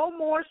no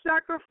more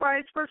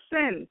sacrifice for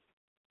sins.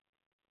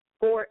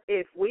 For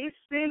if we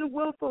sin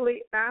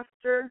willfully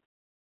after,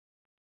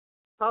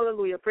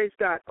 hallelujah, praise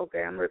God.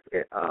 Okay,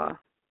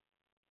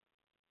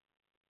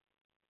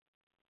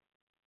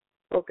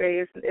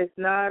 okay, it's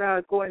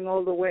not going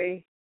all the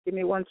way. Give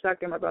me 1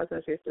 second, my brothers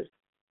and sisters.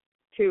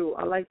 2,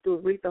 I like to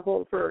read the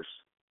whole verse.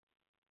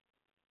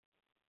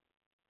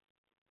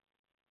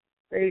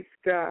 Praise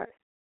God.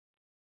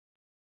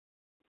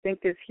 I think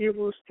it's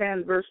Hebrews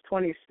 10, verse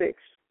 26.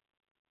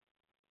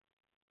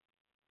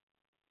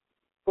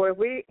 For if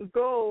we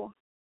go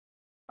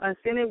on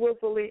sinning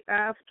willfully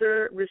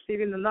after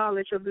receiving the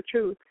knowledge of the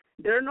truth,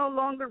 there no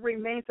longer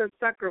remains a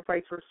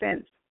sacrifice for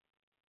sins,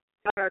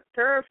 but a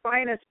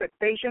terrifying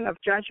expectation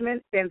of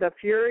judgment and the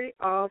fury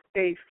of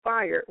a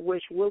fire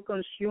which will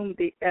consume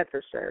the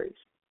adversaries.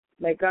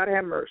 May God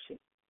have mercy.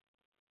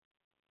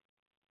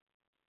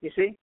 You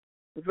see?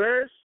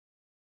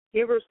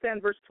 Hebrews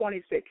 10, verse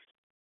 26.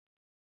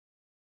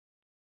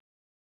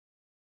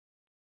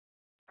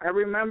 I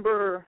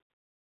remember,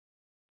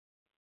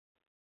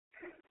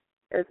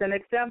 as an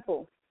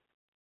example,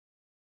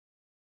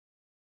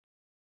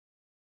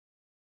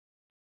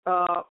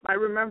 I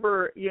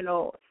remember,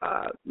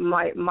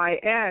 my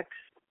ex,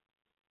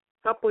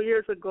 a couple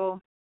years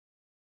ago,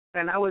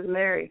 and I was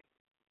married.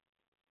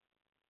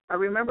 I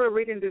remember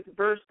reading this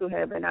verse to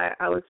him, and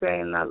I was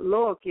saying,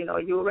 look, you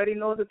already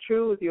know the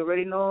truth. You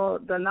already know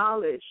the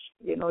knowledge.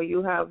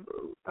 You have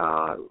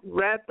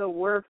read the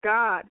Word of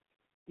God.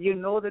 You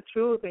know the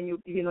truth, and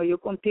you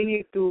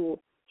continue to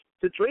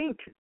drink.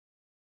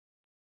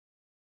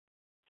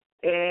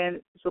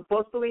 And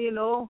supposedly,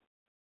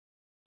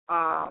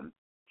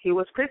 he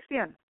was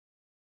Christian.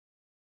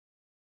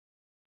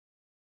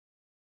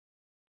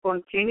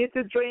 Continue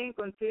to drink.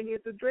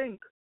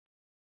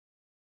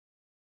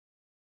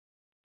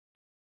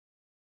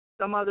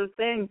 Some other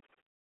things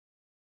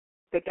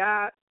that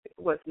God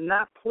was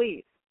not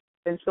pleased.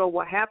 And so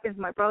what happens,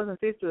 my brothers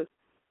and sisters,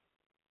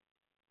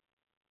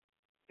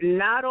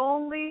 not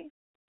only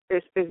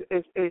is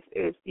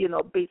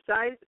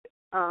besides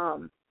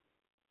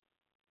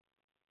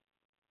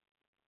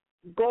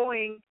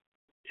going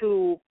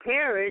to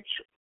perish,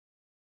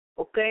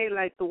 okay,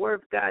 like the Word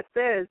of God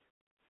says,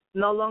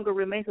 no longer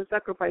remains a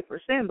sacrifice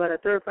for sin, but a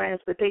terrifying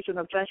expectation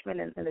of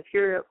judgment and the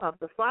fury of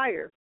the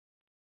fire.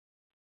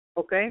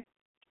 Okay?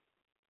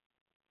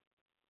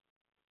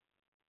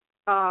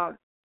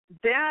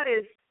 That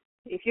is,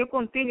 if you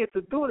continue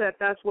to do that,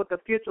 that's what the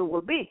future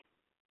will be.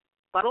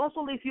 But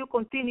also, if you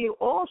continue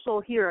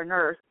also here on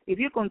earth, if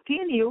you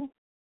continue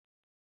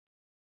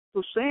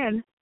to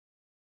sin,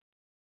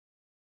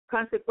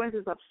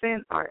 consequences of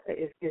sin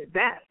is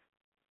death.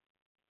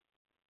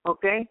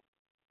 Okay?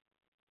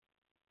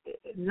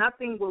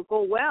 Nothing will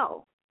go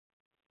well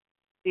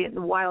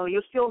while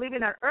you're still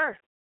living on earth.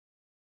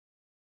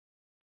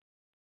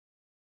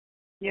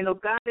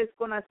 God is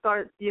going to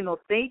start,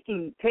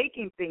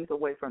 taking things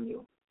away from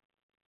you.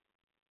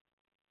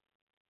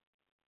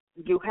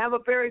 You have a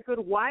very good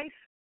wife,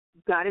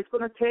 God is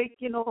going to take,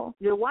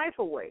 your wife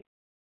away.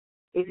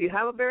 If you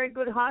have a very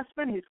good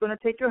husband, He's going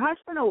to take your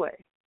husband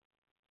away.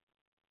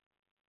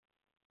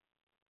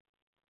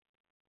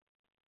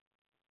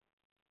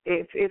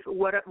 If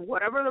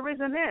whatever the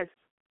reason is,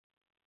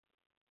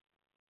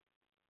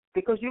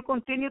 because you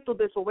continue to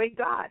disobey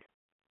God.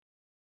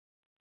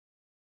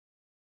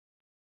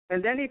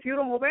 And then if you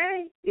don't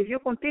obey, if you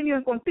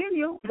continue,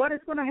 what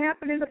is going to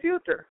happen in the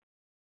future?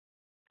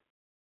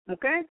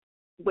 Okay?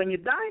 When you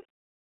die,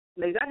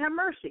 may God have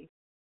mercy.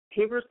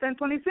 Hebrews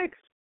 10:26.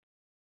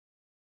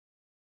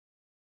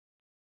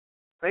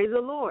 Praise the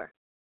Lord.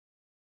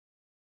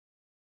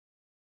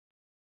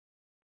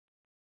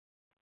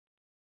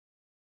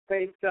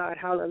 Praise God.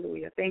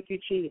 Hallelujah. Thank you,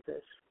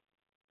 Jesus.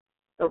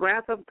 The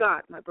wrath of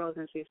God, my brothers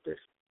and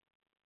sisters.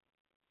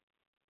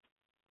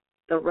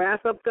 The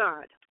wrath of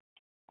God.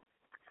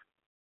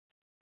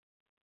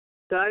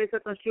 God is a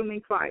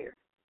consuming fire.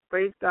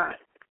 Praise God.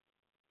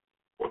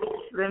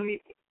 Let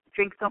me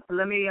drink some.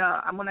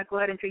 I'm going to go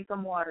ahead and drink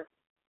some water.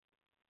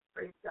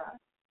 Praise God.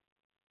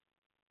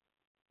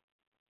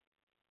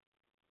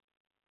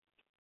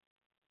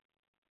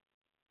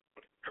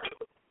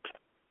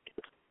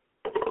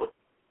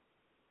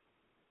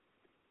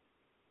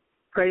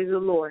 Praise the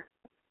Lord.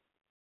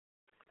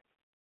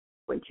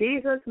 When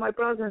Jesus, my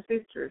brothers and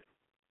sisters,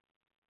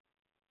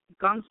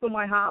 comes to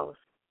my house,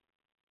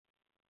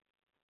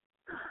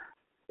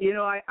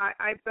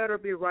 I better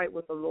be right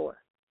with the Lord.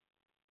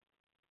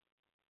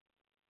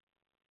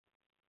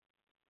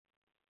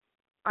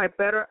 I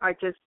better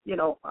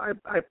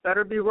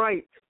be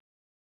right.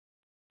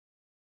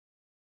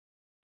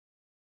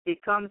 He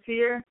comes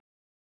here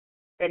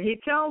and he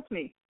tells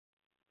me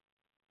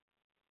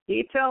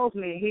before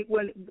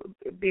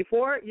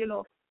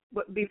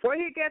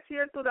he gets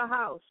here to the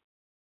house,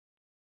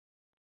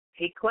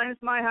 he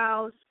cleansed my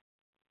house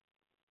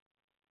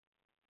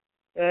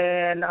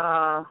and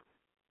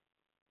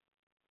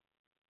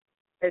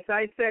as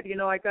I said,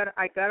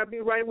 I gotta be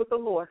right with the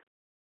Lord.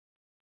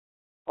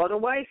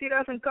 Otherwise, He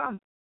doesn't come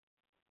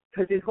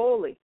because He's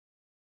holy.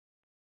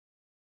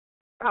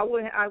 I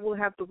will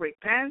have to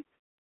repent,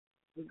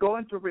 go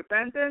into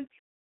repentance,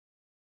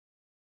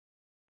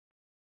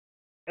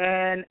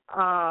 and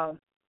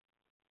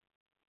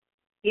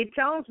He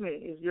tells me,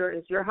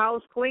 "Is your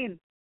house clean?"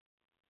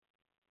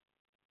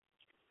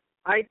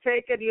 I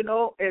take it,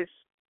 as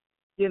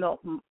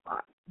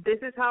this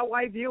is how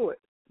I view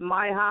it.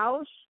 My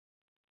house,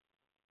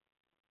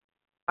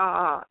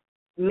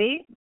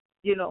 me,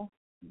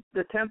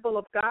 the temple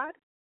of God,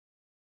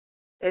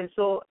 and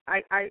so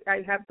I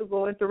have to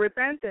go into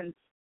repentance.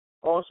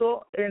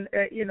 Also, in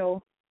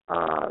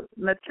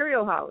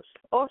material house.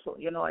 Also,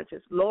 I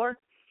just, Lord,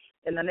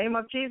 in the name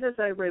of Jesus,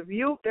 I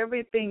rebuke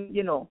everything,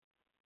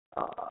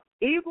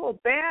 evil,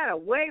 bad,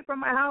 away from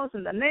my house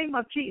in the name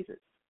of Jesus.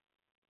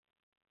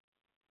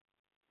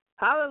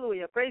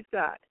 Hallelujah. Praise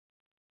God.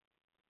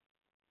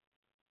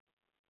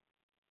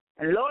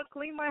 And Lord,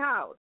 clean my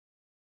house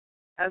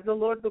as the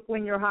Lord will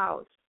clean your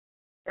house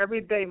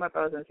every day, my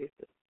brothers and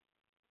sisters.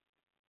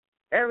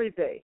 Every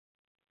day.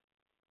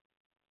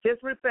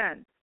 Just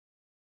repent.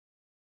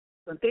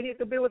 Continue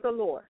to be with the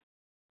Lord.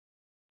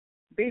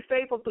 Be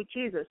faithful to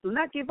Jesus. Do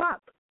not give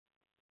up.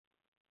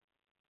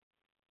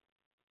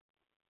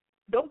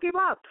 Don't give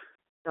up.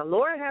 The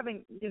Lord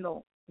having,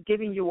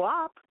 giving you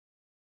up.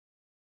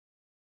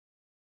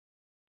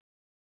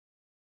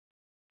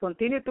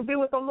 Continue to be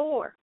with the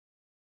Lord.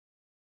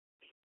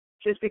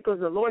 Just because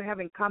the Lord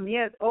haven't come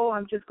yet,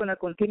 I'm just going to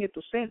continue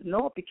to sin.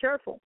 No, be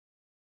careful.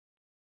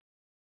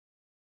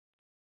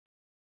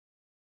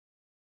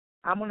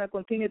 I'm going to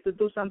continue to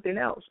do something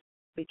else.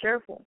 Be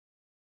careful.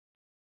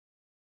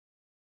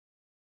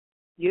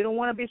 You don't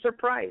want to be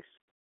surprised.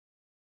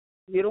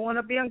 You don't want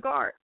to be on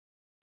guard.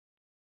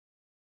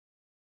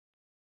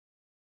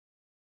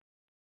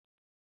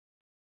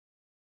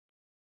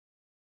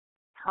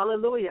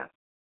 Hallelujah.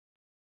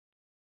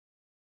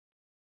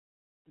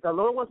 The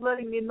Lord was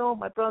letting me know,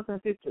 my brothers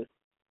and sisters,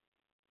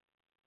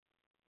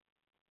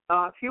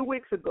 a few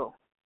weeks ago.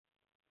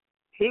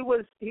 He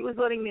was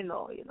letting me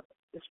know,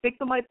 to speak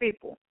to my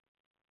people,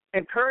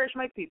 encourage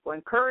my people,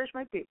 encourage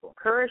my people,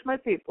 encourage my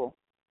people.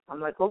 I'm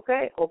like,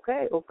 okay.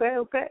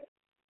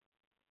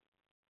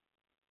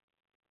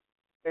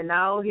 And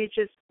now he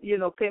just,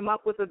 came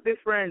up with a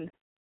different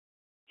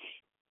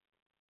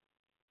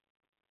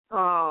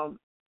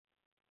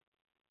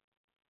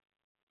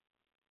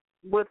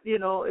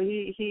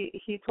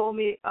he told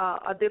me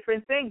a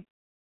different thing.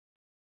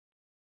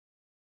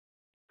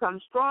 Come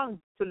strong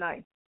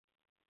tonight.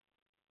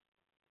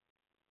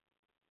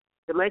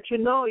 To let you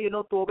know,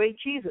 to obey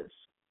Jesus.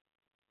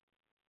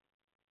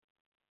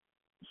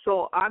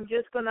 So I'm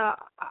just gonna,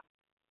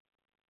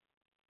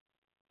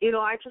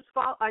 I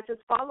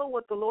just follow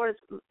what the Lord,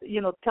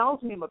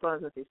 tells me, my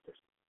brothers and sisters.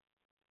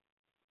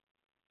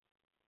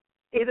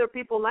 Either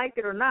people like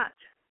it or not.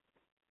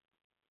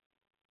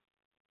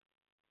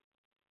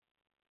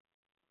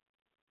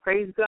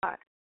 Praise God.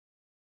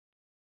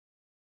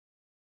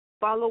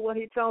 Follow what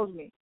He tells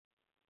me.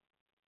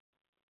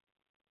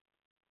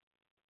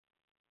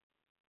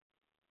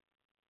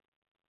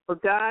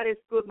 But God is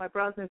good, my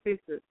brothers and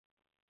sisters.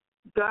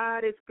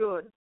 God is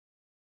good.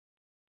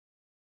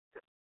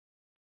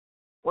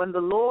 When the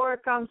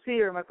Lord comes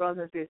here, my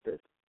brothers and sisters,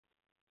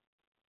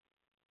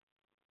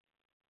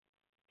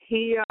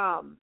 He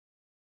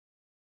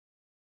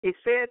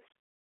sits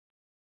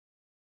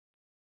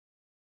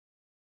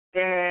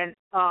and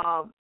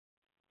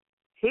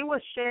he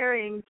was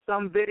sharing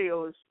some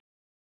videos,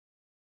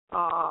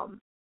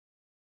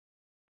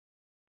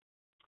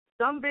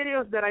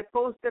 that I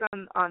posted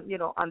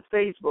on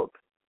Facebook,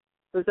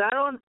 because I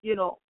don't,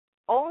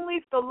 only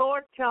if the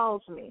Lord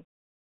tells me,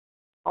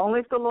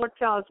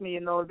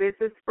 this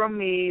is from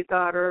me,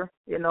 daughter,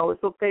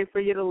 it's okay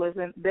for you to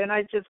listen, then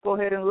I just go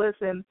ahead and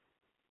listen,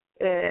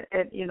 and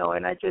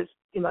I just,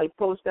 I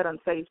post that on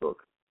Facebook.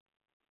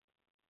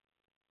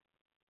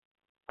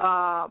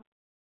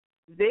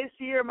 This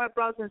year, my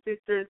brothers and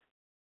sisters,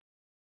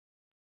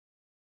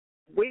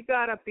 we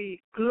got to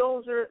be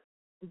closer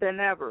than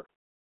ever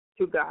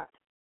to God.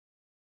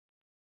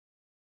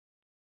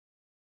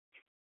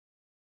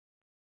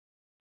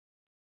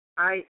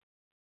 I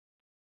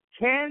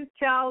can't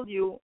tell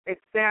you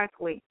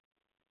exactly,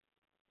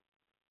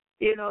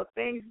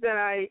 things that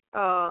I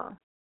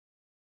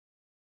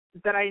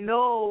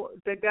know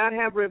that God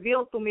have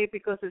revealed to me,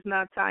 because it's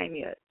not time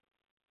yet.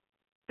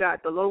 God,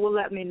 the Lord will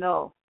let me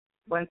know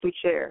when to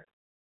share.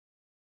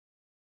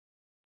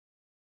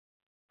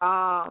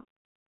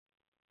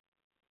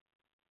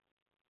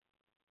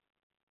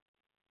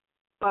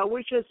 But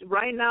we just,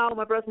 right now,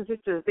 my brothers and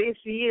sisters, this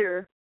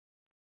year,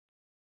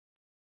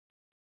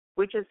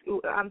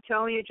 I'm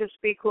telling you,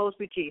 just be close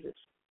to Jesus.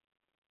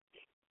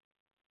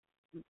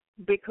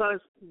 Because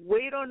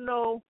we don't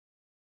know,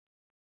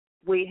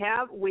 we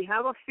have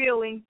a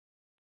feeling,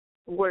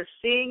 we're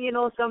seeing,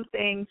 some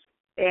things,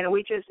 and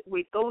we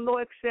don't know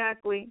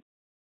exactly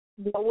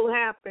what will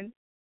happen.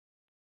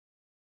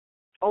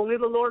 Only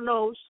the Lord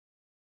knows.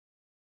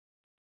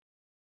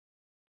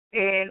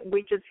 And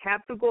we just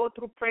have to go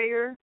through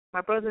prayer.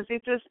 My brothers and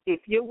sisters,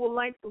 if you would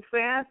like to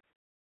fast,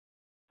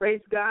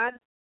 praise God,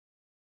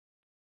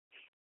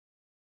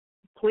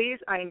 please,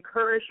 I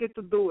encourage you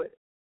to do it.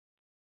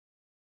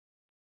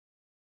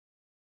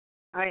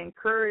 I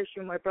encourage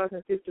you, my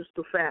brothers and sisters,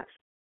 to fast.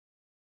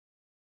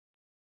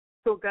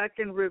 So God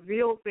can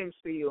reveal things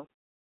to you.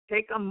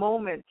 Take a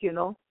moment,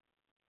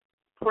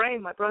 Pray,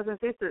 my brothers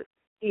and sisters.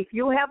 If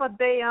you have a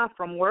day off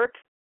from work,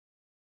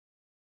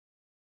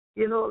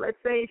 let's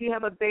say if you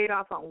have a day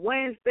off on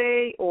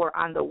Wednesday or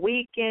on the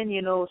weekend,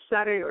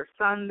 Saturday or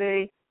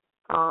Sunday,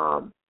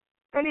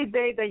 any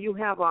day that you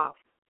have off,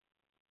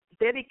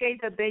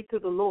 dedicate that day to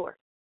the Lord.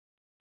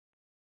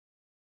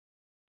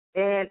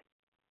 And,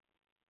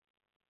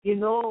 He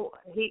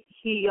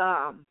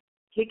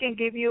can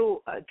give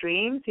you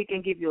dreams. He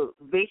can give you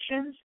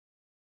visions.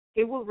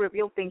 He will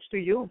reveal things to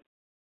you.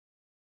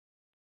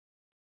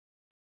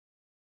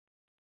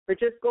 But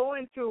just go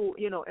into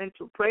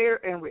prayer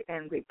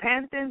and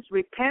repentance.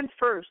 Repent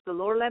first. The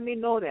Lord let me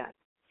know that.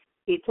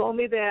 He told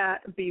me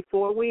that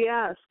before we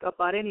ask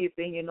about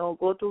anything,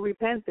 go to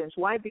repentance.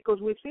 Why?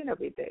 Because we sin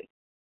every day.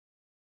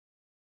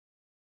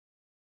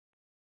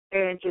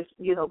 And just,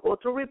 go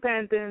through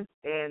repentance,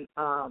 and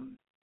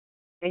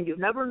you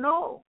never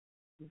know.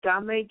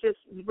 God may just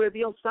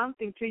reveal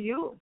something to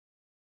you.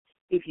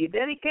 If you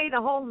dedicate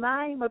the whole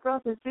night, my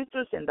brothers and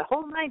sisters, and the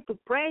whole night to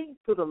pray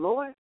to the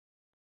Lord,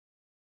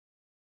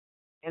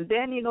 and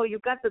then, you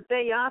got the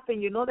day off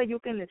and you know that you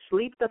can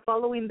sleep the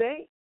following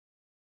day,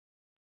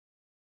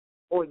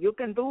 or you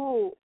can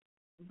do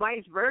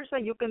vice versa,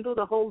 you can do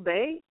the whole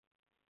day,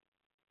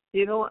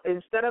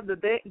 instead of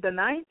the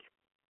night,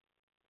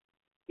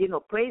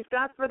 praise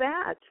God for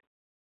that.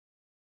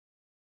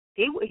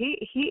 He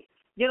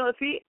if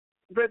He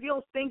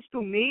reveals things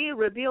to me,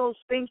 reveals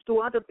things to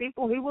other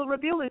people, He will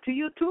reveal it to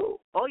you too.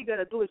 All you got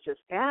to do is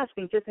just ask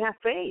and just have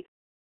faith.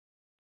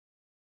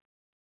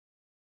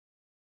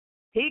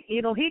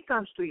 He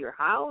comes to your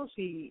house.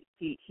 He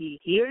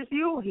hears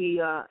you.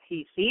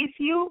 He sees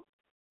you.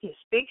 He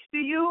speaks to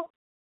you.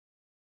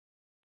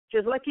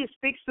 Just like He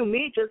speaks to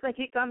me, just like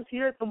He comes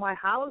here to my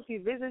house, He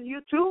visits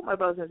you too, my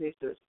brothers and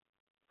sisters.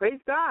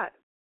 Praise God.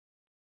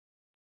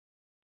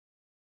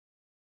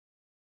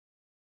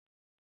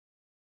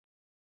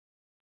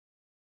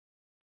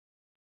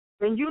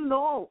 And you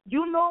know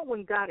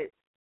when God is,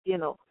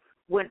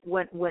 when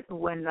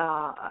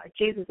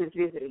Jesus is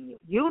visiting you.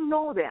 You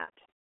know that.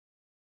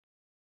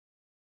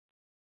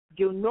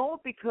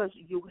 Because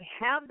you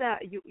have that,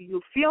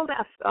 you feel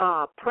that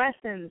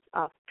presence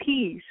of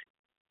peace,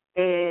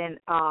 and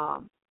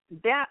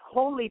that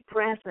holy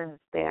presence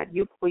that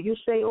where you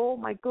say, "Oh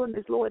my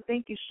goodness, Lord,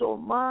 thank you so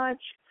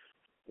much.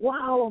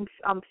 Wow,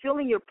 I'm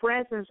feeling your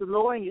presence,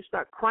 Lord," and you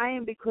start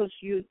crying because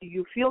you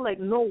feel like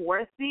no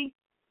worthy.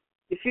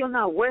 You feel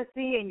not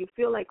worthy, and you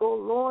feel like, "Oh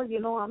Lord,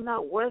 I'm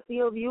not worthy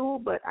of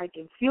you," but I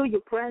can feel your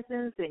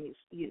presence, and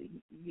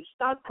you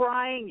start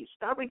crying, you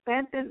start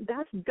repenting.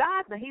 That's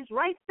God, and He's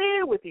right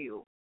there with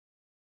you.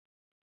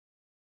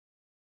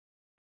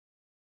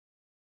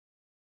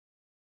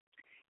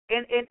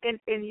 And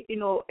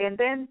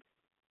then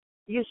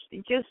you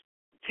just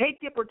take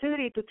the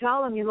opportunity to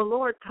tell Him,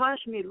 "Lord,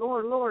 touch me,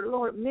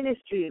 Lord,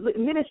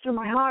 minister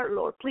my heart,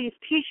 Lord. Please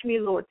teach me,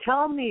 Lord.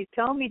 Tell me,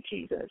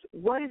 Jesus,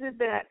 what is it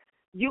that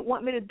you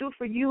want me to do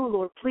for you,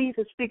 Lord? Please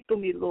speak to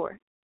me, Lord.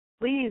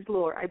 Please,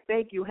 Lord, I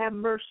beg you, have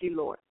mercy,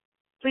 Lord.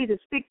 Please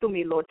speak to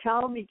me, Lord.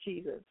 Tell me,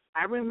 Jesus."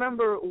 I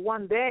remember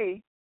one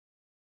day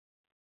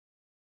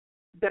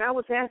that I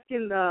was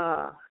asking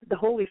the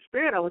Holy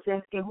Spirit. I was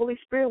asking, "Holy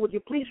Spirit, would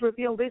you please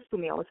reveal this to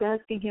me?" I was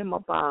asking Him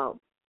about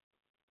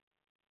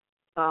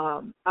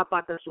the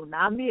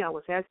tsunami. I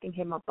was asking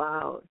Him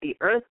about the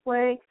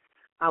earthquake.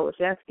 I was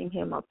asking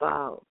Him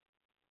about,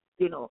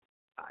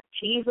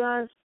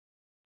 Jesus.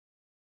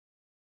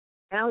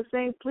 And I was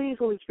saying, "Please,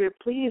 Holy Spirit,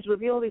 please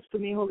reveal this to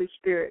me, Holy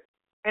Spirit."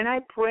 And I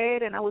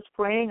prayed, and I was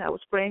praying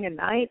at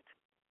night,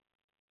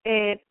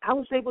 and I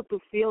was able to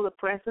feel the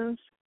presence,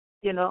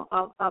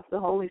 of the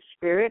Holy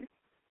Spirit.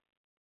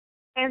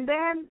 And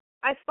then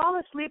I fall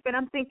asleep, and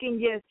I'm thinking,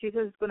 yes,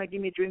 Jesus is going to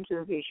give me dreams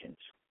and visions.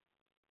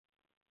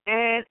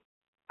 And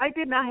I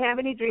did not have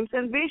any dreams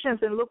and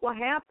visions, and look what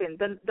happened.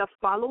 The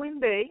following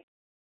day,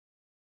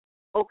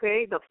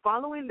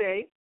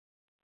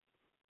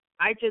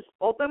 I just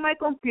opened my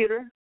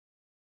computer,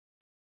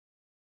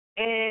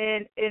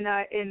 and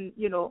I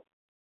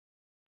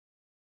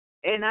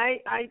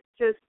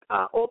just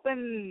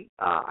opened.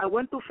 I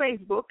went to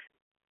Facebook,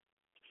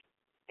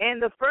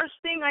 and the first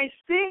thing I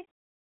see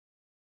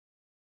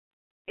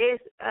is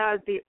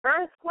the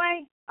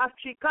earthquake of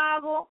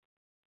Chicago,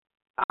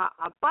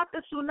 about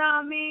the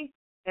tsunami,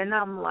 and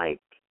I'm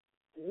like,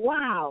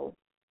 wow,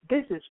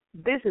 this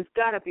has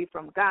got to be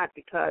from God,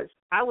 because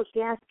I was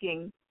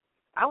asking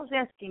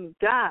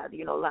God,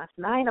 last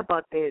night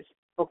about this.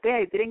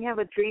 Okay, I didn't have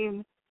a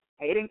dream.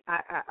 I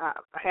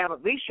have a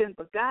vision,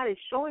 but God is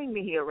showing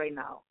me here right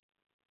now.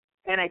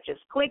 And I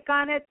just click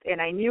on it,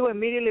 and I knew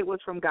immediately it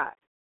was from God,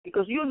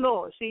 because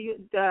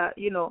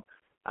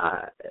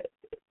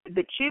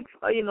the sheep,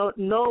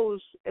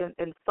 knows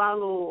and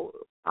follow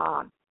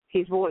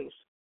his voice.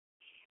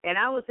 And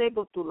I was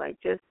able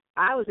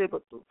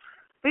to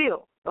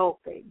feel,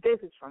 okay, this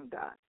is from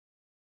God.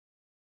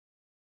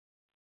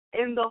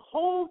 And the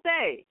whole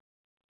day,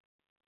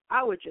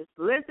 I was just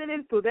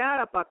listening to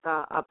that about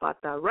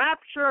the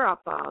rapture,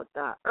 about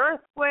the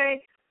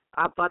earthquake,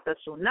 about the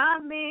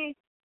tsunami,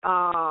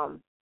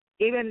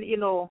 even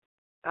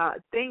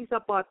things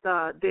about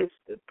this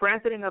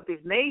president of this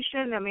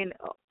nation. I mean,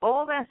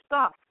 all that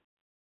stuff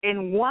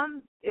in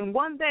one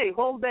day,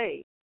 whole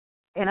day.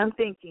 And I'm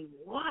thinking,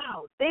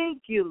 wow,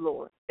 thank you,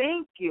 Lord,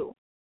 thank you.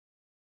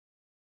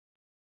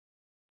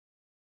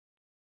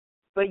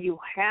 But you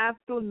have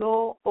to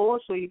know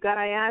also, you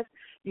gotta ask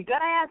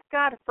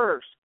God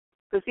first,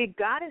 because see,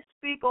 God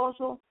speak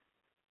also.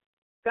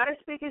 God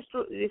speak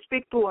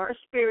to our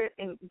spirit,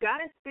 and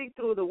God speak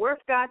through the Word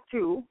of God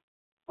too.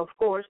 Of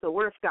course, the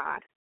Word of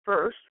God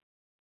first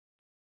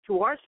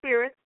to our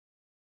spirit,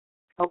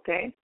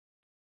 okay,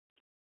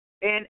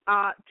 and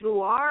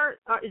through our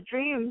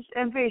dreams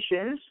and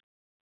visions.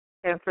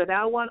 And for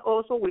that one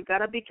also, we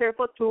gotta be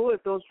careful too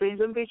if those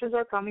dreams and visions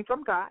are coming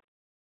from God,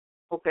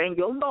 okay. And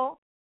you'll know.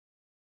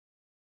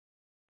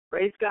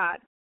 Praise God.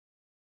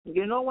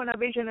 You know when a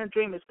vision and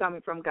dream is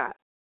coming from God.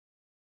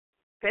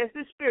 Test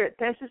the spirit,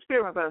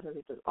 my brothers and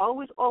sisters.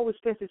 Always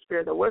test the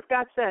spirit. The Word of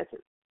God says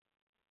it.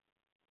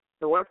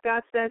 The Word of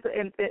God says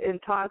it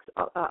and talks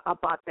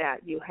about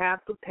that. You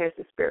have to test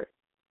the spirit.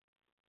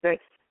 Okay?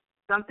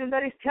 Something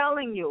that is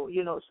telling you,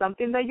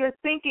 something that you're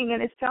thinking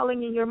and it's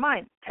telling in your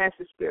mind, test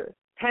the spirit.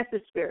 Test the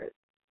spirit.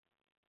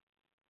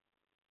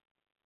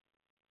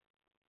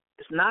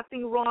 There's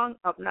nothing wrong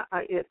of not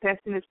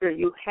testing the spirit.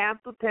 You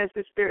have to test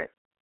the spirit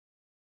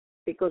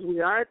because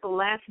we are at the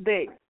last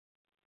day.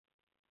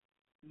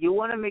 You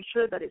want to make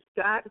sure that it's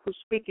God who's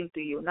speaking to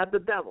you, not the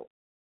devil.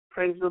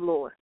 Praise the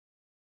Lord.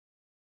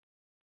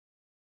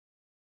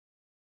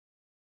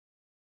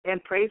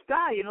 And praise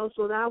God,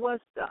 so that was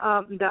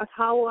that's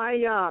how I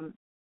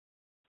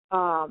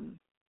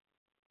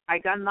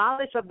got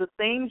knowledge of the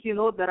things,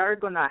 that are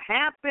gonna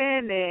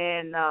happen,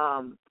 and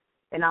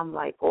I'm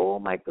like, oh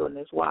my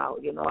goodness, wow,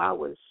 I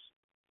was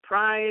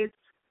surprised,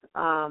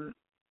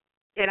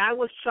 and I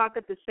was shocked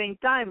at the same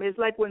time. It's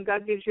like when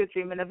God gives you a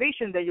dream and a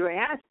vision that you're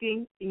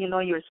asking,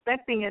 you're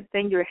expecting it,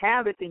 then you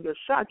have it, and you're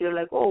shocked. You're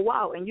like, oh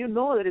wow, and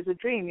that it's a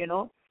dream,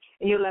 and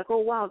you're like, oh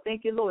wow,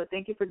 thank you, Lord,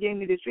 thank you for giving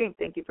me this dream,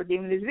 thank you for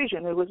giving me this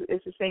vision.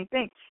 It's the same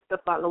thing. The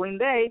following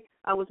day,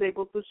 I was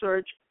able to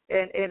search,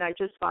 and I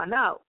just found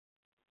out.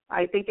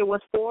 I think it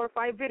was 4 or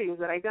 5 videos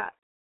that I got.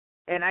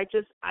 And I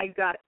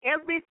got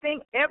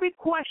everything, every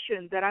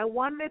question that I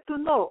wanted to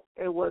know.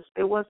 It was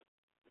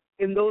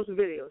in those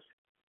videos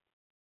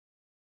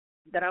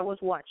that I was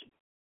watching.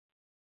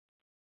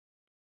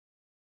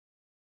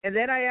 And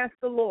then I asked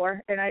the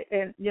Lord, and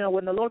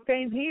when the Lord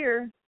came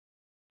here,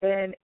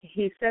 and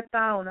He sat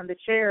down on the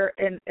chair,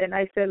 and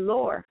I said,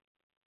 Lord,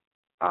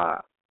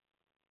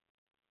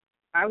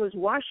 I was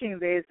watching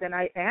this, and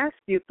I asked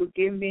you to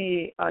give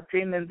me a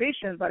dream and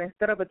vision, but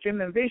instead of a dream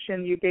and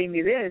vision, you gave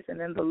me this. And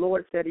then the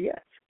Lord said yes.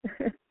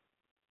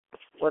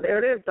 Well, there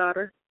it is,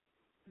 daughter.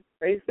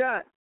 Praise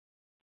God.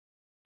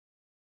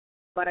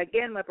 But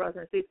again, my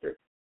brothers and sisters,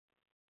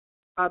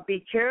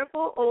 be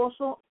careful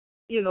also.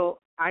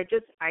 I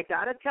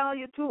got to tell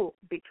you, too,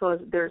 because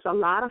there's a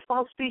lot of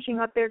false teaching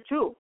out there,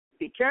 too.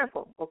 Be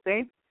careful,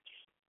 okay?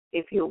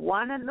 If you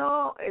want to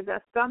know if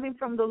that's coming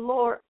from the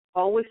Lord,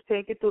 always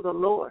take it to the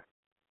Lord.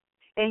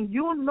 And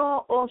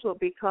also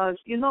because,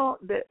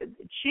 the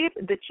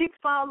sheep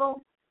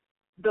follow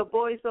the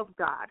voice of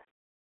God.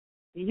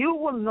 You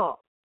will know,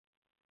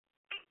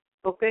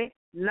 okay?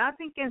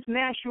 Nothing can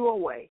snatch you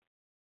away,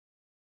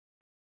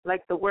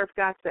 like the Word of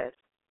God says.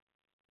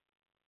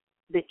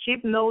 The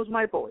sheep knows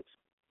my voice,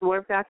 the Word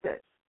of God says.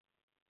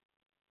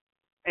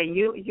 And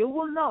you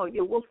will know,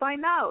 you will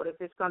find out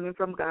if it's coming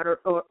from God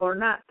or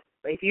not.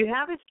 But if you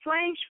have a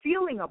strange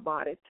feeling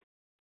about it,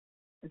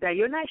 that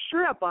you're not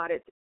sure about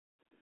it,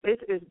 it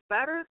is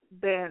better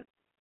than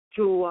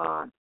to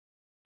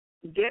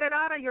get it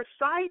out of your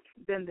sight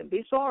than to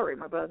be sorry,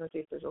 my brothers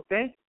and sisters,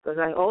 okay? Because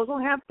I also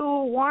have to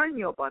warn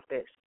you about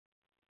this.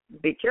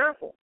 Be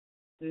careful.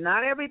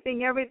 Not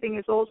everything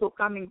is also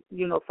coming,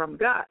 from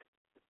God.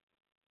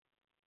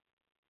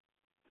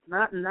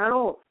 Not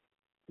all.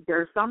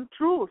 There's some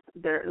truth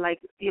there,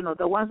 like,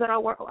 the ones that I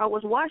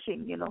was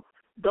watching,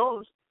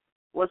 those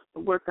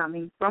were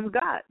coming from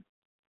God.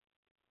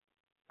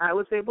 I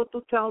was able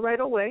to tell right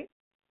away,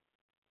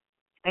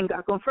 and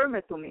God confirmed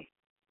it to me.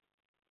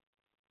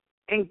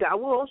 And God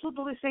will also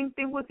do the same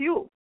thing with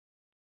you.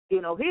 He's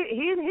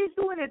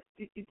doing it.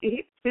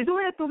 He's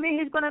doing it to me.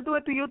 He's going to do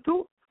it to you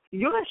too.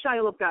 You're a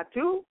child of God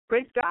too.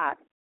 Praise God.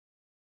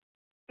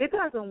 He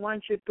doesn't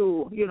want you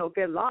to,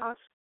 get lost.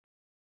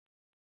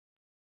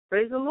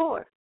 Praise the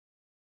Lord.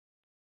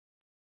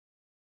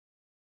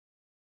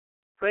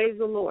 Praise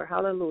the Lord.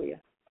 Hallelujah.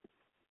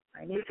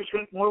 I need to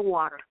drink more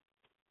water.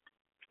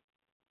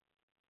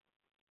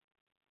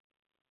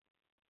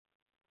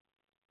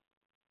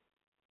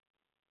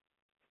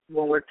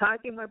 When we're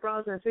talking, my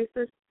brothers and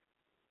sisters,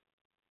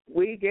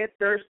 we get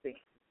thirsty.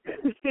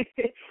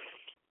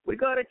 We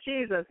go to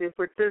Jesus if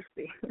we're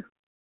thirsty.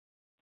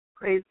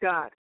 Praise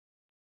God.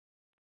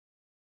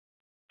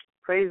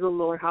 Praise the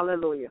Lord.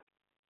 Hallelujah.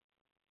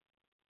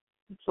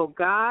 So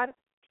God,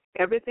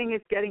 everything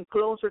is getting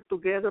closer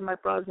together, my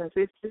brothers and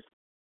sisters.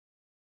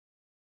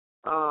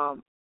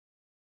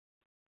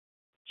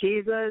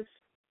 Jesus,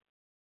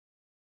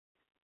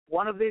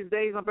 one of these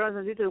days, my brothers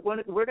and sisters,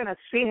 we're going to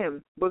see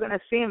him. We're going to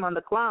see him on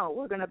the cloud.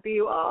 We're going to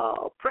be,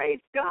 oh, praise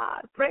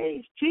God.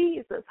 Praise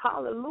Jesus.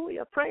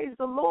 Hallelujah. Praise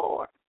the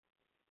Lord.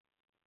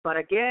 But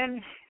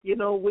again,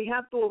 we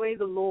have to obey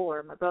the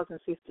Lord, my brothers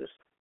and sisters.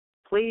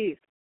 Please.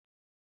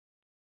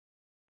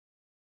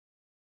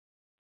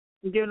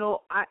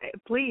 I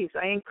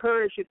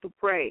encourage you to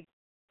pray.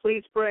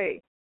 Please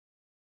pray.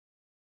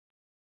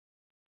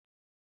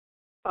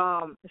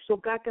 So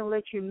God can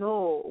let you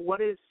know what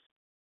is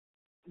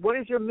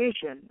your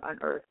mission on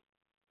earth.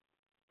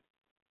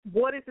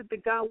 What is it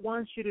that God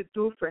wants you to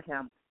do for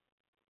him?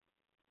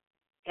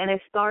 And I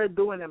started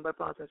doing it, my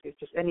brothers and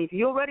sisters. And if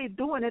you're already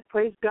doing it,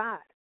 praise God.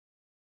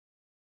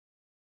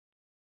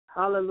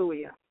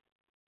 Hallelujah.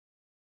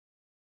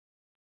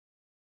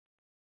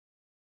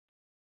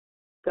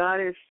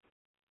 God is,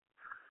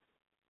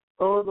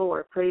 oh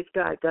Lord, praise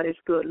God. God is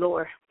good,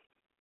 Lord.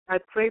 I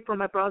pray for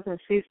my brothers and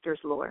sisters,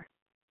 Lord.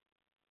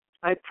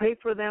 I pray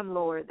for them,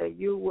 Lord, that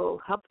you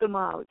will help them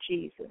out,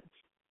 Jesus.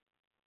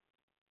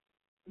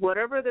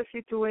 Whatever the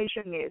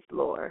situation is,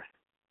 Lord.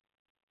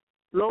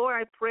 Lord,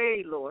 I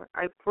pray, Lord.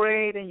 I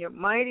pray in your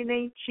mighty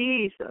name,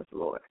 Jesus,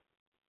 Lord.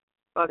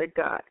 Father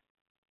God,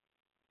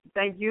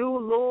 that you,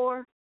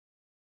 Lord,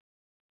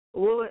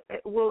 will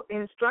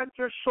instruct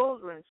your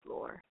children,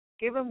 Lord.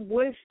 Give them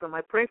wisdom.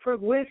 I pray for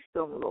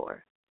wisdom,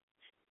 Lord.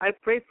 I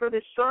pray for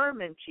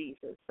discernment,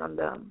 Jesus, on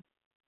them.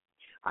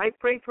 I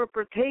pray for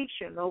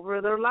protection over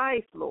their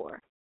life,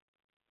 Lord.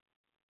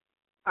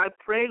 I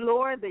pray,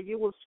 Lord, that you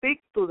will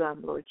speak to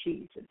them, Lord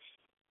Jesus,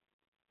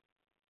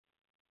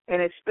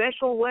 in a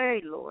special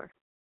way, Lord.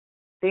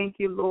 Thank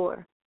you,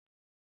 Lord.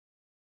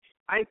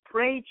 I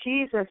pray,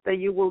 Jesus, that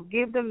you will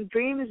give them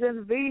dreams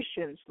and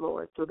visions,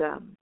 Lord, to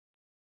them.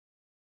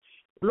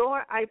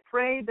 Lord, I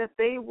pray that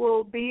they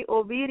will be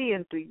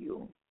obedient to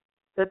you,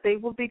 that they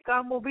will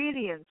become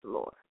obedient,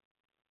 Lord.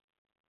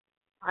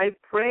 I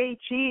pray,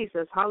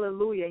 Jesus,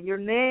 hallelujah, in your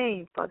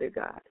name, Father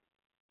God,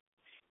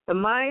 the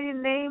mighty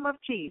name of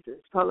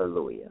Jesus,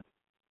 hallelujah.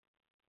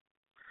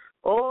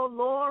 Oh,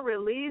 Lord,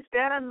 release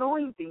that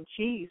anointing,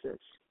 Jesus,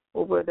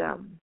 over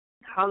them.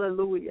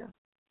 Hallelujah.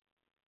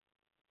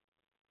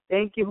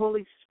 Thank you,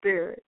 Holy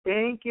Spirit.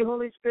 Thank you,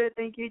 Holy Spirit.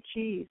 Thank you,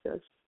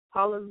 Jesus.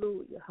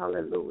 Hallelujah.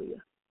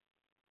 Hallelujah.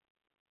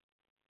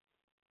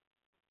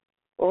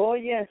 Oh,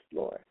 yes,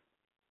 Lord.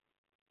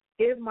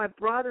 Give my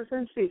brothers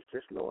and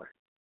sisters, Lord,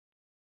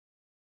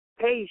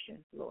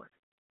 patience, Lord.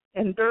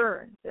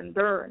 Endurance,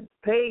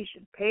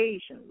 patience,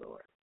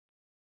 Lord.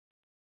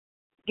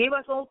 Give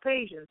us all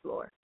patience,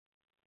 Lord.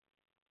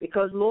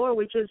 Because, Lord,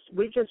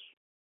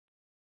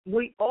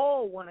 we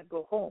all want to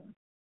go home.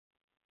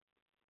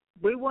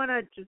 We want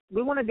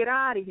to get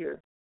out of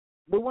here.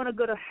 We want to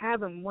go to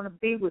heaven. We want to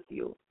be with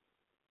you.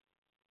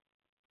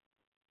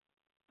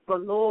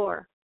 But,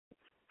 Lord,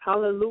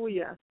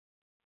 hallelujah,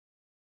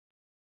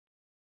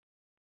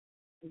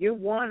 you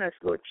want us,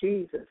 Lord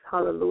Jesus,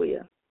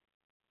 hallelujah,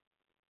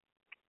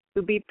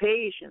 to be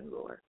patient,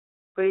 Lord.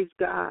 Praise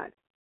God.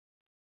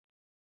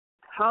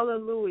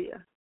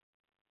 Hallelujah.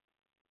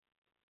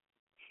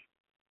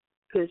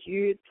 Because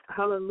you,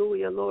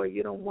 hallelujah, Lord,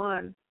 you don't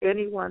want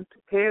anyone to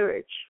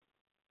perish.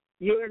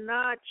 You're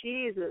not,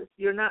 Jesus,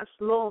 you're not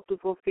slow to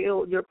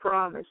fulfill your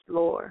promise,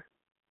 Lord.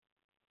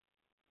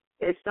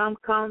 It's some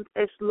count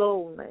as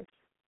slowness.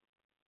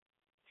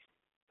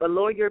 But,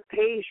 Lord, your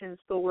patience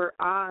toward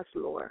us,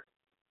 Lord.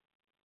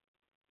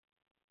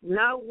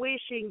 Not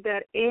wishing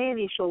that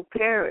any shall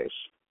perish,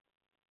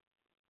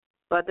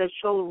 but that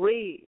shall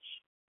reach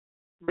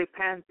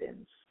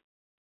repentance.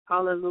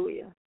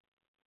 Hallelujah.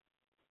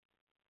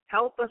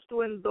 Help us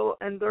to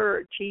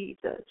endure,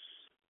 Jesus.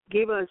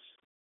 Give us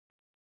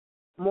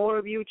more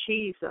of you,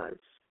 Jesus.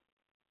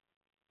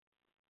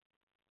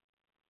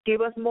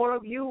 Give us more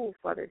of you,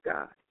 Father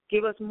God.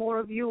 Give us more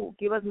of you.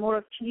 Give us more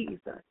of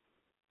Jesus.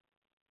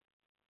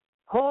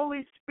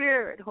 Holy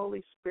Spirit,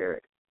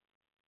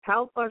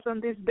 help us on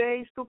these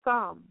days to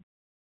come.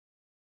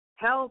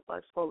 Help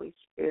us, Holy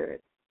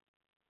Spirit.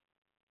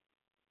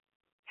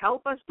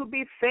 Help us to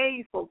be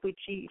faithful to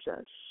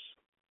Jesus.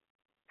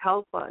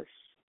 Help us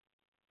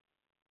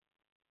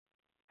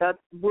that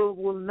we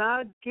will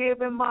not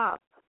give him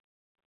up,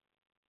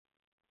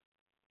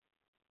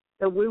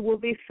 that we will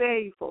be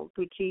faithful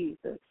to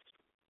Jesus.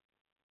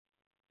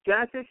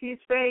 Just as he's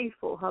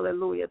faithful,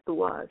 hallelujah,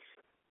 to us,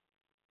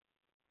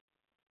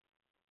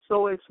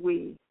 so is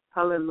we,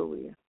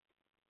 hallelujah.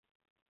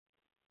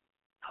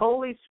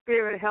 Holy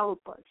Spirit,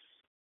 help us.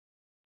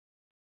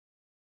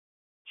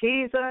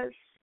 Jesus,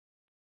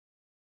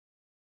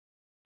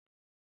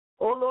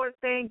 oh Lord,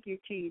 thank you,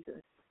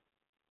 Jesus.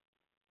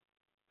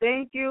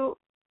 Thank you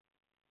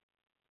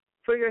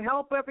for your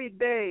help every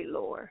day,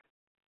 Lord.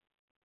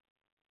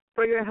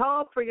 For your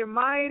help, for your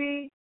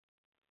mighty,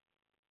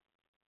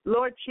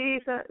 Lord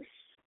Jesus,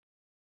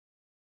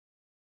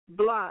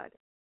 blood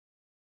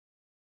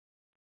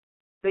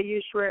that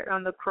you shed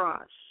on the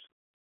cross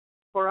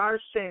for our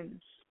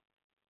sins.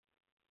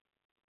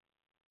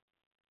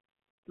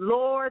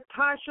 Lord,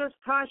 touch us,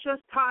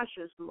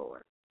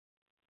 Lord.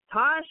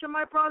 Touch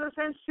my brothers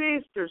and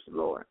sisters,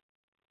 Lord.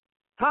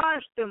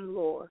 Touch them,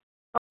 Lord.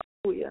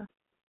 Hallelujah.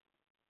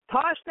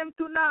 Touch them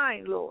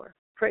tonight, Lord.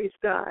 Praise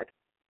God.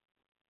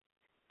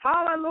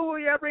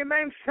 Hallelujah.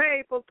 Remain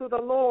faithful to the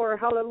Lord.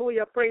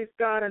 Hallelujah. Praise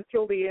God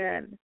until the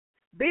end.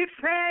 Be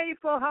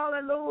faithful,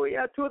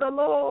 hallelujah, to the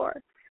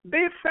Lord.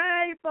 Be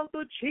faithful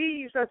to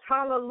Jesus.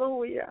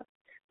 Hallelujah.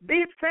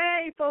 Be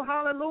faithful,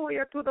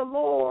 hallelujah, to the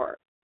Lord.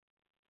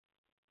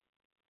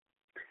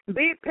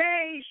 Be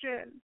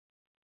patient.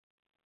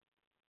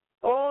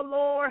 Oh,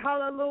 Lord,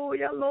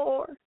 hallelujah,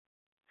 Lord.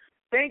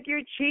 Thank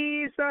you,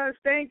 Jesus.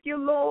 Thank you,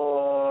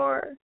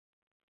 Lord.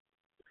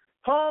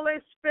 Holy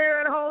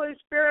Spirit,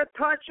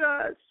 touch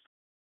us.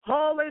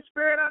 Holy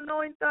Spirit,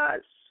 anoint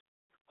us.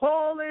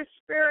 Holy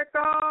Spirit,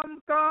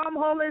 come.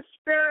 Holy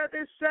Spirit,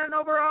 descend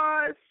over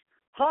us.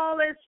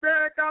 Holy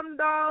Spirit, come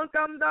down.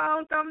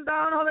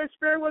 Holy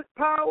Spirit, with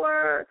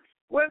power,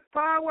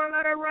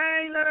 let it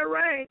rain.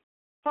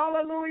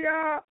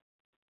 Hallelujah.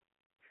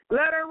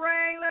 Let it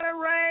rain,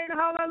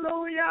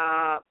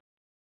 hallelujah.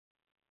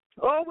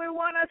 Oh, we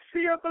want to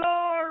see your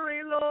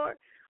glory, Lord.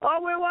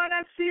 Oh, we want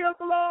to see your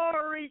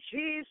glory,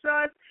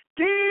 Jesus.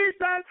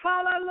 Jesus,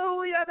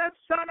 hallelujah, the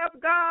Son of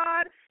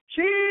God.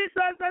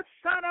 Jesus, the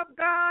Son of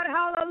God,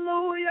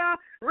 hallelujah.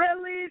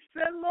 Release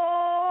it,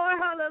 Lord,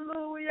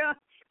 hallelujah.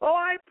 Oh,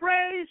 I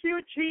praise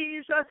you,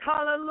 Jesus,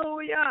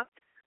 hallelujah.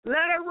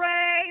 Let it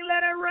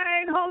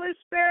rain, Holy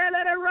Spirit,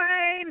 let it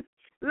rain.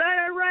 Let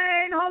it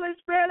rain, Holy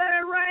Spirit, let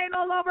it rain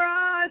all over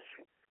us.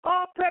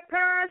 Oh,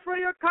 prepare us for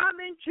your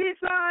coming,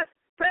 Jesus.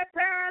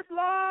 Prepare us,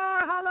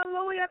 Lord,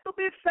 hallelujah, to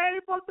be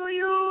faithful to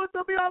you,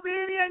 to be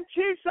obedient,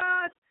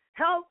 Jesus.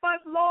 Help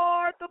us,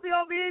 Lord, to be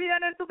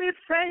obedient and to be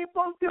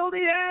faithful till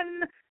the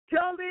end,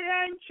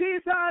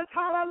 Jesus,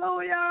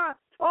 hallelujah.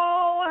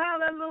 Oh,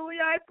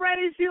 hallelujah, I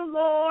praise you,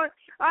 Lord.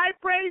 I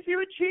praise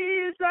you,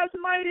 Jesus,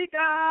 mighty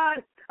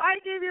God. I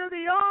give you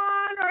the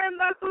honor and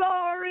the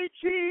glory,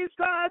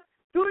 Jesus.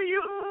 To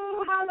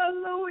you,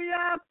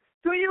 hallelujah.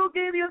 To you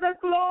give you the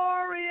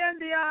glory and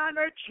the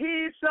honor,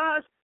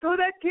 Jesus. To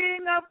the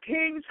King of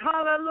Kings,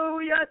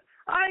 hallelujah.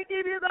 I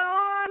give you the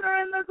honor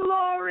and the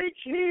glory,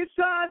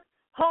 Jesus.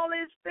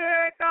 Holy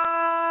Spirit,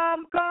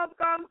 come,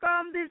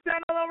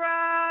 descend over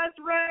us,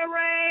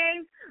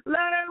 rain,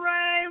 let it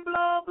rain,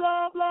 blow,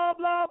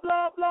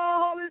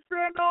 Holy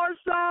Spirit, north,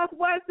 south,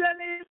 west,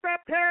 and east,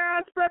 prepare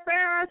us,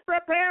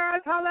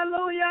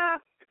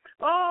 hallelujah.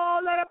 Oh,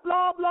 let it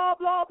blow,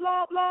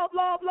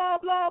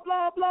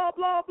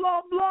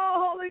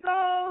 Holy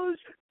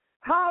Ghost,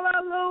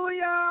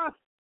 hallelujah.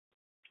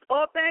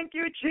 Oh, thank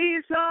you,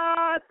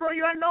 Jesus, for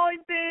your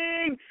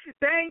anointing.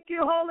 Thank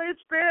you, Holy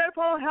Spirit,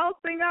 for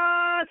helping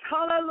us.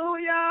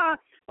 Hallelujah.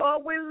 Oh,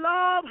 we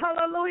love,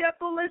 hallelujah,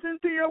 to listen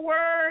to your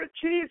word,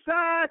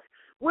 Jesus.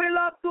 We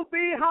love to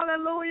be,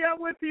 hallelujah,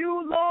 with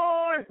you,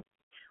 Lord.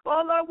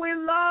 Oh, Lord, we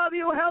love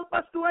you. Help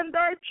us to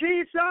endure,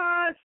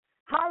 Jesus.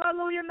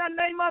 Hallelujah, in the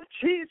name of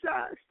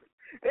Jesus.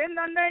 In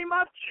the name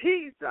of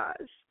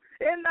Jesus.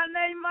 In the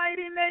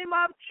mighty name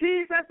of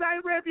Jesus, I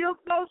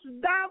rebuke those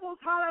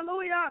devils,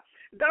 hallelujah,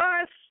 that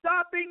are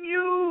stopping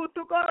you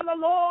to go to the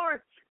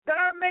Lord, that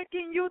are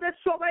making you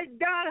disobey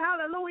God,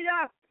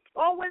 hallelujah.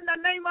 Oh, in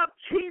the name of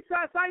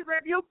Jesus, I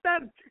rebuke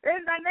them.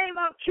 In the name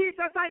of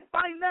Jesus, I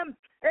bind them.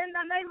 In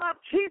the name of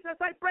Jesus,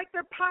 I break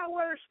their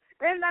powers.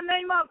 In the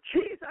name of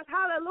Jesus,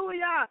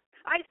 hallelujah.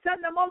 I send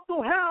them all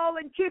to hell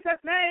in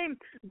Jesus' name.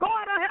 Go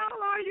to hell,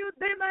 all you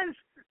demons,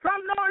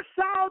 from north,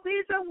 south,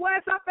 east, and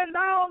west, up and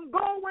down.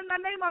 Go in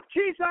the name of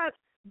Jesus.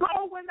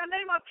 Go in the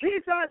name of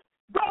Jesus.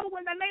 Go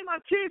in the name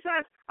of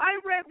Jesus. I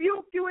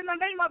rebuke you in the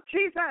name of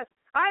Jesus.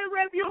 I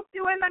rebuke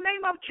you in the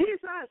name of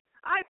Jesus.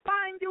 I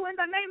bind you in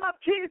the name of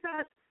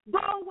Jesus.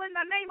 Go in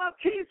the name of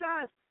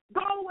Jesus.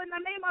 Go in the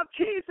name of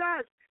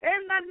Jesus.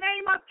 In the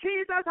name of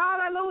Jesus,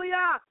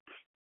 hallelujah.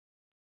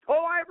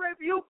 Oh, I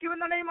rebuke you in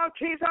the name of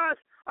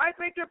Jesus. I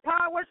break your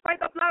powers by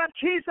the blood of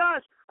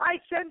Jesus. I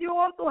send you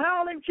all to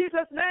hell in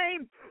Jesus'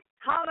 name.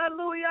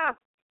 Hallelujah.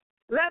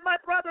 Let my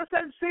brothers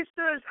and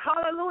sisters,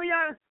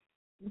 hallelujah,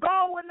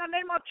 go in the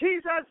name of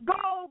Jesus.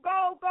 Go.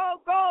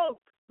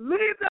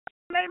 Leave them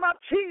in the name of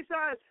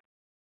Jesus.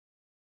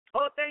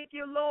 Oh, thank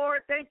you,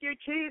 Lord. Thank you,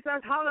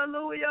 Jesus.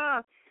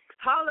 Hallelujah.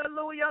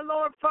 Hallelujah,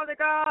 Lord, Father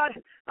God.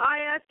 I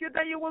ask you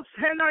that you will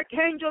send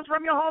archangels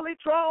from your holy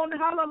throne.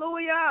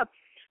 Hallelujah.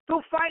 To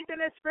fight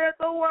in a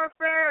spiritual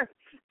warfare.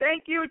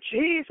 Thank you,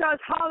 Jesus.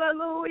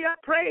 Hallelujah.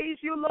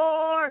 Praise you,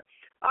 Lord.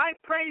 I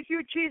praise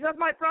you, Jesus.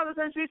 My brothers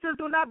and sisters,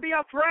 do not be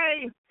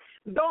afraid.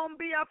 Don't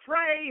be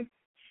afraid.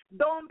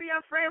 Don't be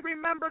afraid.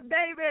 Remember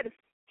David.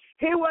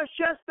 He was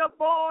just a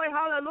boy.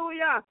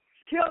 Hallelujah.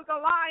 Killed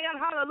Goliath.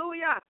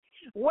 Hallelujah.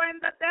 When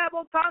the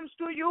devil comes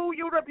to you,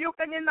 you rebuke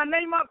him in the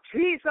name of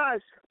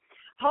Jesus.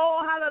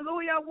 Oh,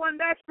 hallelujah. When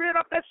that spirit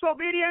of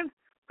disobedience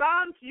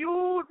comes,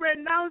 you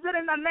renounce it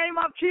in the name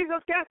of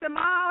Jesus. Cast them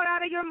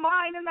out of your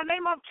mind in the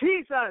name of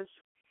Jesus.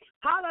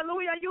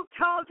 Hallelujah. You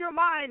tell your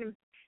mind.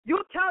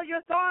 You tell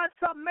your thoughts,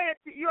 submit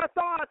your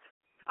thoughts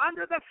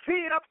under the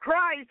feet of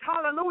Christ.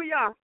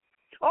 Hallelujah.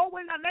 Oh,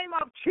 in the name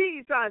of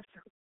Jesus,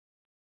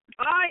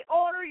 I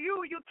order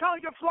you, you tell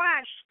your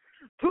flesh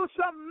to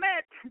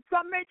submit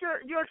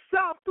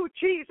yourself to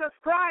Jesus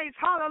Christ.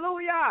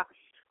 Hallelujah.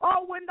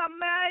 Oh, in the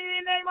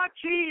mighty name of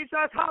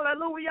Jesus.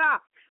 Hallelujah.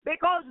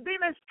 Because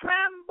demons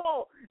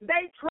tremble.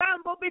 They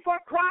tremble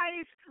before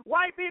Christ.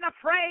 Why being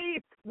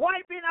afraid? Why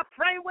being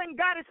afraid when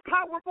God is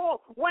powerful?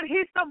 When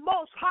He's the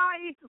Most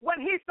High? When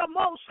He's the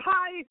Most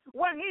High?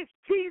 When He's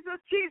Jesus,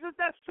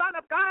 the Son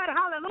of God.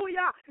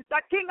 Hallelujah.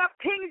 The King of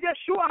Kings,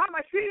 Yeshua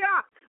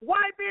HaMashiach.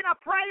 Why being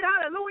afraid?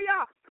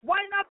 Hallelujah.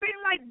 Why not being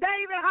like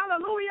David?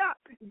 Hallelujah.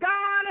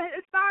 God,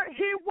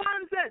 He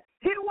wants it.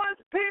 He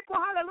wants people,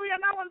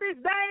 hallelujah, now in these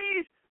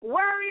days,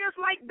 warriors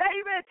like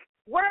David.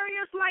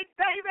 Warriors like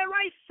David,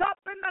 rise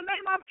up in the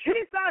name of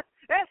Jesus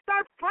and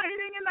start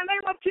fighting in the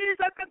name of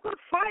Jesus. The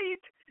good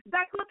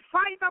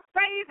fight of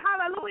faith,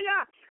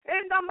 hallelujah,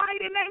 in the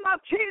mighty name of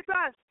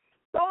Jesus.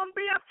 Don't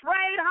be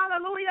afraid,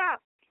 hallelujah.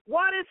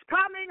 What is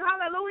coming,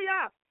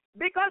 hallelujah,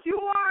 because you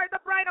are the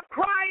bride of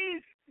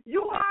Christ.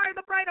 You are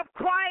the bride of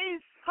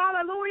Christ,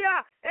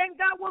 hallelujah, and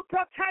God will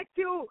protect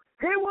you.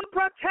 He will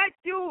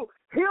protect you.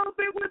 He'll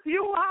be with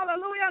you,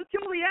 hallelujah,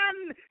 until the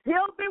end.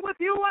 He'll be with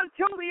you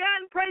until the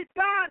end, praise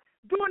God.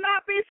 Do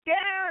not be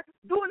scared.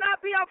 Do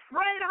not be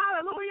afraid,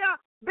 hallelujah,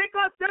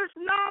 because there's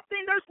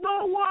nothing, there's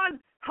no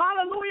one,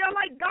 hallelujah,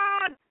 like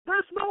God.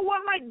 There's no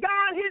one like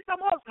God. He's the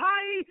Most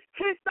High.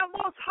 He's the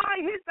Most High.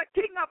 He's the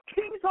King of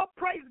Kings. Oh,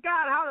 praise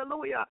God,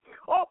 hallelujah.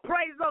 Oh,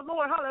 praise the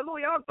Lord,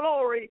 hallelujah. Oh,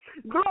 glory.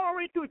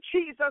 Glory to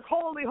Jesus.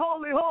 Holy,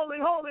 holy, holy,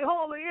 holy,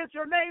 holy is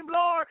your name,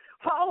 Lord.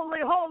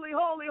 Holy, holy,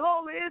 holy,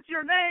 holy is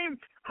your name.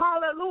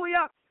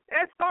 Hallelujah.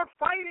 And start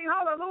fighting,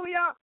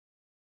 hallelujah.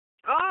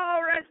 Oh,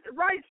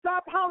 rise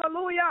up,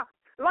 hallelujah,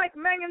 like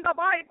men in the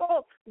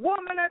Bible,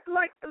 women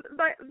like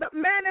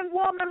men and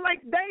women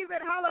like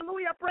David,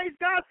 hallelujah, praise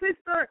God,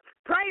 sister,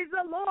 praise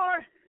the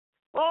Lord.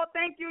 Oh,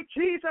 thank you,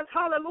 Jesus,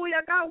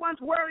 hallelujah. God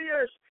wants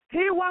warriors.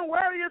 He wants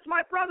warriors,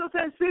 my brothers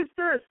and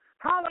sisters,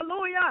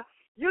 hallelujah.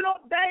 You know,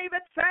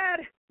 David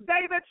said,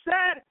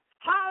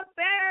 how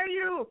dare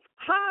you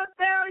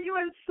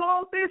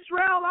insult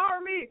Israel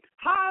army?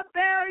 How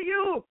dare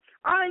you?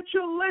 Aren't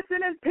you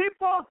listening,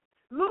 people?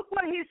 Look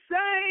what he's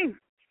saying.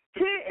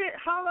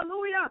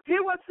 Hallelujah. He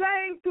was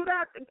saying to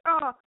that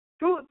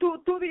to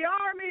the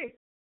army,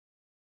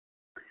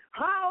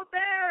 how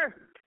dare?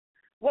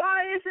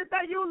 Why is it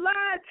that you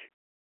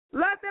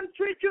let them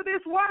treat you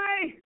this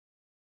way?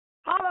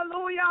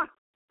 Hallelujah.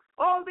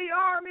 All the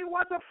army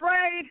was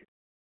afraid.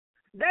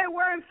 They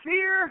were in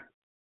fear.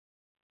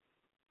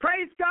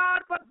 Praise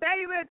God. But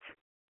David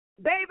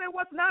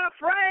was not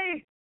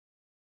afraid.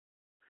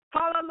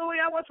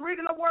 Hallelujah. I was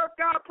reading the word of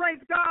God.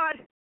 Praise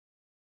God.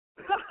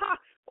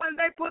 When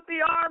they put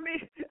the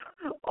army,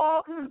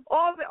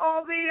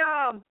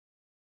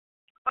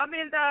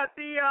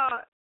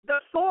 the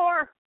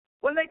sword,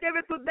 when they gave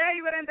it to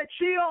David and the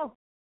shield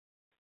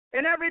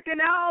and everything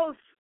else,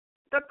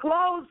 the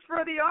clothes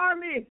for the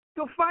army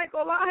to fight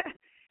Goliath.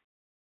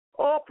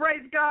 Oh,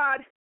 praise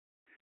God.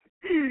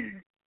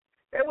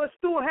 It was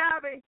too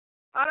heavy.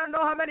 I don't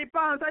know how many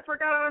pounds. I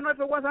forgot. I don't know if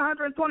it was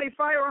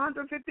 125 or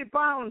 150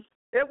 pounds.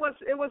 It was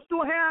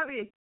too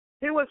heavy.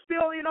 He was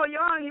still,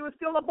 young. He was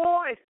still a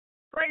boy.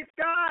 Praise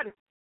God.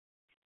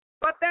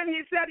 But then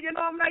he said,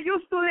 I'm not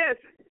used to this.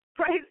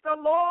 Praise the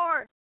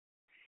Lord.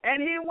 And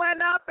he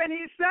went up and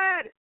he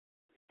said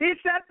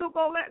to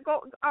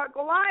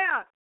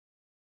Goliath,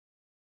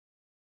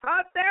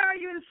 how dare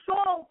you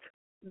insult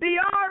the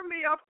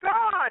army of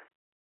God?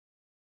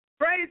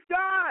 Praise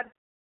God.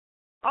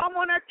 I'm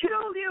going to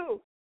kill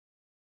you.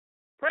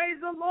 Praise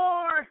the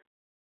Lord.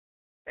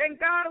 And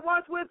God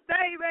was with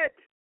David.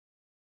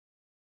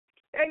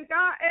 And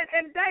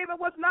David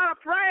was not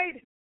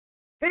afraid.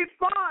 He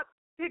fought.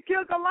 He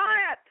killed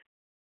Goliath.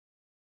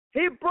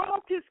 He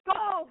broke his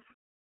skull.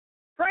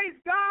 Praise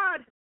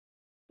God.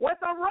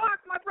 With a rock,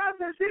 my brothers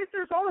and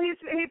sisters. Oh, he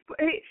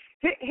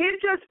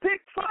just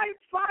picked five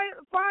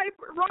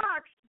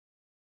rocks.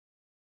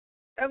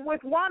 And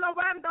with one of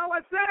them, that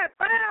was it.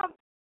 Bam.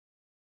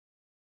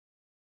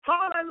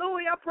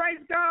 Hallelujah.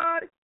 Praise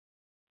God.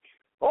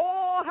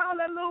 Oh,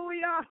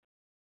 hallelujah.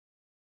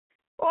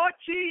 Oh,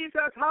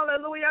 Jesus,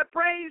 hallelujah.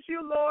 Praise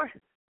you, Lord.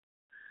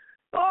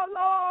 Oh,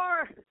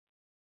 Lord,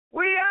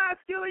 we ask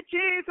you,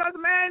 Jesus,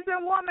 men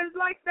and women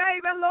like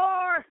David,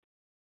 Lord.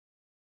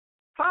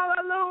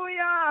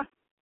 Hallelujah.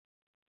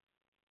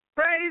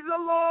 Praise the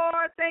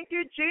Lord. Thank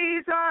you,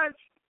 Jesus.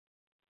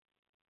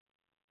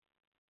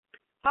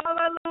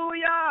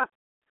 Hallelujah.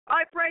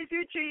 I praise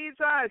you,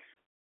 Jesus.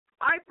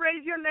 I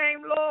praise your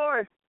name,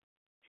 Lord.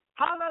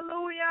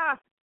 Hallelujah.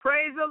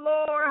 Praise the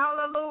Lord.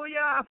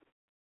 Hallelujah.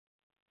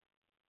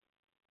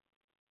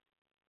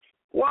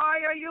 Why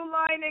are you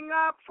lining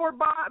up for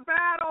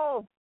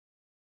battle?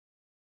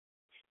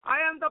 I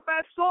am the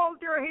best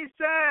soldier, he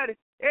said,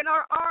 in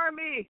our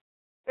army.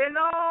 And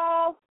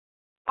all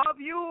of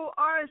you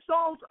are in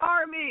Saul's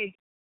army.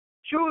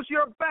 Choose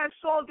your best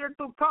soldier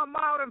to come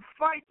out and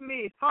fight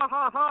me. Ha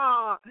ha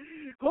ha.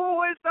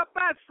 Who is the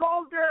best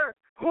soldier?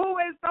 Who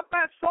is the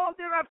best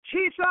soldier of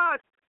Jesus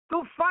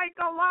to fight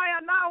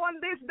Goliath now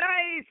in these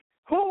days?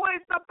 Who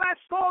is the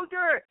best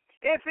soldier?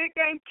 If he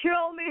can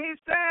kill me, he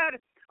said,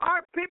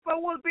 our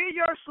people will be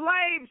your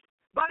slaves.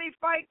 But if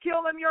I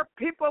kill him, your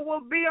people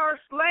will be our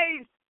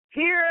slaves.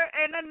 Here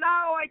and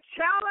now I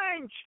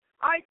challenge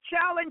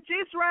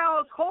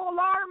Israel's whole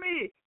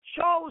army.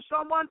 Show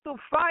someone to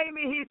fight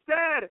me, he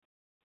said.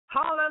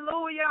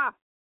 Hallelujah.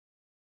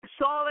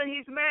 Saul and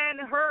his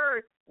men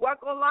heard what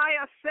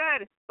Goliath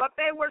said, but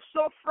they were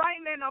so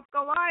frightened of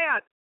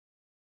Goliath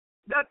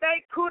that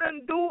they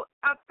couldn't do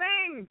a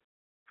thing.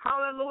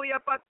 Hallelujah.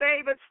 But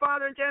David's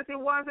father Jesse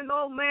was an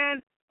old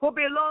man who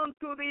belonged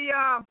to the,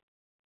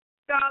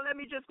 let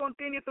me just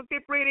continue to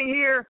keep reading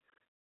here.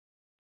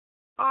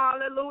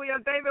 Hallelujah.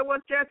 David was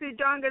Jesse's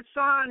youngest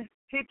son.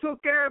 He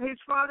took care of his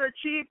father's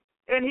sheep,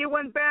 and he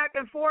went back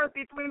and forth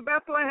between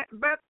Bethlehem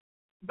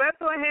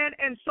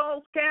and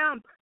Saul's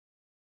camp.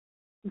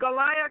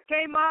 Goliath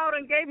came out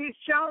and gave his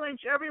challenge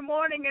every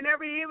morning and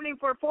every evening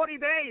for 40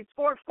 days.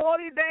 For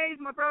 40 days,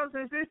 my brothers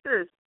and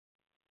sisters.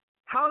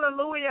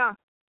 Hallelujah.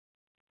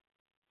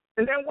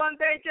 And then one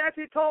day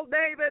Jesse told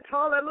David,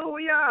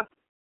 hallelujah.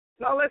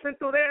 Now listen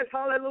to this.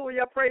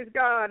 Hallelujah. Praise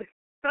God.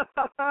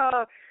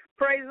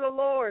 Praise the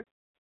Lord.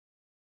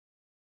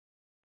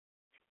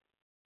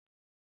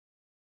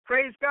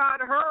 Praise God.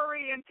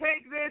 Hurry and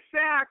take this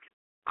sack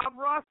of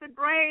roasted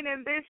grain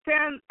and this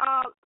 10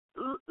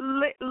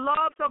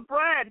 loaves of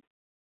bread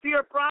to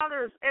your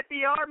brothers at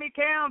the army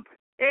camp.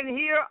 And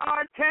here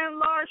are 10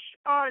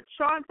 large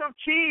chunks of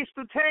cheese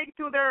to take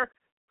to their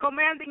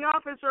commanding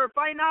officer.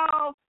 Find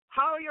out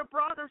how your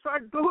brothers are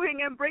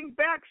doing and bring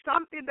back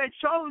something that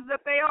shows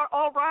that they are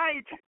all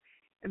right.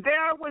 They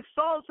are with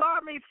Saul's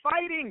army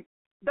fighting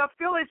the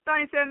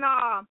Philistines in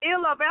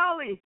Elah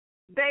Valley.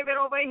 David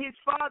obeyed his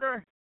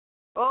father.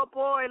 Oh,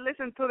 boy,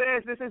 listen to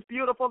this. This is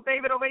beautiful.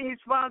 David obeyed his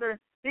father.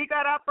 He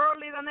got up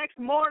early the next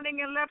morning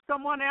and left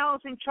someone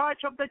else in charge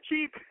of the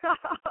sheep.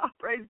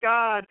 Praise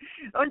God.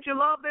 Don't you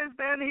love this?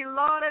 Then he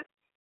loaded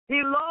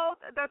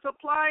the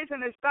supplies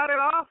and it started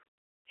off.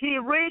 He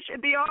reached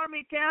the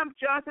army camp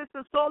just as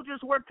the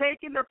soldiers were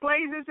taking their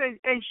places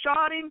and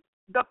shouting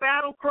the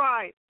battle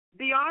cry.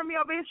 The army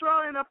of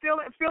Israel and the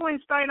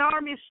Philistine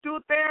army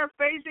stood there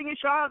facing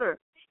each other.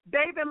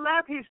 David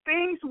left his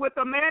things with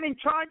the man in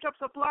charge of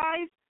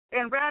supplies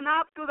and ran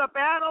up to the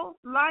battle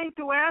line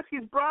to ask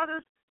his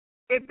brothers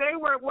if they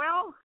were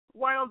well.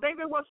 While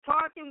David was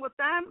talking with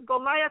them,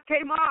 Goliath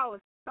came out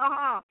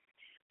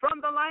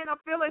from the line of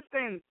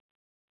Philistines,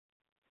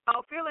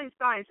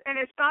 and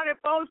he started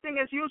boasting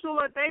as usual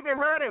that David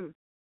heard him.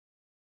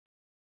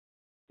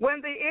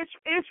 When the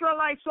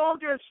Israelite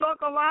soldiers saw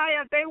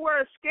Goliath, they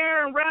were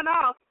scared and ran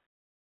off.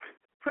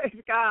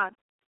 Praise God.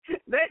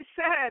 They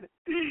said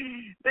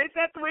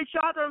to each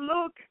other,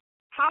 look,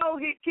 how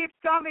he keeps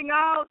coming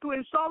out to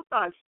insult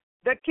us.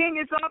 The king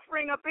is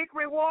offering a big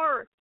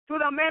reward to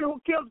the man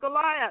who killed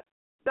Goliath.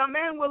 The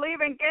man will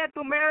even get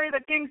to marry the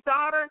king's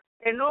daughter,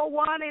 and no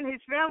one in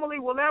his family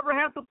will ever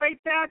have to pay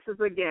taxes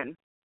again.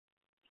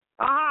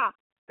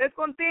 Let's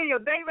continue.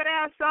 David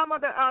asked some of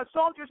the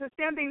soldiers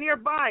standing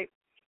nearby.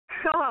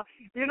 God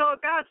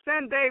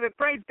sent David,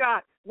 praise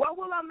God. What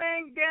will a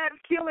man get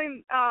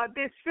killing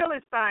this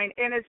Philistine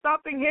and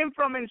stopping him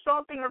from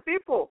insulting her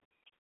people?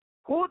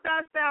 Who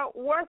does that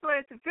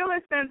worthless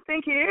Philistine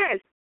think he is?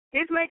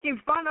 He's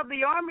making fun of the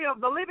army of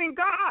the living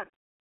God.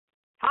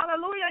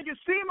 Hallelujah. You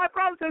see, my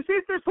brothers and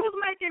sisters, who's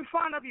making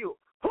fun of you?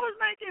 Who's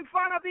making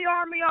fun of the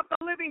army of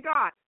the living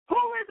God? Who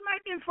is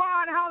making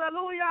fun?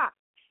 Hallelujah.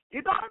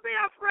 You don't be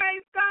afraid.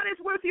 God is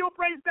with you.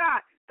 Praise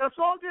God. The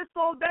soldiers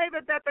told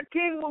David that the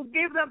king will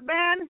give the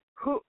man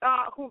who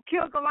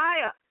killed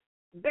Goliath.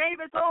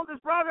 David's oldest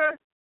brother,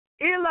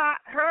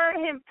 Elah, heard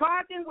him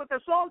talking with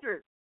the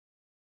soldiers.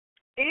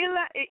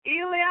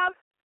 Eliab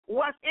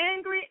was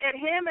angry at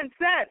him and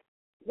said,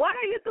 what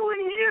are you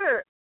doing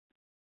here?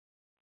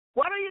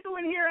 What are you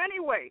doing here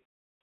anyway?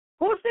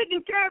 Who's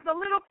taking care of the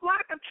little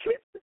flock of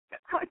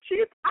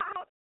sheep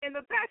out in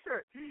the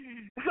desert?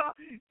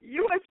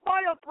 You a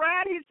spoiled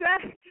brat, he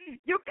said.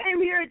 You came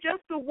here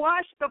just to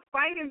watch the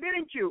fighting,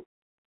 didn't you?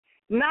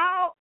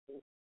 Now,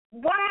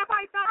 what have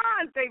I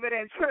done? David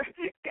answered.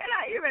 Can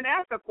I even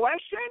ask a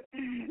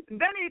question?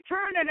 Then he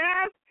turned and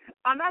asked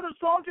another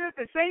soldier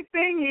the same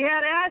thing he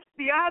had asked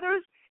the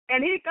others,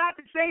 and he got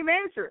the same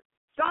answer.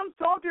 Some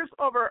soldiers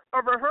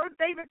overheard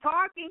David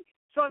talking,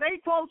 so they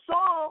told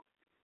Saul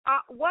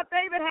what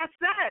David had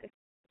said.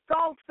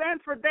 Saul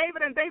sent for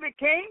David, and David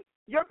came.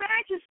 Your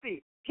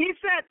Majesty, he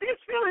said, this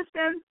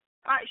Philistine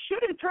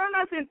shouldn't turn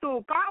us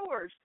into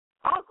cowards.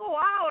 I'll go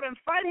out and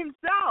fight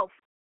himself.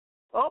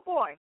 Oh,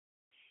 boy.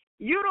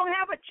 You don't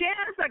have a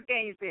chance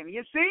against him,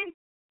 you see?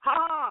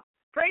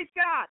 Praise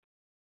God.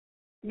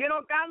 You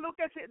know, God looks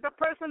at the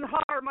person's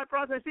heart, my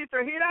brother and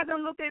sister. He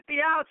doesn't look at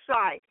the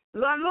outside.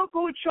 Look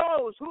who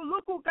chose.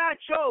 Look who God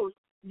chose.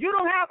 You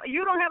don't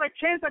have a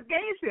chance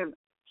against him.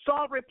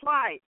 Saul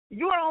replied,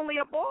 "You are only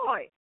a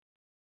boy,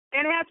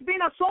 and has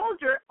been a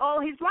soldier all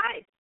his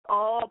life."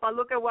 Oh, but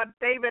look at what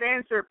David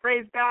answered.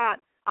 Praise God.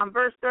 On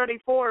verse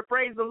 34,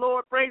 praise the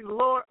Lord, praise the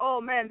Lord.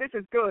 Oh, man, this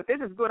is good.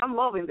 This is good. I'm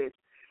loving this.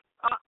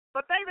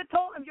 But David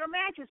told him, "Your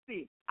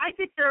Majesty, I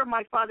take care of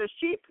my father's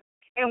sheep,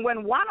 and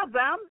when one of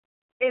them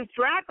is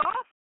dragged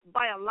off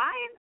by a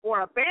lion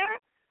or a bear,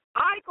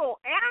 I go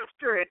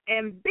after it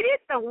and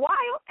beat the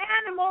wild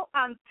animal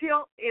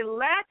until it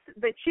lets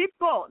the sheep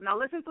go." Now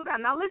listen to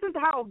that. Now listen to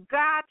how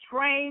God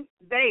trained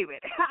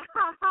David.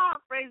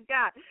 Praise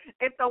God.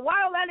 If the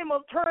wild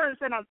animal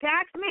turns and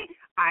attacks me,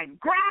 I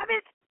grab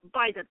it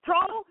by the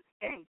throat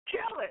and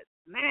kill it.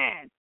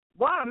 Man,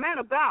 what a man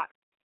of God.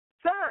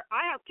 "Sir,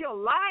 I have killed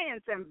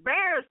lions and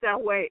bears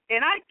that way,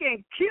 and I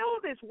can kill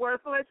this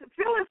worthless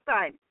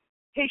Philistine.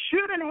 He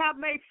shouldn't have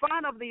made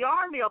fun of the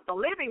army of the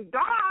living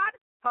God.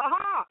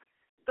 Ha!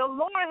 The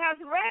Lord has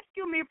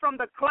rescued me from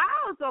the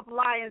clouds of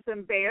lions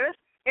and bears,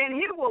 and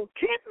he will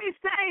keep me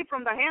safe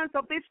from the hands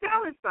of these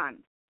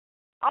Philistines."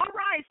 "All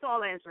right,"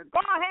 Saul answered. "Go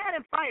ahead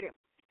and fight him.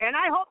 And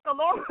I hope the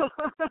Lord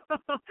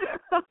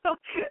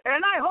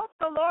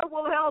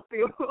will help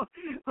you."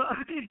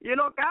 You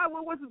know, God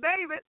was with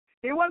David.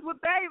 He was with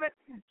David.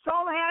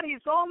 Saul had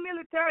his own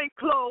military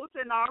clothes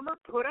and armor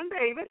put on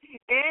David,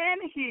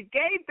 and he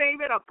gave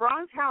David a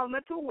bronze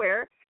helmet to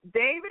wear.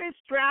 David is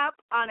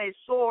strapped on a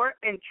sword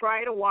and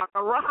tried to walk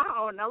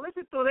around. Now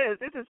listen to this.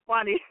 This is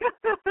funny.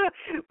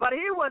 But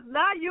he was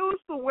not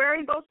used to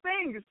wearing those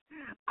things.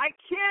 "I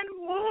can't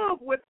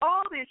move with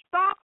all this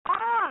stuff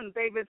on,"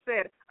 David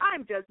said.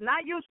 "I'm just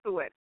not used to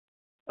it."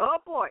 Oh,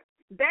 boy.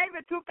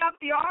 David took up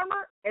the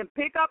armor and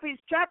picked up his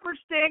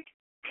shepherd's stick.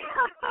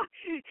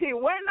 He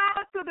went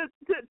out to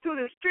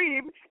the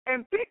stream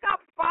and picked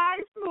up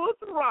 5 smooth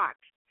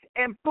rocks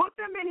and put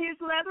them in his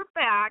leather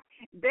bag.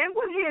 Then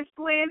with his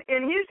sling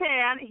in his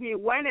hand, he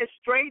went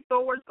straight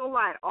towards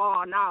Goliath.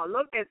 Oh, now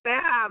look at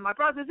that, my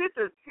brothers and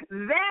sisters.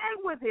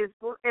 Then with his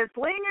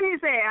sling in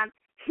his hand,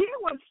 he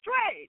went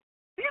straight.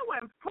 He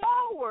went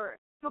forward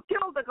to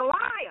kill the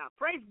Goliath.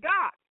 Praise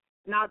God.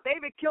 Now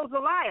David kills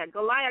Goliath.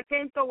 Goliath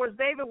came towards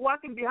David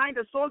walking behind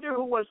a soldier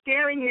who was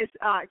carrying his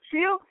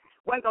shield.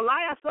 When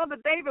Goliath saw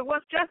that David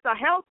was just a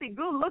healthy,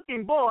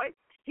 good-looking boy,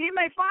 he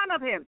made fun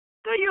of him.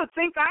 "Do you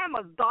think I am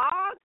a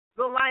dog?"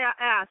 Goliath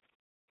asked.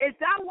 "Is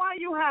that why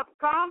you have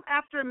come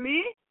after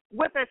me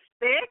with a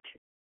stick?"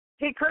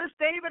 He cursed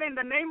David in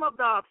the name of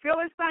the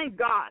Philistine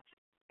gods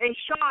and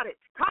shouted,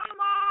 "Come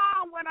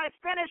on, when I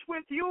finish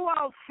with you,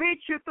 I'll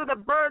feed you to the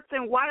birds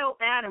and wild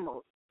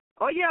animals."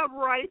 Oh, yeah,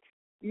 right.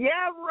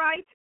 Yeah,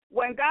 right.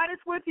 When God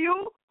is with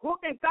you, who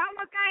can come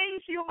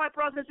against you, my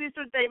brothers and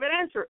sisters? David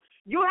answered,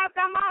 "You have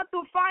come out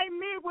to fight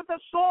me with a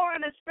sword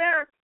and a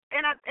spear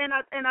and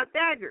a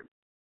dagger.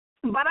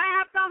 But I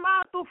have come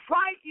out to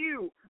fight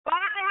you.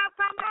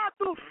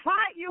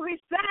 He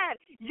said.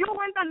 "You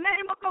in the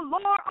name of the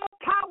Lord, all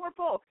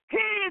powerful. He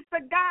is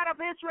the God of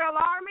Israel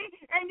army,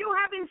 and you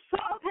have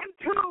insulted him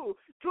too.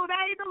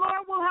 Today the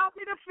Lord will help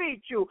me to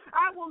feed you.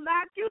 I will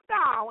knock you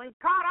down and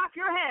cut off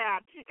your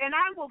head, and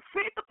I will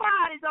feed the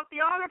bodies of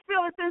the other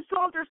Philistine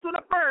soldiers to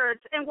the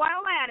birds and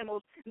wild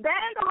animals.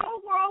 Then the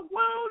whole world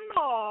will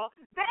know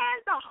that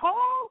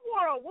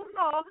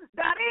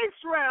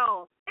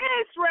Israel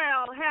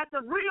has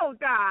a real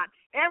God.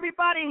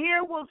 Everybody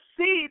here will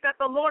see that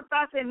the Lord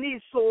doesn't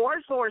need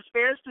swords or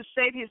spears to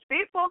save his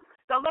people.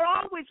 The Lord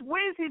always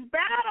wins his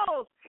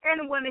battles,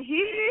 and when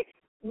he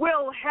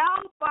will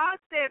help us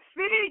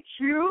defeat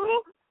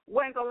you."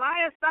 When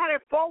Goliath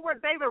started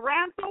forward, David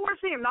ran towards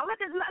him. Now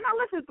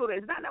listen to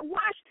this.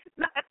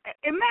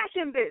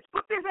 Imagine this.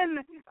 Put this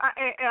in.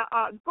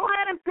 Go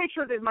ahead and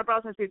picture this, my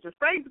brothers and sisters.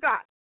 Praise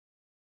God.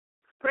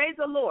 Praise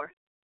the Lord.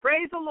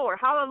 Praise the Lord.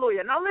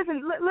 Hallelujah. Now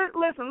listen,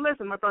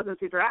 my brothers and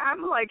sisters.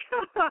 I'm like,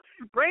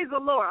 praise the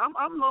Lord.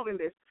 I'm loving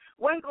this.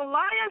 When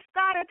Goliath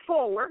started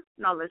forward,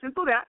 now listen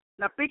to that.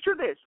 Now picture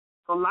this.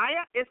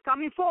 Goliath is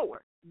coming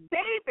forward.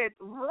 David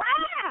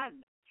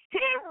ran.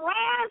 He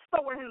ran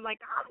toward him like,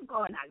 "I'm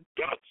going to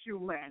get you,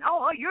 man.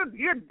 Oh,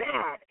 you're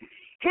dead."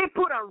 He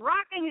put a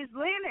rock in his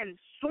sling and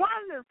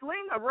swung the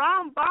sling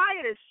around by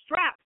its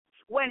strap.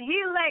 When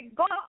he let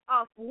go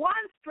of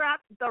one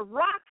strap, the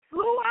rock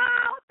flew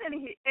out and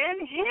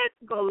hit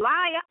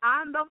Goliath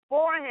on the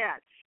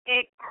forehead.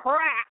 It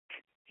cracked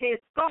his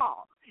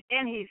skull,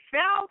 and he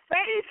fell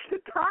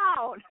face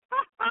down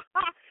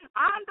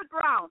on the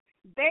ground.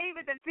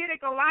 David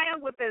defeated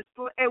Goliath with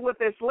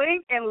a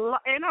sling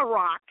and a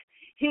rock.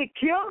 He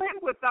killed him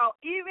without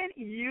even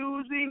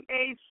using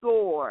a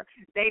sword.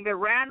 David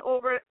ran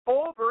over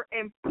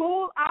and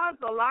pulled out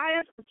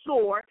Goliath's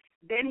sword.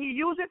 Then he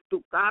used it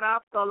to cut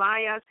off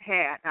Goliath's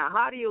head. Now,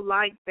 how do you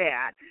like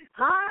that?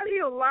 How do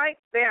you like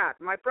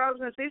that, my brothers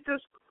and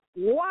sisters?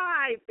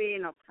 Why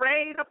being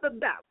afraid of the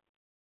devil?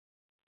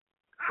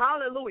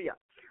 Hallelujah.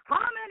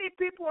 How many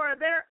people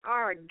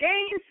are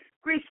against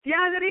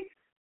Christianity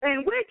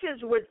And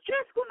witches were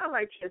just going to,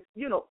 like, just,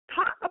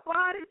 talk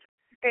about it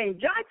and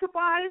judge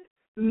about it.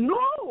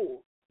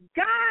 No.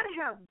 God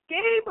have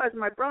gave us,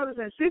 my brothers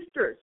and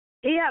sisters,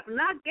 He have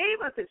not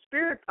gave us a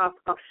spirit of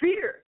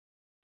fear.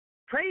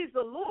 Praise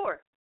the Lord.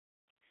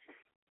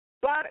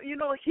 But,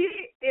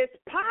 He is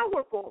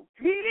powerful.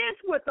 He is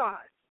with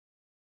us.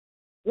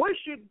 We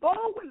should go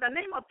in the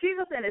name of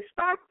Jesus and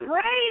start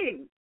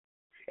praying.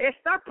 And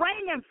start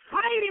praying and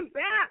fighting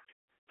back.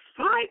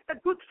 Fight the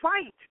good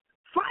fight.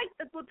 Fight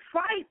the good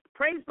fight.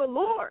 Praise the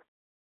Lord.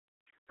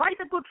 Fight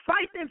the good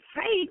fight in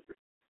faith.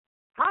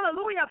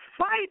 Hallelujah.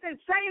 Fight and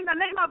say in the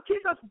name of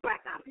Jesus,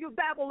 back up, you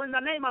devil, in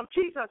the name of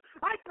Jesus.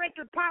 I break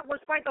your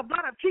powers by the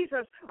blood of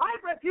Jesus. I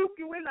rebuke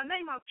you in the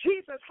name of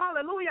Jesus.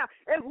 Hallelujah.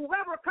 And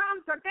whoever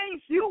comes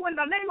against you in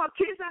the name of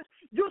Jesus,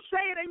 you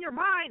say it in your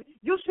mind.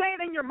 You say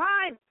it in your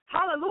mind.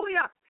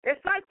 Hallelujah. And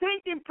start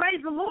thinking,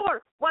 praise the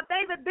Lord, what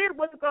David did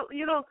was,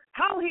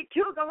 how he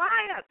killed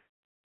Goliath.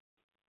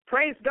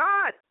 Praise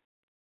God.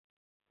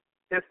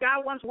 Because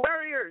God wants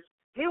warriors.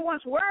 He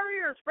wants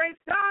warriors. Praise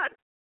God.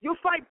 You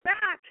fight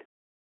back.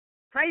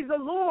 Praise the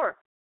Lord.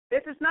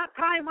 This is not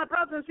time, my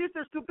brothers and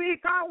sisters, to be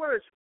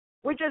cowards.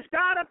 We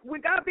gotta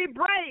be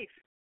brave.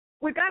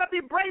 We gotta be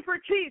brave for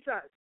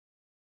Jesus.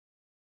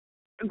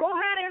 Go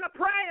ahead in a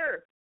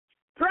prayer.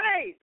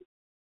 Pray.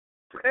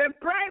 And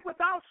pray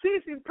without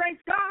ceasing. Praise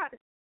God.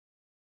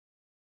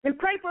 And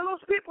pray for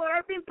those people that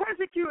are being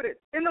persecuted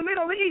in the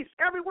Middle East,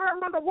 everywhere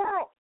around the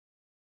world.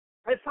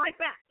 And fight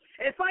back.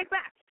 And fight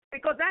back.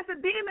 Because that's a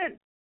demon.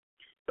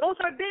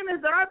 Those are demons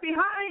that are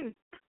behind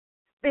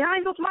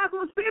those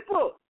Muslim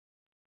people.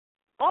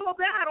 All of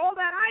that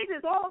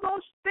ISIS, all of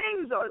those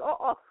things,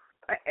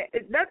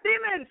 they're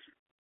demons.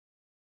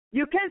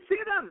 You can't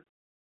see them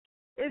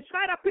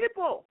inside of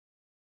people.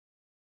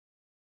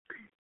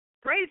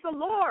 Praise the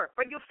Lord.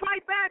 But you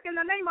fight back in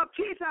the name of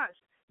Jesus.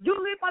 You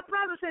live, my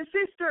brothers and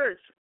sisters.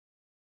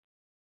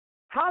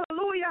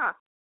 Hallelujah.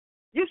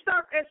 You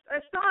start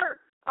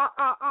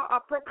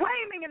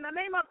proclaiming in the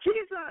name of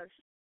Jesus.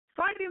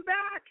 Fighting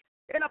back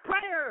in a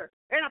prayer.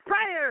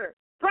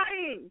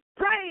 Praying.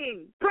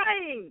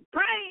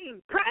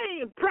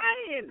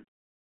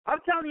 I'm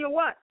telling you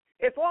what,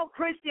 if all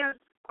Christians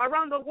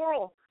around the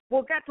world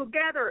will get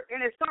together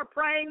and start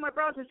praying, my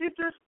brothers and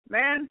sisters,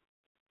 man,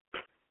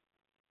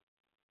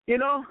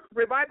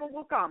 revival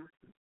will come.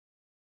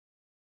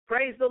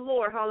 Praise the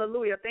Lord.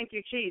 Hallelujah. Thank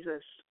you,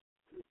 Jesus.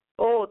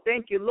 Oh,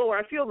 thank you,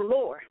 Lord. I feel the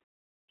Lord.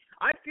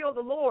 I feel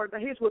the Lord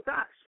that He's with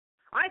us.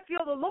 I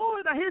feel the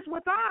Lord that He's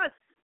with us.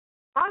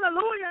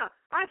 Hallelujah.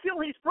 I feel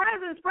His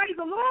presence. Praise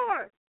the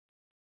Lord.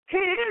 He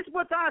is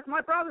with us,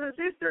 my brothers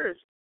and sisters.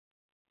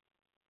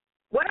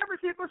 Whatever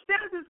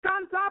circumstances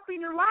comes up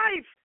in your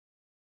life,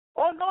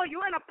 oh no,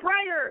 you're in a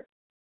prayer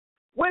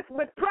with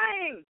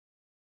praying.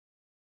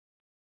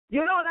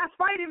 That's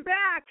fighting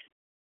back.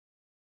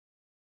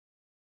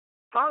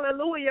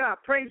 Hallelujah.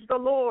 Praise the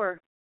Lord.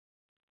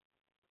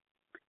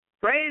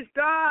 Praise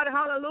God.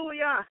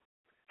 Hallelujah.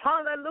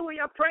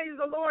 Hallelujah. Praise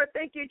the Lord.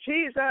 Thank you,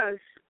 Jesus.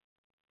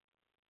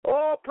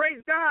 Oh,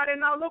 praise God.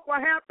 And now look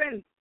what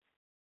happened.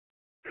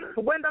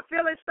 When the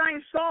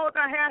Philistines saw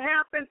that had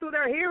happened to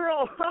their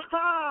hero.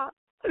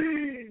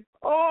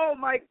 Oh,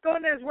 my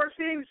goodness. We're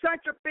seeing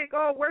such a big,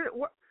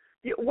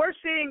 we're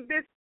seeing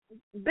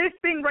this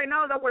thing right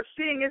now that we're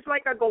seeing is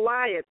like a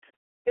Goliath.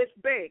 It's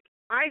big.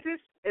 ISIS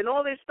and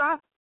all this stuff,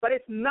 but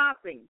it's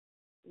nothing.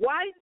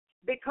 Why?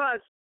 Because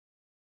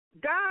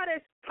God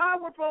is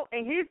powerful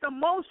and He's the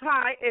Most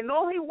High, and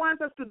all He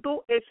wants us to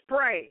do is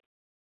pray.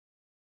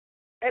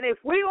 And if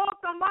we all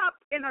come up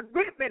in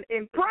agreement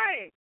in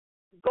praying,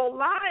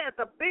 Goliath,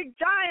 a big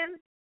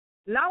giant,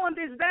 now in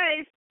these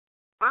days,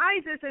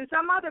 ISIS and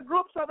some other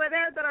groups over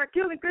there that are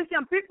killing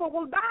Christian people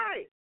will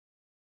die.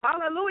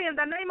 Hallelujah, in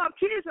the name of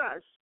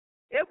Jesus.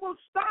 It will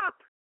stop.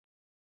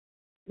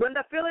 When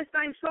the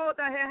Philistines saw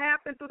that had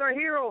happened to their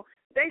hero,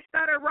 they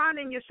started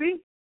running, you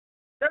see.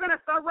 They're going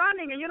to start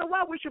running. And you know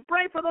what? We should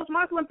pray for those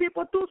Muslim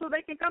people too so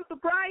they can come to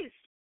Christ.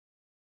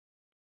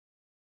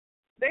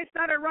 They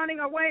started running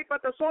away,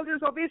 but the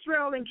soldiers of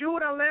Israel and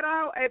Judah let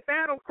out a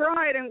battle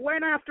cry and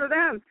went after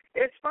them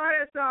as far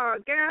as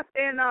Gath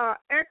and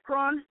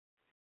Ekron.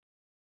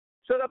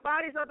 So the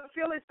bodies of the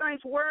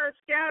Philistines were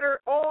scattered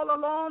all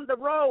along the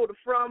road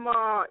from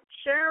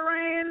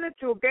Sharon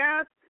to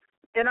Gath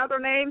and other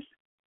names.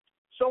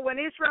 So when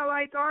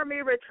Israelite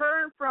army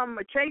returned from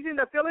chasing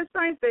the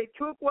Philistines, they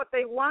took what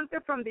they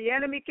wanted from the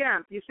enemy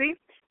camp. You see,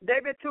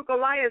 David took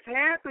Goliath's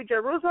head to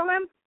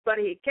Jerusalem, but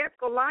he kept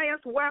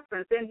Goliath's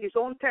weapons in his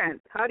own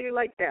tent. How do you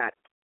like that?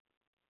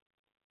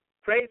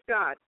 Praise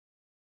God.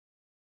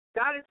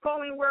 God is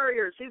calling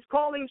warriors. He's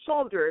calling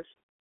soldiers.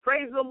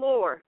 Praise the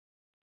Lord.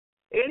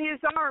 In His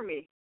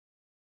army.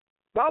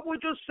 What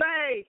would you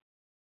say?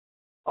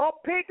 Oh,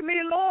 pick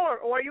me, Lord,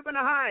 or are you going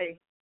to hide?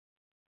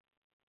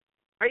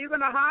 Are you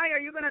going to hide? Are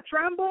you going to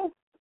tremble?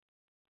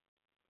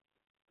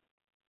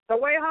 The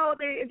way how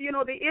the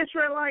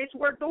Israelites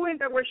were doing,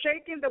 they were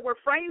shaking, they were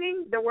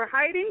frowning, they were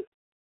hiding.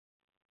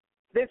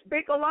 This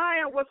big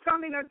Goliath was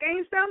coming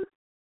against them,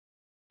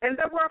 and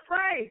they were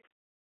afraid.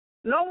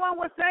 No one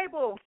was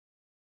able,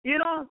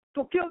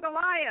 to kill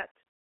Goliath.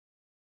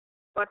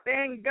 But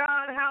thank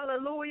God,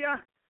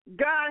 hallelujah,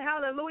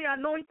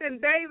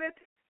 anointed David,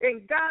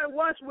 and God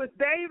was with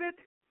David.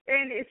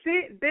 And you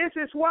see, this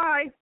is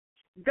why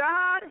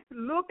God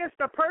looks at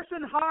the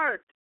person's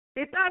heart.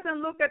 He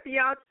doesn't look at the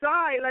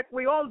outside like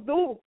we all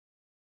do.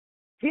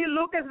 He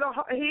looks at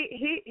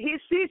he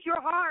sees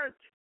your heart.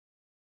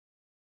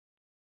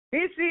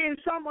 He's seeing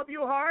some of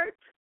your heart.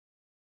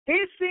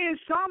 He's seeing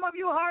some of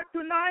your heart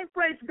tonight.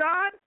 Praise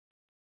God.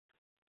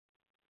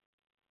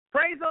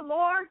 Praise the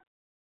Lord.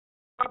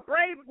 Our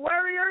brave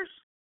warriors.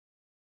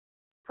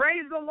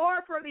 Praise the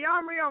Lord for the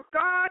army of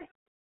God.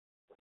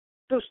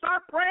 To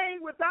start praying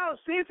without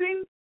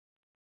ceasing.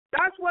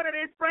 That's what it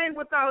is, praying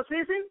without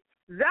ceasing.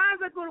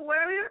 That's a good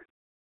warrior.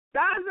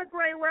 That's a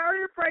great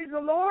warrior. Praise the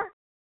Lord.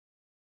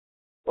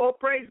 Oh,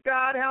 praise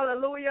God.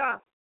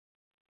 Hallelujah.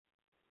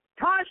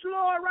 Touch,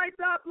 Lord, right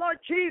up, Lord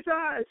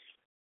Jesus.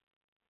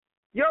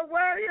 Your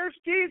warriors,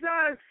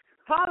 Jesus.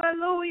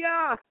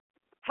 Hallelujah.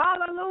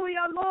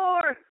 Hallelujah,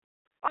 Lord.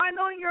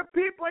 Anoint your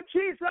people,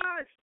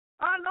 Jesus.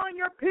 Anoint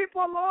your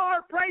people,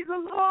 Lord. Praise the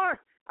Lord.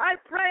 I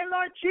pray,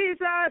 Lord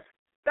Jesus,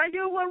 that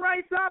you will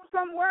raise up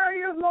some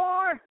warriors,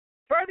 Lord,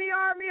 for the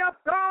army of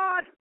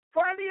God,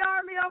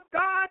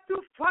 to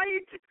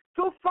fight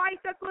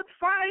the good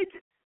fight,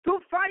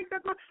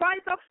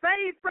 of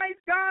faith.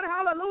 Praise God.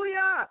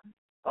 Hallelujah.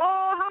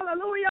 Oh,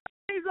 hallelujah.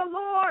 Praise the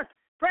Lord.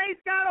 Praise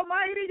God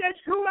Almighty,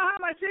 Yeshua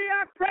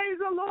HaMashiach. Praise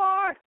the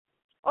Lord.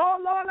 Oh,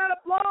 Lord, let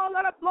it blow.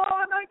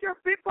 Anoint your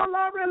people,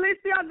 Lord. Release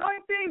the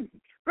anointing.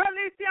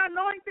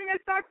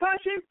 And start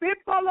touching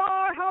people,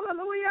 Lord.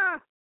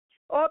 Hallelujah.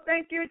 Oh,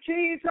 thank you,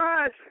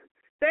 Jesus.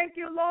 Thank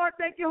you, Lord.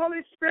 Thank you,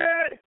 Holy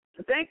Spirit.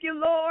 Thank you,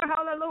 Lord.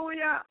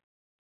 Hallelujah.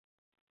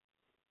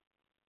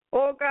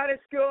 Oh, God is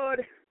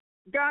good.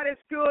 God is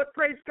good.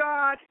 Praise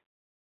God.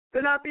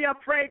 Do not be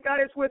afraid.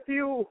 God is with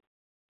you.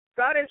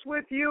 God is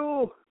with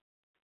you.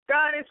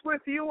 God is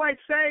with you, I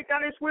say.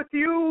 God is with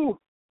you.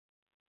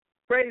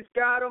 Praise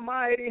God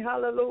Almighty.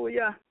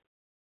 Hallelujah.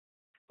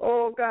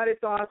 Oh, God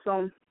is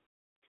awesome.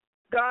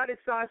 God is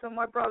awesome,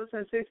 my brothers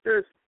and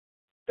sisters.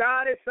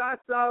 God is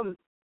awesome.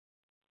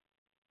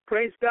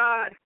 Praise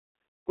God.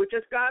 We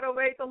just got to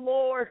obey the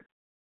Lord.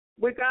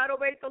 We got to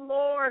obey the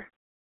Lord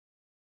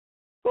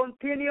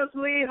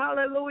continuously.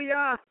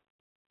 Hallelujah.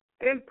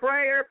 In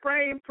prayer,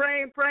 praying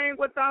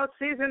without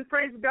ceasing.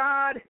 Praise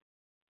God.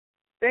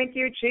 Thank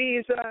you,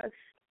 Jesus,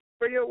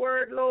 for your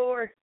word,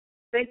 Lord.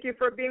 Thank you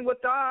for being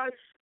with us.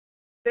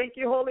 Thank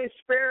you, Holy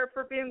Spirit,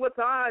 for being with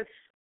us.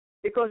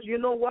 Because you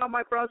know what,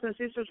 my brothers and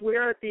sisters, we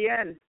are at the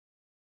end.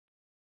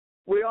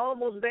 We're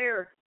almost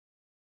there.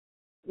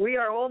 We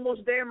are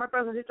almost there, my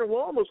brothers and sisters.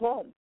 We're almost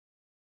home.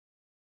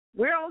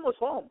 We're almost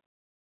home.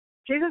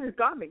 Jesus is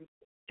coming.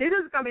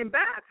 Jesus is coming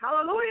back.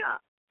 Hallelujah.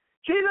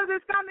 Jesus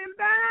is coming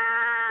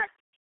back.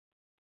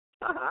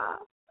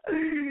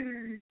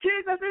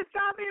 Jesus is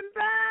coming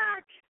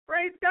back.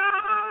 Praise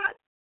God.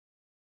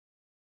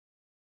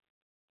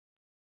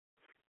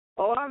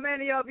 Oh, how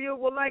many of you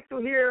would like to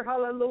hear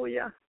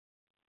hallelujah?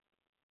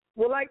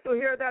 Would like to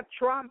hear that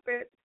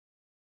trumpet?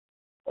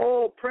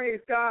 Oh, praise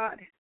God.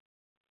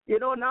 You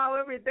know, now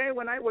every day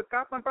when I wake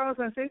up, my brothers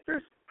and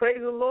sisters, praise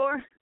the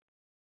Lord,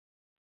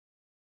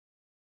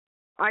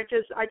 I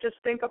just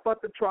think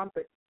about the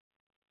trumpet.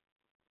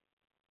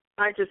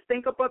 I just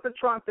think about the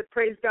trumpet,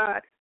 praise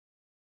God.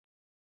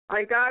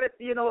 I got it,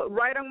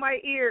 right on my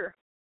ear.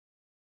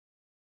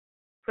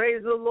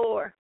 Praise the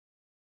Lord.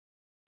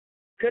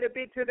 Could it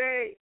be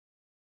today?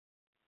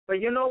 But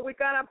we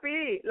got to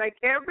be like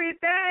every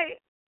day.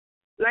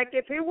 Like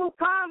if he will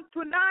come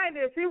tonight,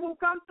 if he will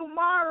come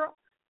tomorrow,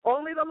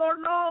 only the Lord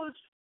knows.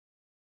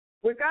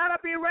 We got to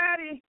be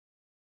ready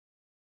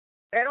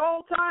at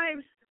all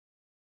times.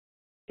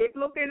 Keep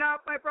looking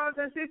up, my brothers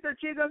and sisters.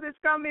 Jesus is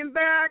coming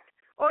back.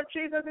 Oh,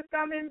 Jesus is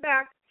coming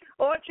back.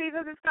 Oh,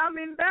 Jesus is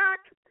coming back.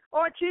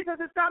 Oh, Jesus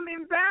is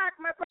coming back,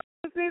 my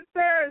brothers and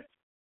sisters.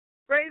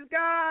 Praise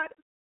God.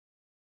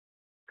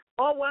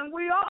 Oh, when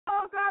we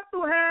all got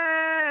to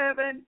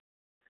heaven.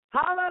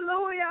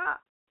 Hallelujah.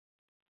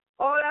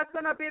 Oh, that's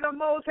going to be the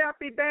most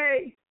happy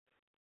day.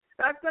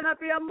 That's going to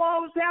be a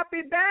most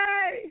happy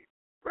day.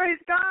 Praise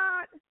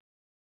God.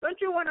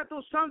 Don't you want to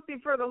do something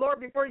for the Lord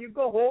before you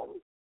go home?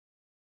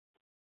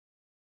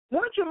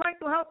 Wouldn't you like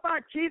to help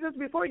out Jesus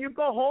before you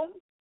go home?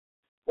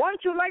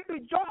 Wouldn't you like to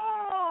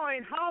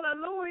join?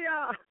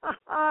 Hallelujah.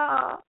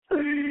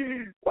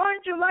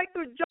 Wouldn't you like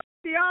to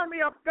join the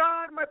army of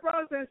God, my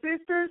brothers and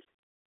sisters?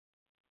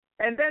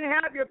 And then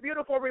have your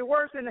beautiful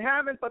rewards in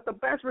heaven, but the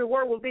best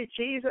reward will be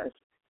Jesus.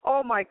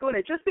 Oh, my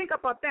goodness. Just think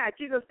about that.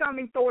 Jesus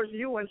coming towards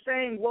you and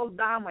saying, well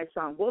done, my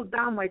son. Well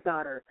done, my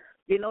daughter.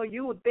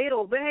 You did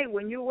obey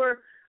when you were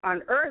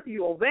on earth.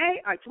 You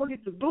obey. I told you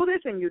to do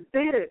this, and you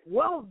did it.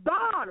 Well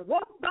done.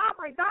 Well done,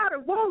 my daughter.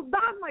 Well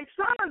done, my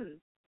son.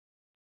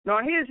 Now,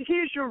 here's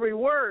your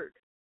reward.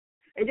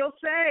 And you'll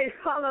say,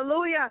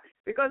 hallelujah,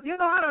 because,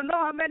 I don't know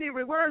how many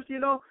rewards,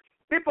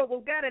 people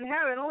will get in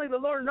heaven. Only the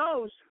Lord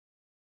knows.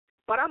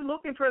 But I'm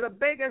looking for the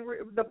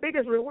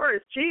biggest reward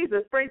is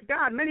Jesus. Praise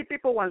God. Many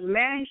people want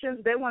mansions.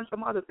 They want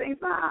some other things.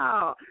 No,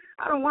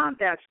 I don't want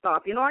that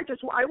stuff. You know,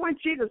 I want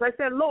Jesus. I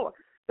said, Lord,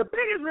 the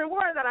biggest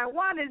reward that I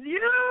want is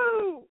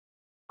you.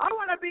 I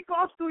want to be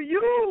close to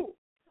you.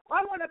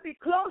 I want to be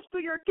close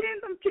to your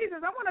kingdom, Jesus.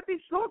 I want to be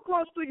so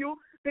close to you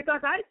because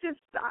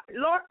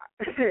Lord,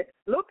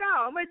 look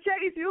out. I'm going to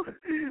chase you.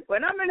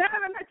 When I'm in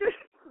heaven,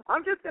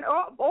 I'm just going to,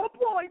 oh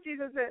boy,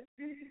 Jesus said.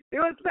 He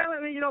was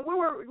telling me, you know, we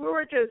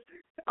were just,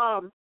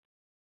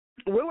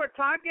 we were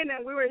talking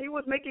and he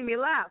was making me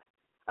laugh.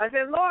 I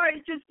said, Lord,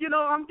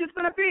 I'm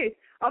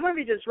going to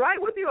be just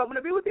right with you. I'm going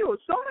to be with you.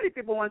 So many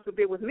people want to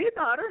be with me,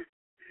 daughter.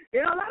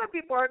 You know, a lot of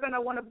people are going to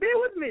want to be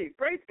with me.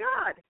 Praise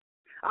God.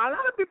 A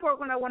lot of people are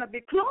going to want to be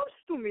close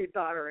to me,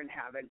 daughter, in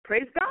heaven.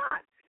 Praise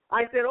God.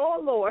 I said,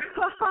 oh, Lord,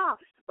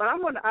 but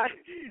I'm going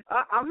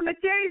to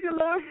chase you,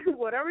 Lord.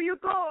 Wherever you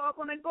go, I'm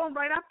going to go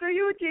right after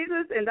you,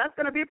 Jesus, and that's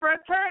going to be for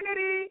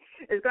eternity.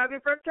 It's going to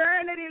be for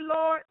eternity,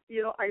 Lord.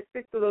 You know, I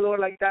speak to the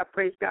Lord like that,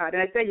 praise God.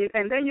 And I say,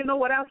 and then you know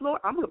what else,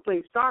 Lord? I'm going to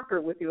play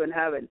soccer with you in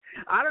heaven.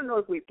 I don't know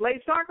if we play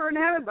soccer in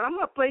heaven, but I'm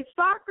going to play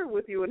soccer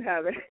with you in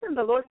heaven. And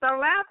the Lord started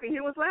laughing. He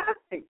was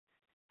laughing.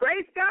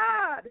 Praise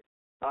God.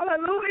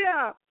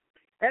 Hallelujah.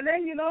 And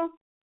then, you know,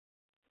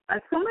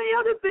 so many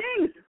other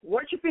things.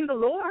 Worshiping the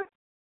Lord.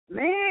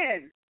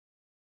 Man.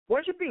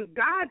 Worshiping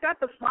God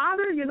the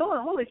Father, you know,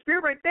 the Holy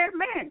Spirit right there.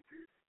 Man.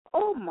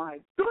 Oh, my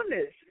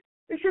goodness.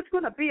 It's just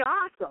going to be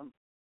awesome.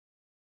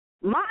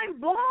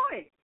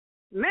 Mind-blowing.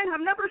 Man,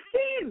 I've never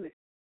seen.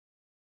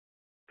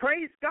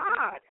 Praise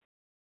God.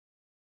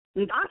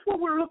 And that's what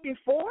we're looking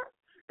for.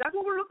 That's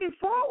what we're looking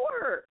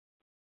forward.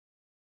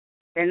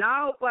 And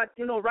now, but,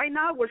 you know, right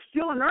now we're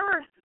still on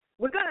earth.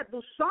 We got to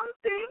do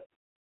something.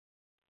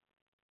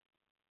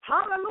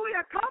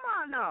 Hallelujah. Come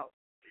on now.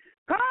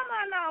 Come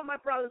on now, my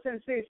brothers and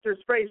sisters.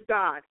 Praise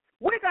God.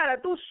 We got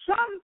to do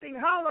something.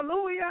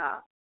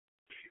 Hallelujah.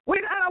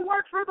 We got to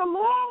work for the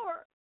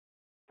Lord.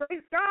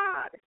 Praise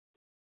God.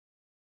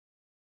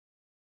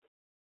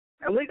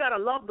 And we got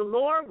to love the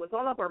Lord with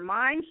all of our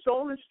mind,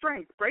 soul, and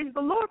strength. Praise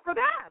the Lord for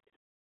that.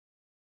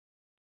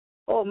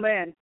 Oh,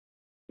 man.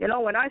 You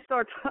know, when I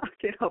start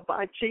talking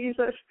about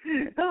Jesus,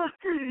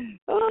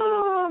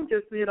 I'm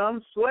just, you know,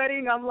 I'm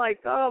sweating. I'm like,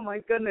 oh, my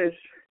goodness.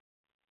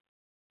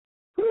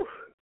 Whew.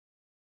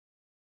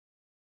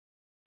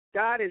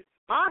 God is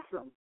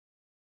awesome.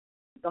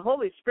 The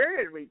Holy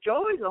Spirit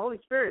rejoices. The Holy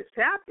Spirit is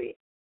happy.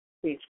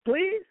 He's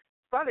pleased.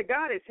 Father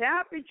God is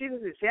happy. Jesus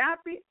is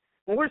happy.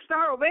 When we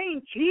start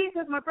obeying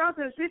Jesus, my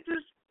brothers and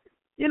sisters,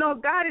 you know,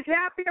 God is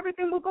happy.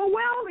 Everything will go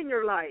well in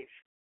your life.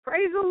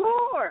 Praise the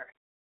Lord.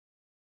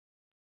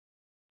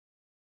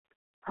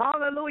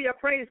 Hallelujah.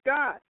 Praise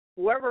God.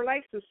 Whoever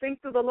likes to sing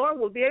to the Lord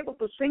will be able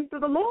to sing to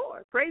the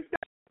Lord. Praise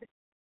God.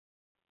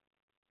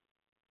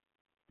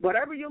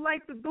 Whatever you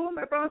like to do,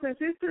 my brothers and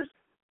sisters,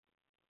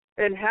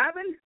 in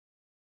heaven,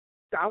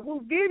 God will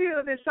give you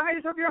the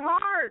desires of your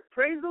heart.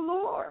 Praise the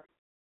Lord.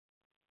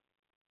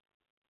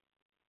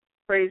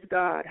 Praise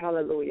God.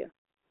 Hallelujah.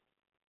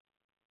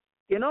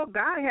 You know,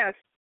 God has,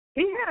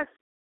 He has,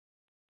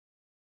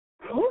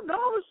 who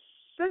knows,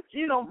 such,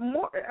 you know,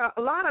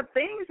 a lot of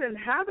things in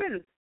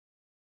heaven.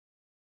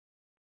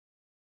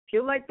 If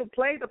you like to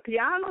play the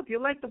piano, if you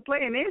like to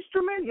play an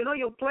instrument, you know,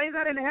 you'll play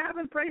that in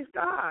heaven. Praise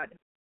God.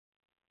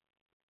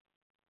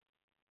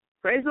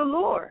 Praise the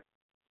Lord.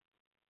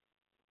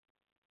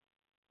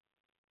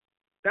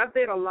 God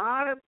did a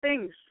lot of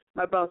things,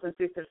 my brothers and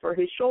sisters, for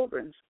His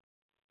children.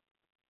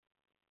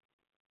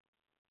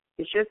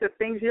 It's just the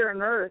things here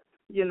on earth,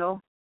 you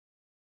know.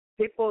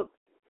 People,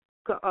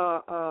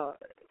 the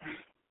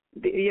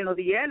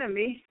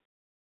enemy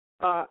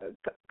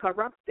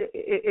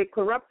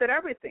corrupted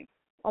everything,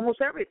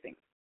 almost everything.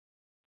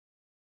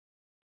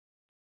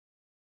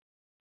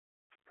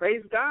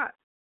 Praise God.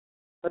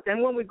 But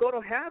then when we go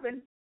to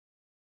heaven,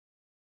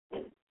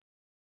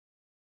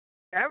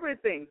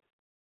 everything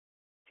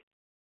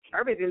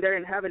there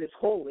in heaven is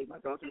holy, my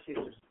brothers and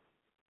sisters.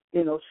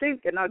 You know, sin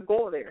cannot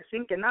go there.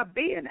 Sin cannot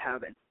be in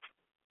heaven.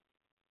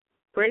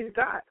 Praise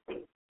God.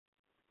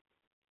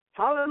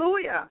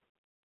 Hallelujah.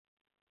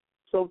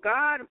 So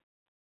God,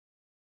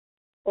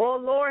 oh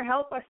Lord,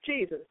 help us,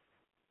 Jesus.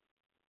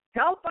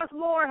 Help us,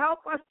 Lord,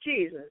 help us,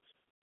 Jesus.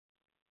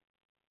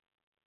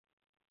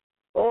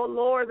 Oh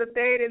Lord, the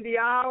date and the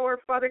hour,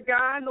 Father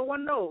God, no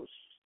one knows.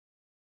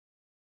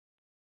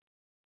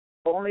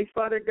 Only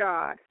Father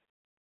God.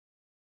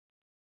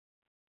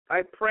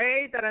 I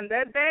pray that on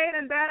that day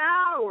and that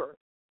hour,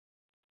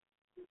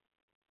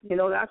 you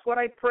know, that's what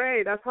I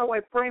pray. That's how I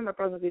pray, my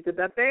brothers and sisters.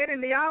 That day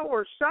and the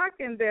hour,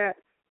 second that,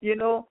 you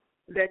know,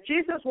 that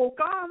Jesus will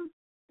come,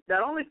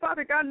 that only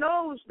Father God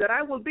knows that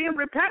I will be in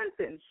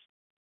repentance.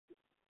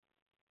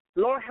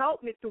 Lord,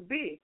 help me to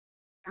be.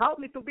 Help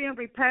me to be in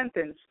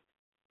repentance.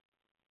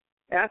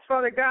 Ask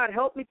Father God,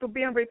 help me to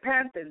be in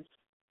repentance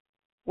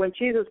when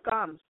Jesus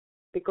comes.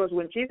 Because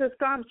when Jesus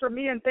comes for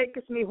me and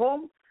takes me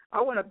home,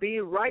 I want to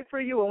be right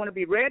for you. I want to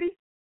be ready.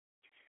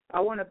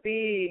 I want to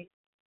be,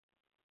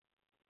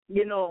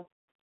 you know,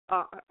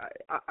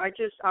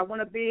 I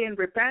want to be in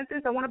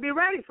repentance. I want to be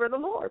ready for the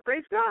Lord.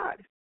 Praise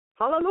God.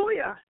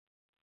 Hallelujah.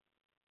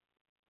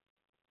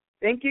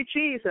 Thank you,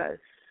 Jesus.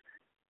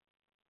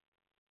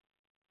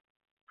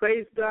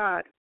 Praise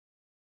God.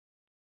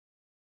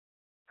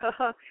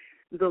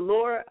 The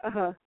Lord,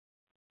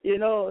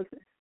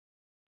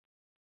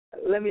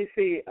 let me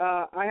see.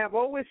 I have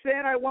always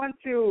said I want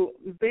to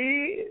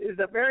be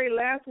the very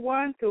last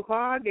one to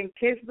hug and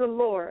kiss the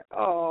Lord.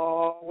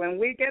 Oh, when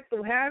we get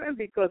to heaven,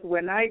 because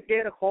when I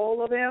get a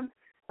hold of him,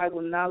 I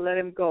will not let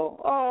him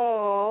go.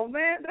 Oh,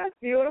 man, that's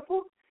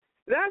beautiful.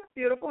 That's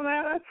beautiful,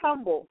 man. That's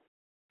humble.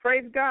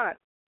 Praise God.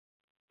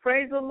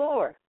 Praise the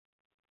Lord.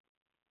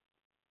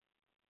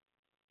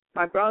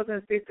 My brothers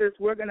and sisters,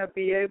 we're going to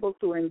be able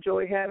to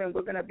enjoy heaven.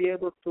 We're going to be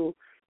able to,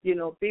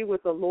 be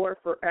with the Lord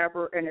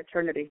forever and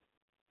eternity.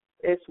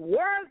 It's worth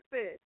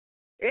it.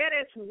 It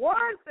is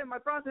worth it, my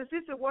brothers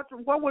and sisters, what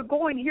we're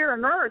going here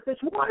on earth.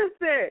 It's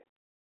worth it.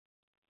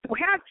 To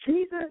have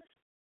Jesus,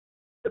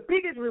 the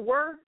biggest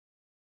reward,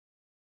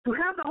 to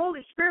have the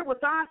Holy Spirit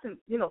with us and,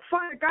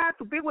 Father God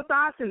to be with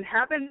us in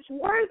heaven, it's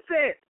worth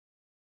it.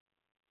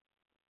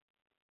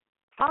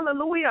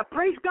 Hallelujah.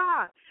 Praise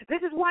God.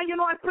 This is why,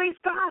 I praise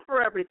God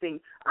for everything.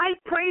 I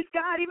praise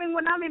God even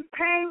when I'm in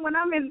pain, when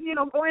I'm in,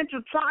 going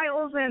through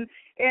trials and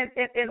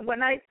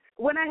when I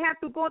have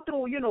to go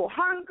through,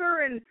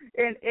 hunger and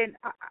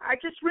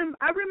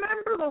I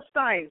remember those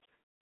times.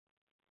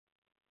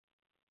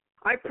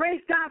 I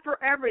praise God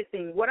for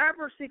everything,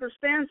 whatever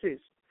circumstances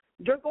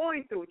you're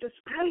going through. Just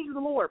praise the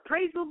Lord.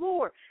 Praise the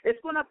Lord.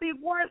 It's going to be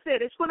worth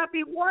it. It's going to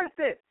be worth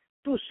it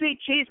to see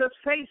Jesus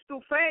face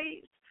to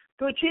face.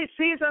 To see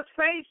Jesus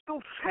face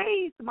to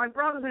face, my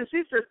brothers and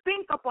sisters,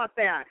 think about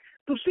that.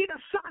 To see the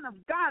Son of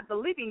God, the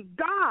living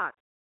God,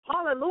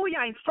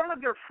 hallelujah, in front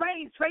of your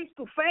face, face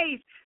to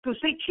face, to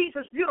see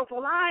Jesus'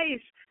 beautiful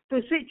eyes, to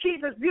see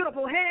Jesus'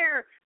 beautiful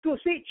hair, to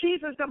see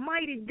Jesus, the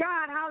mighty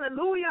God,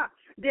 hallelujah,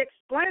 the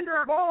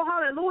splendor of all,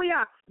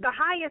 hallelujah, the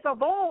highest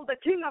of all, the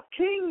King of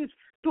kings.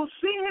 To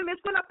see him, it's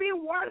going to be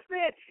worth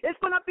it. It's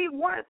going to be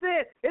worth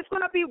it. It's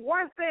going to be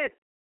worth it.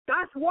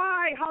 That's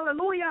why,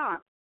 hallelujah,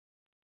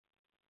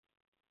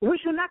 we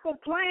should not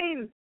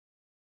complain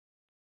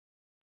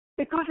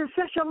because it's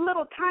such a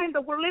little time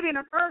that we're living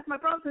on earth, my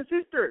brothers and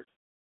sisters.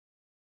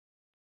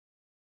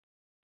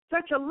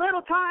 Such a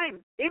little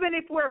time. Even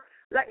if we're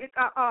like,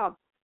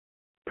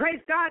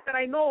 praise God that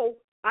I know,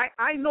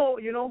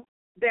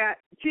 that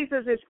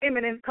Jesus is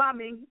imminent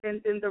coming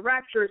and the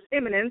rapture is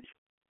imminent,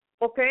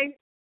 okay?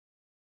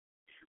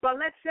 But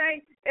let's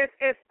say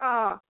if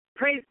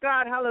praise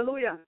God,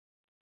 hallelujah.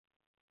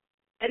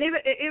 And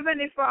even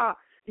if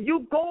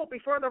you go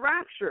before the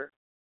rapture,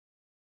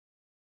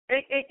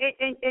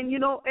 and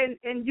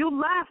you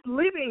left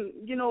living,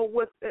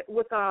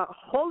 with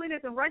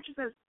holiness and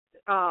righteousness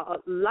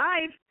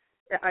life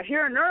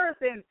here on earth,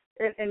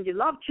 and you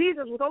love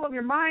Jesus with all of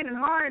your mind and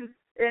heart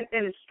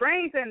and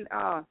strength, and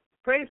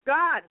praise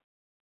God,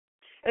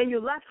 and you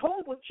left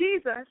home with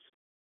Jesus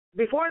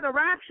before the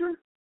rapture,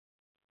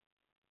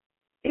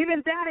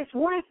 even that is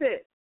worth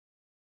it,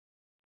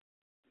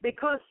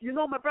 because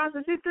my brothers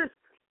and sisters.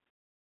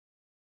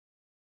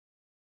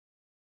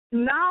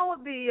 Now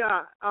the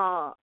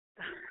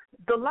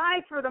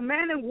life for the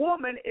man and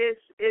woman is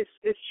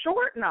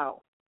short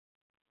now.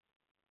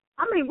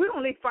 I mean, we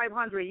don't live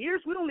 500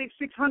 years. We don't live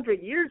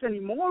 600 years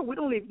anymore. We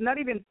don't live not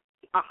even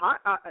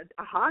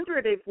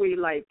 100 if we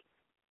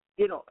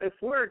if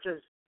we're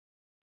just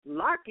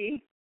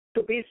lucky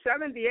to be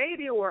 70,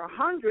 80, or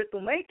 100 to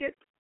make it.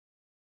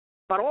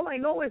 But all I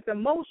know is that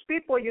most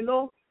people, they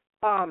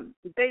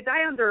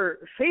die in their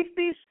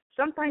 50s,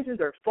 sometimes in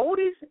their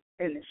 40s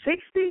and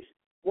 60s.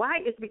 Why?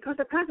 It's because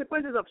of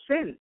consequences of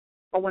sin.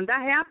 But when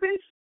that happens,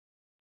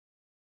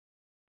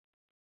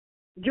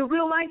 you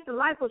realize that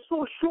life was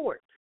so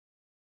short.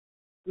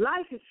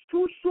 Life is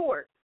too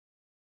short.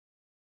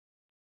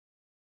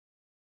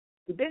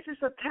 This is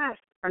a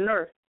test on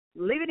earth.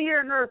 Living here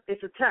on earth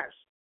is a test.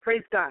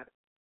 Praise God.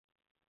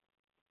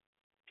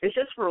 It's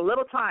just for a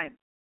little time.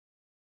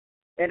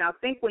 And I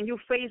think when you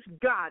face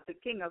God, the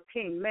King of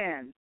Kings,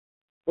 man,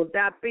 will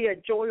that be a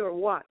joy or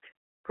what?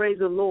 Praise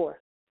the Lord.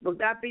 Will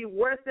that be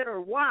worth it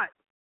or what?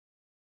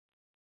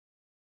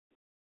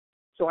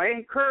 So I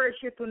encourage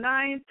you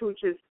tonight to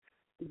just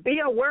be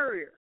a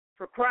warrior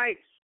for Christ.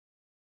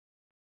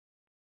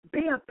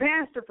 Be a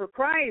pastor for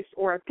Christ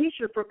or a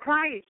teacher for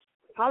Christ.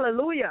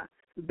 Hallelujah.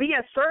 Be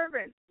a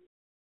servant.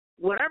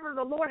 Whatever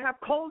the Lord have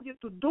called you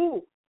to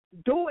do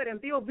it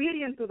and be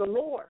obedient to the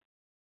Lord.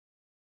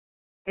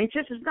 And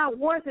just it's not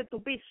worth it to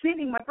be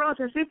sinning, my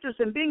brothers and sisters,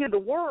 and being in the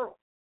world.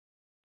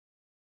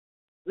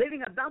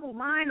 Living a double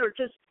mind or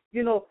just,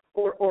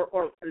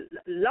 or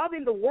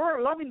loving the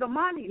world, loving the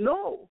money.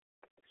 No,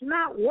 it's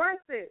not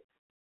worth it.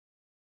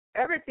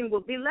 Everything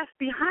will be left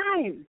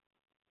behind.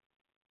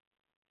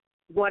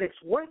 What is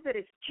worth it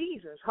is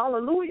Jesus.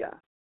 Hallelujah.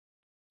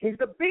 He's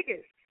the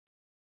biggest.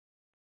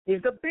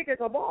 He's the biggest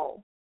of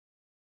all.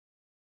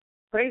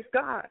 Praise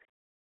God.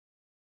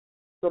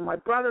 So my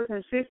brothers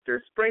and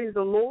sisters, praise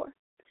the Lord.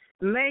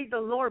 May the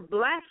Lord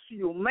bless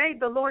you. May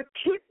the Lord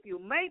keep you.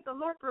 May the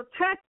Lord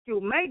protect you.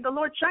 May the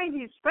Lord shine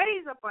his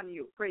face upon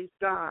you. Praise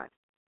God.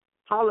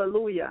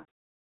 Hallelujah.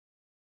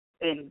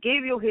 And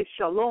give you his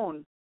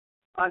shalom.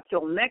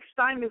 Until next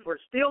time, if we're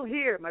still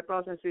here, my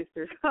brothers and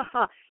sisters,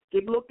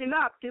 keep looking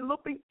up. Keep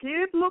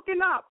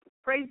looking up.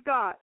 Praise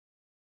God.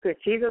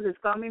 Because Jesus is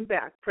coming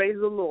back. Praise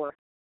the Lord.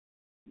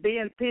 Be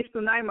in peace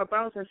tonight, my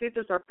brothers and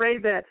sisters. I pray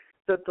that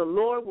the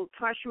Lord will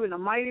touch you in a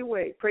mighty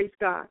way. Praise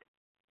God.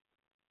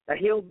 That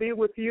he'll be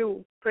with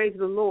you. Praise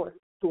the Lord.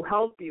 To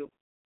help you.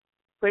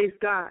 Praise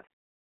God.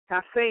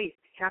 Have faith.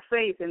 Have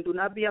faith and do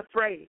not be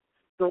afraid.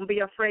 Don't be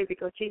afraid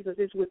because Jesus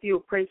is with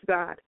you. Praise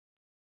God.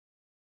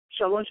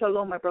 Shalom,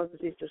 shalom, my brothers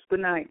and sisters. Good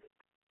night.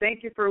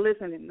 Thank you for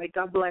listening. May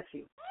God bless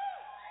you.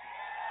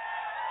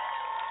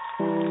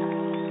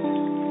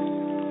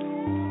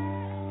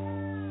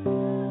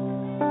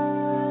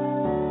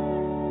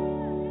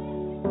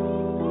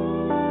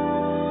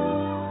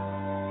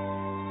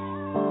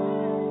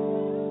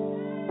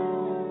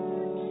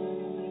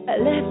 I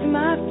left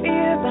my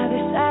fear by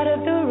the side of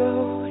the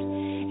road.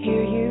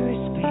 Hear you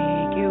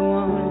speak, you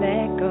won't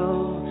let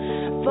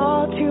go.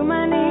 Fall to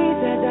my knees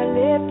as I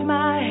lift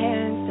my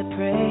hands to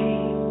pray.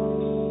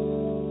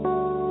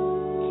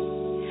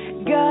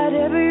 Got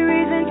every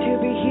reason to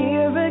be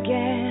here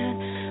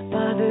again.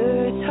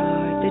 Father's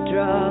heart that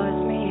draws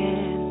me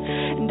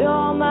in. And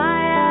all my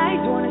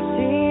eyes want to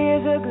see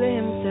is a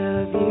glimpse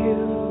of you.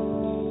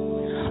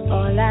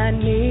 All I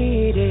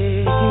need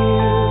is you.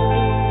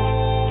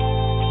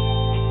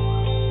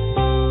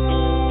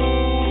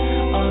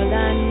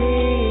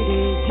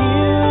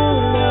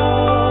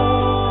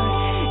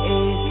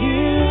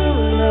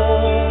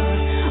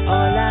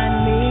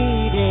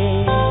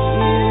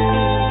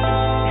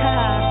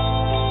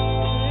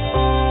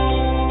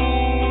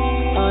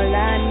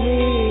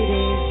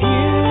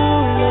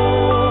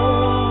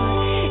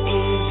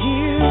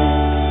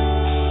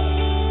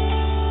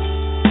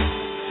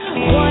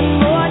 One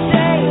more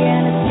day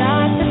and it's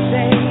not the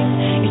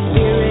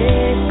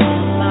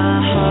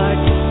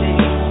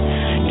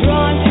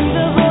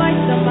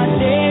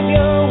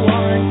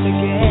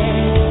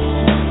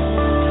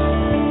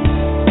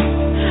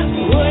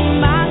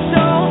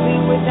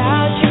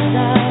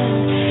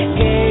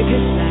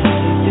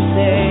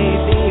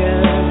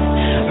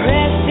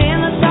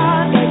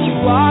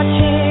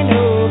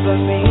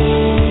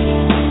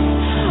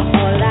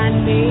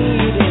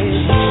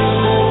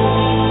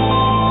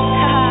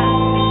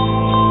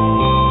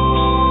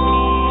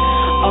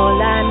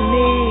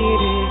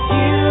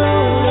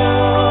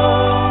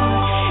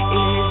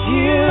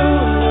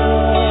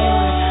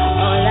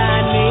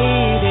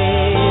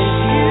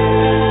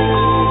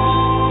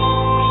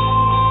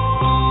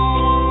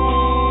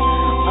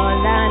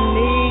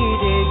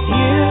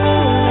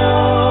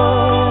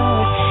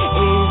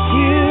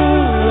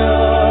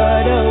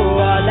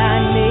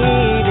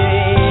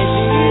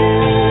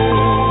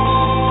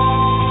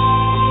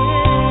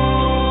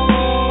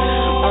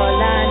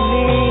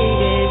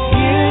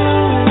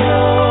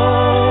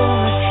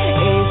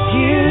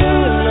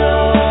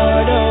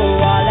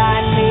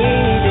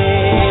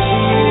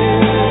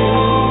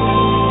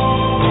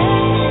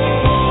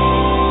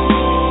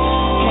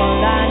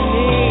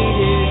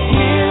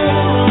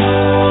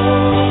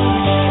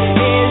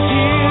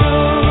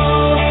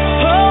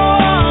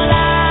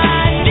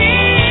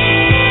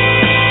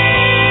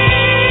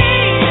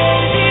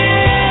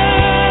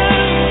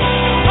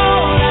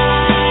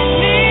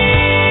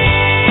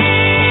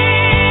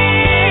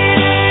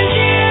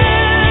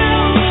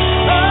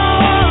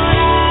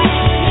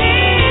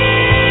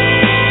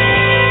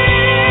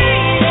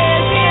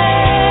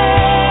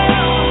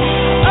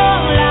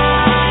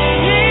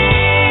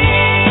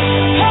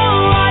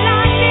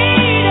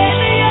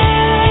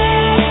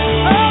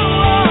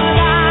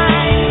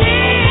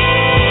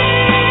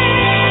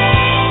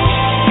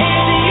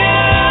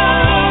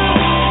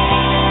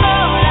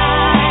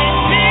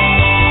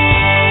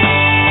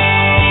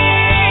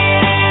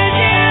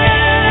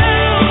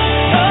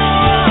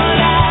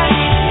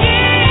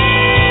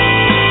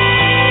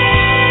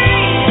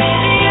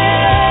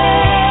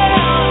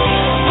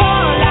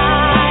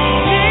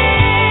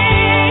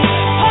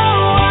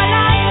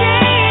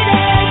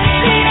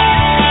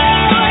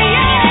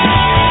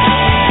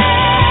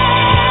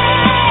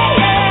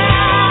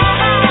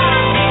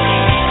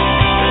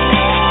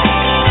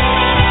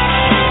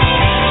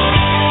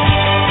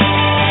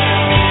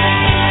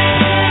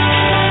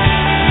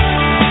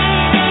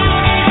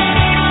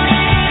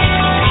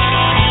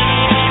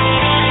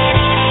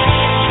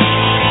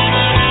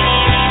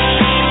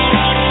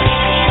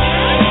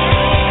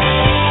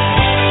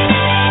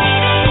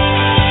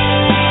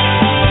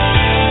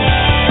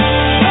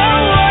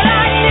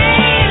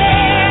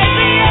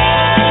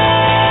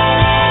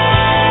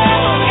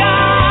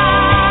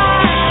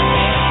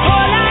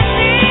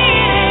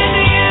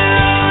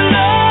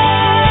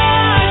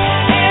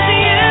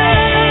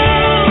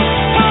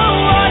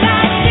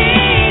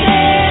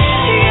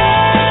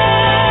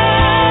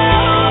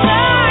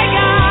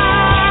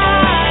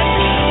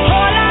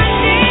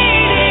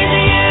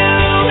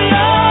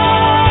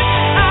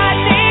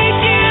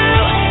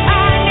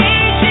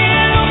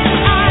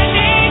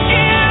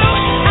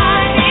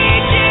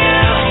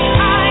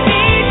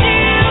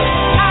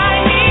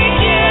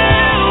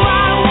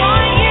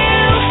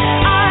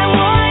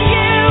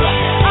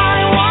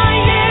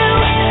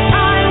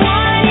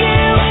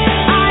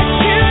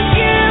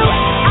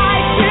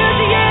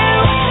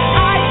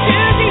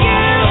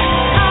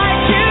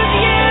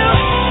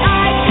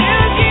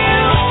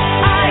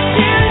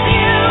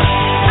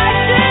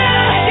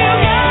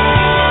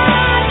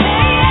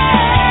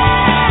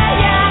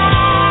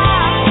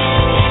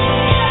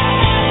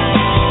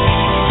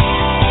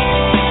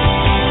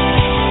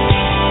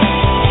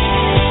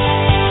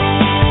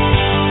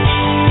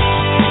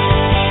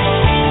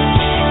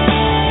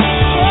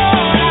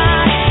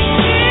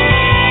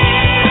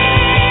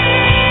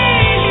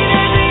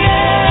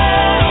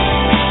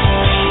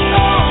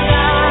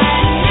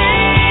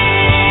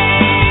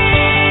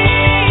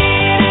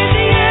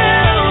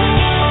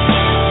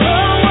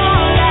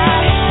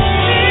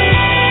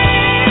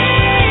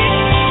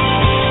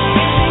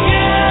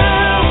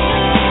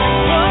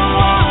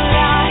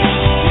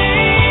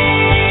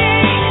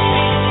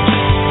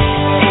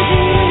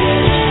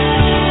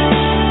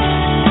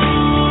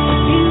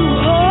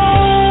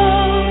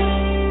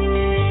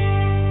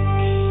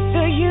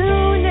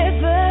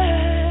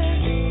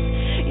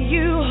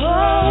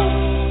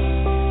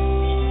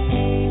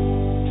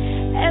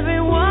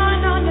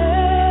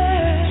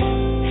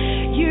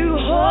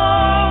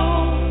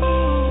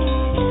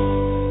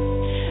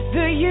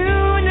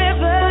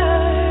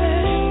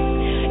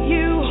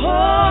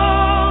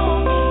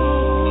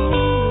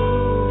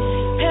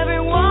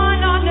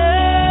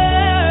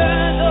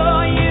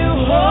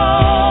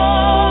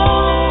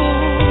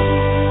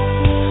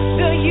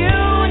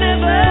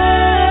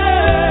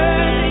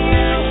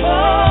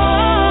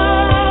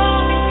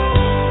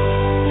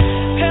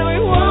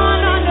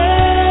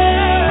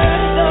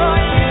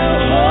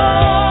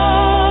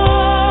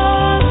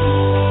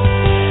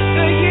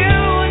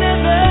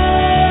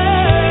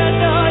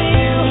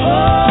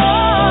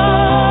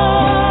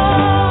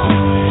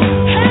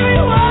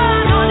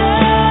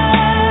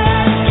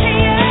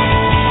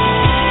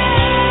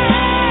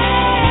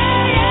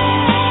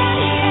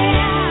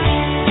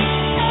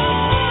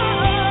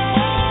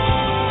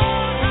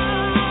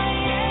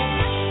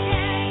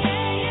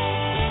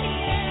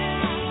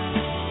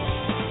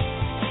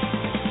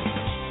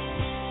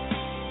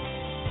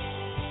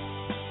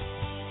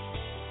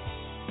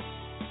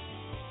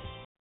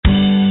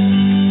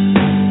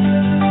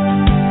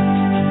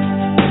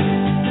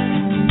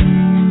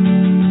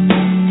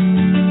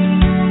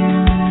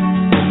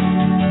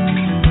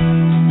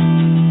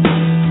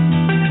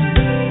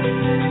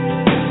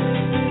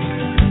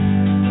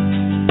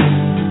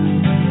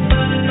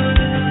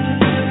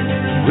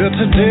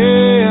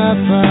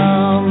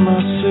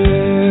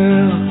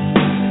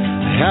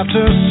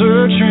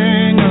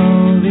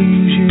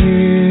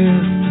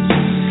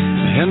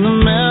And the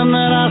man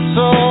that I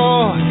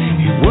saw,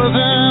 he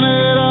wasn't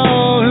at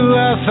all who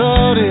I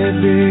thought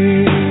he'd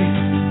be.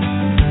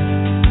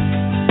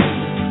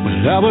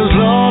 But I was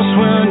lost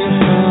when you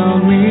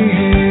found me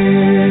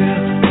here,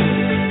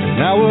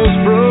 and I was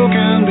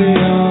broken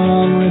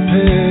beyond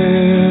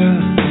repair.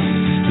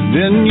 And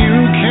then you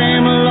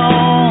came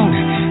along,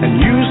 and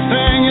you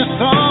sang your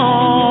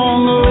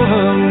song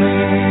over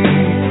me.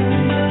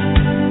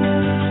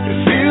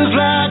 It feels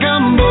like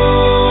I'm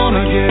born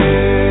again.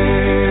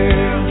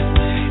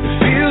 It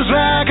feels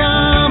like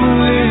I'm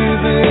living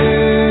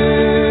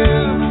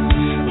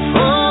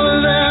for the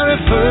very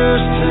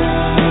first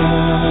time.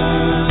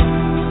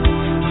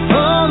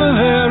 For the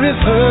very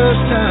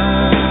first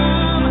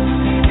time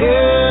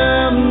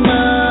in my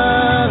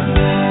life.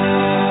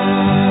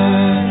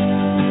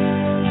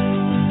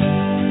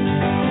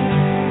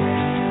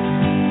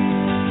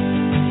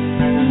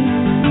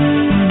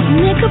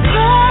 Make a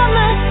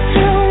promise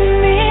to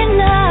me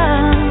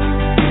now,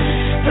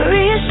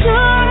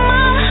 reassure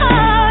my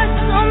heart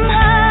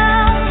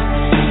somehow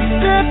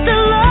that the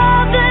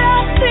love that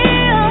I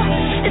feel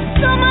is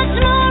so much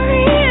more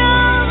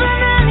real than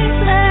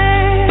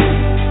anything.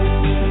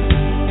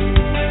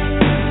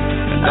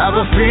 I have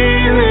a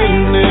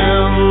feeling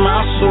in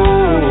my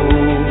soul,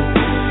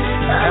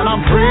 and I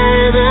pray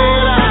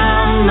that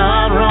I'm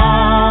not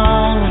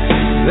wrong.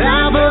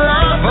 That the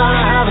life I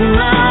have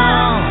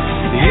now,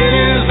 it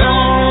is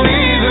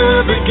only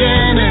the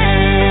beginning.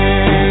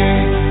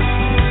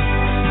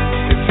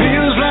 It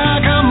feels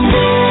like I'm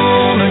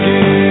born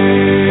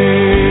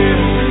again.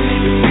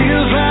 It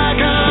feels like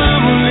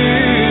I'm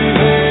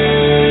living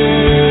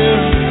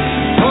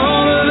for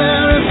the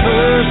very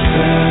first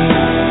time.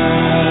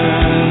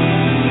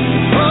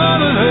 For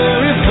the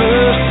very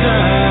first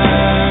time.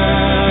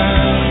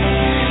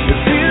 It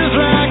feels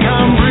like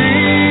I'm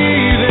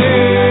breathing.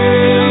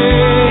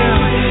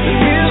 It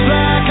feels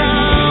like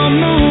I'm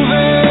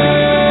moving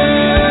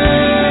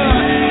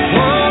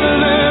for the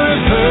very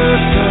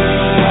first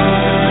time.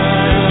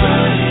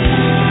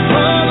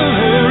 For the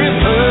very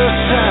first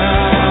time.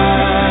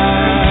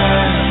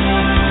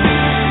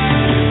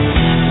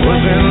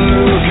 Wasn't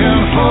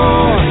looking for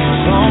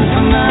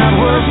something that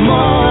was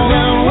more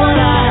than what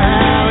I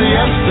had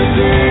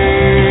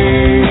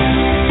yesterday.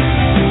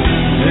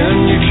 Then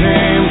you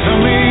came to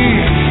me,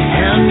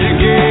 and you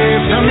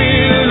gave to me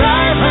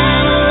life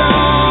and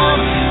love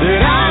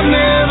that I've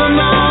never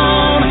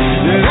known,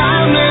 that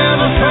I've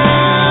never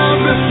felt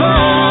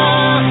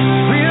before.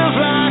 Feels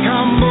like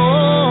I'm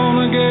born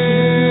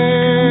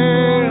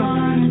again.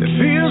 It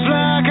feels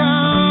like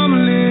I'm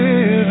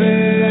living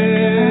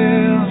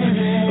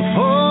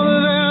for the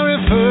very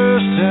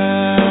first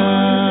time.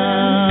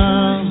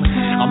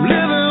 I'm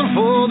living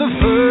for the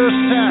first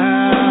time.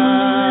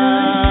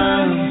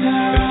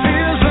 It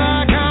feels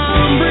like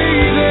I'm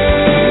breathing.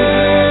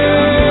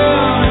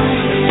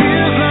 It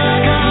feels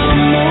like I'm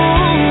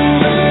moving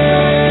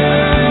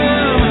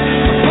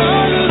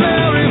for the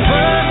very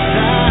first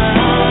time.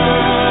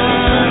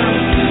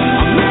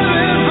 I'm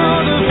living for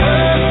the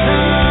first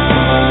time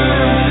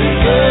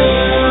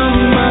in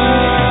my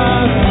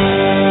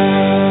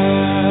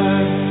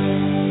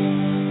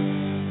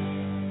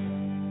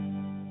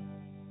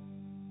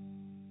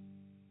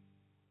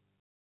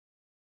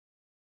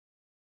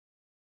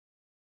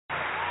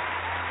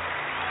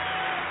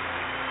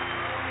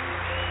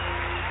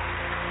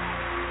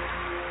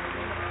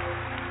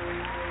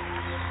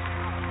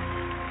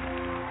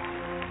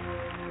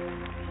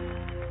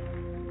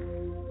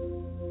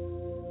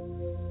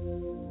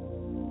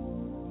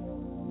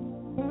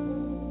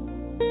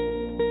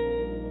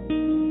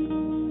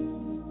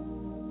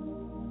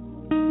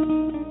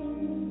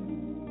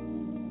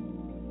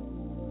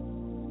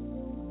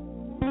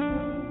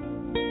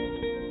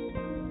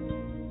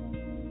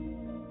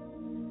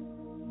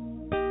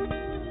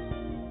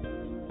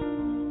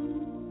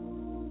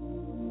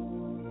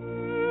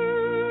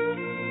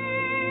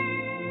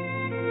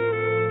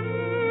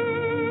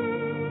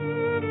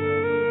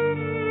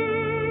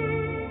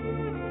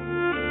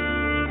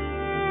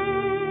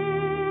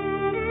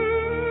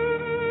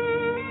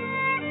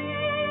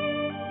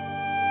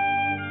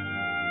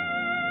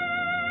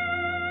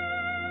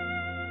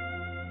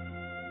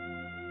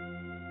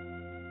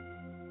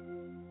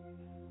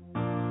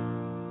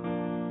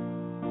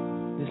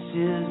This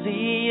is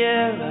the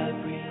air I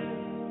breathe.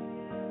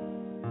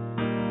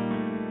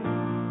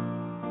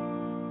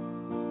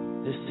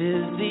 This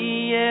is the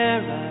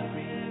air I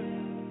breathe.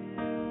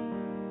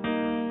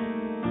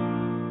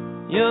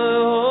 Your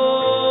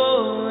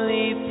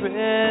holy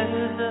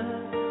presence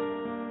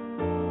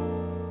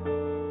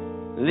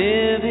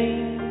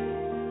living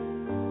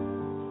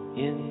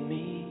in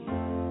me.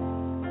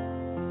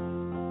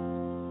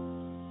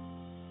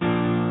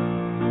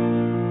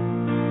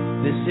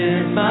 This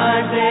is my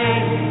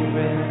daily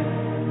bread.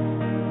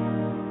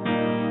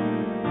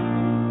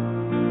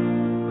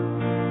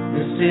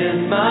 This is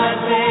my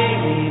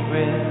daily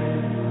bread.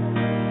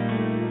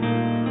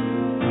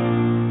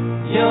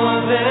 Your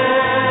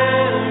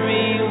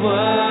very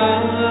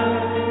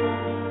word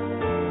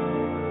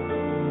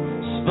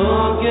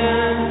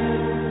spoken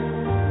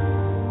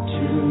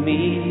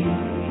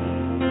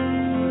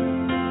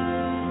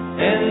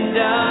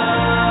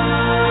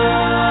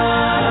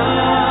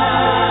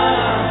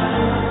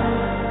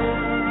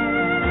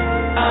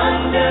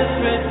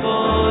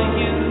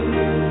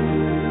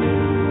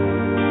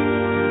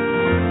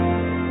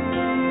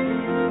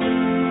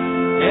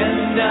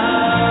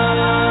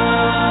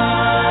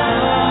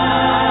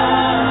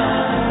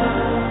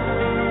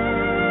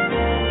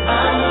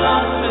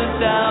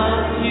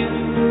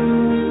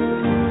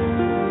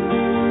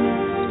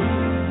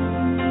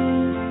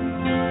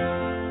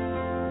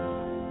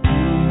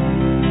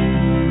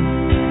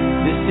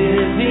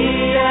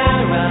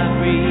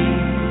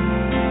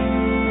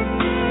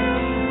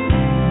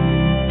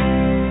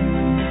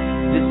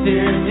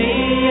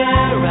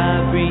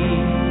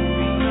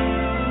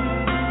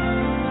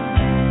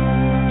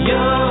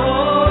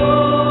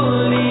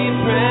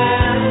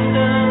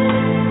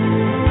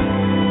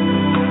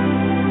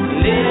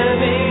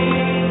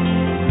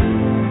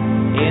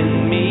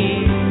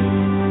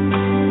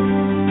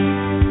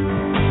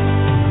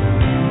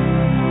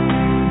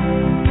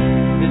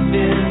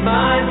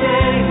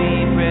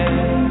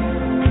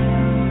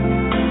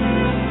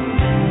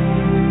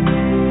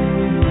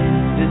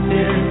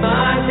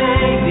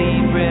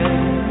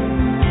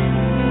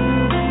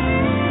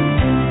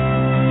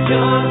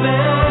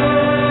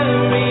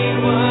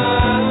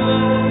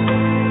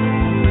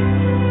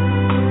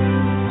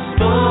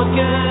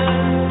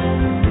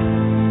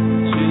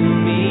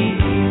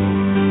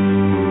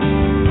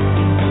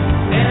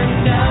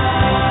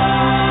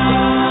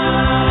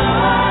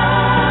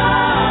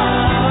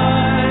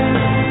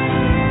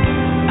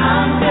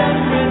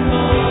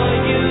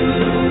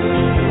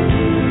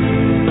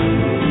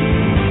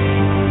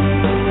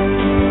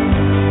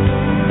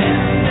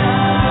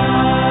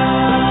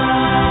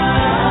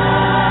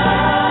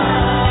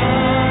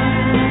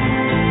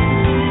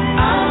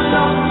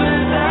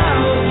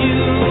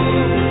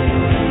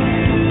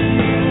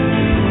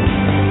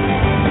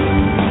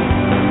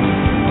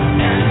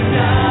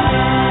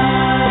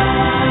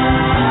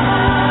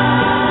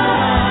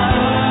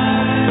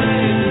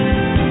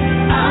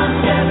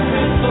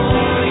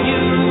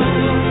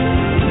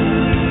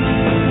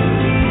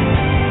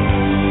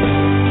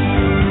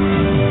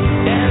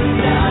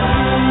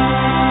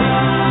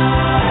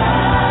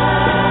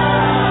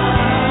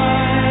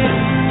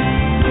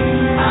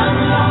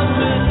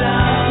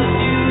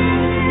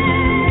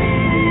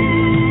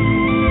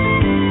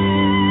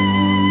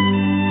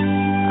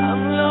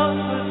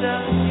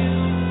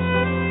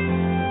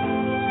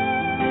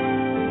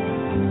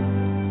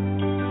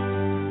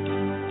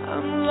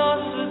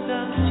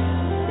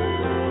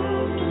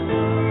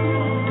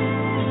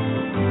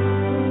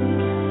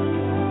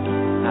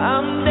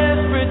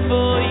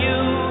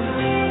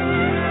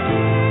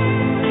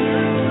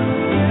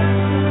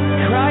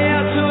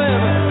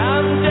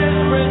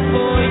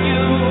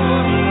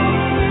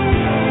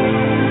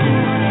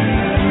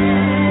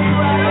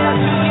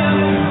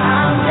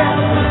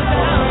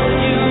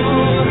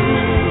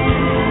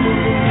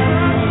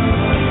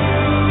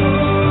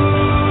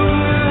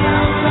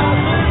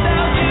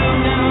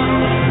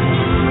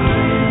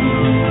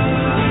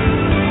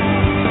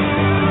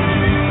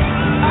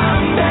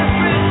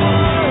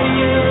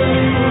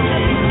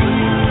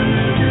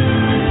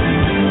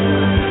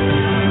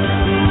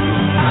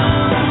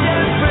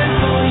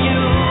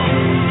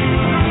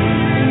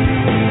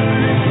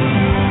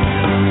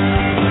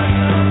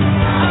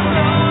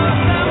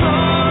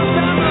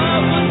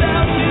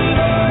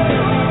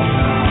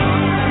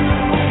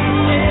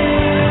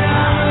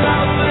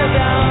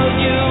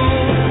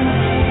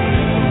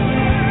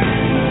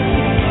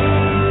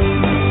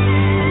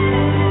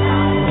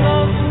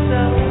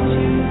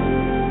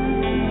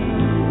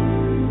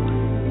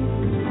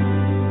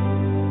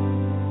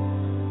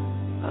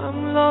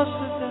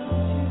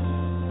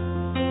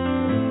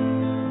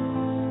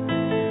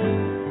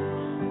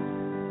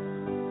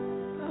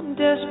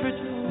desperate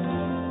for.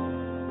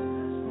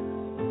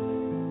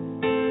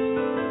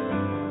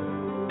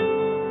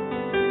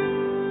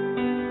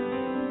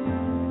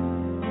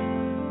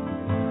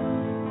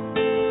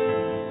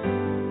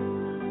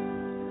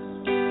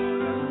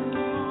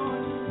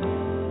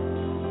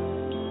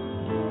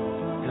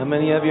 How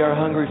many of you are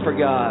hungry for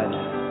God?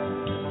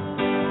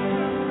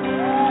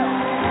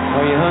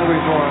 Are you hungry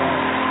for Him?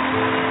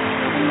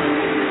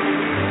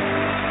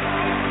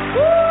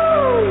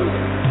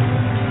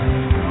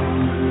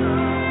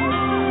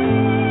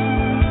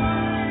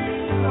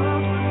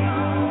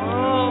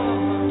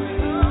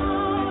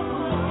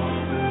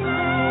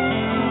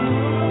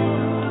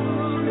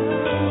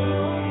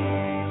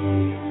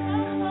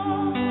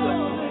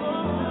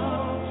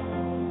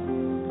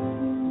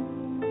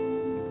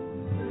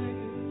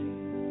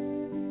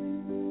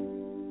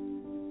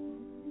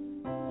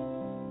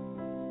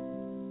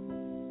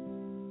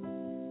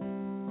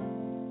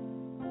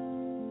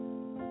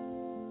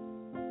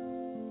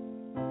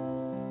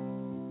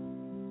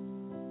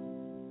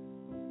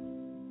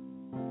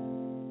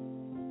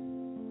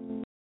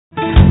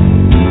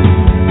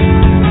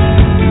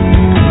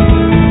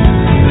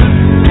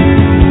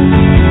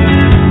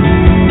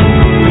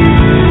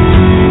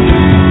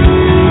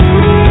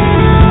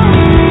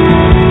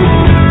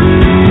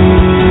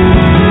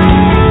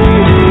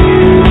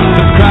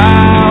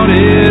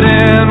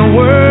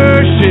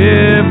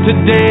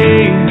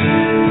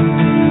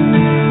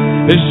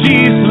 As she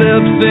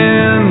slips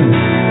in,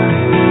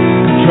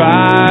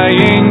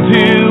 trying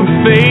to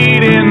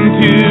fade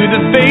into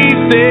the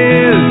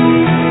faces.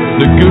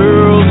 The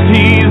girls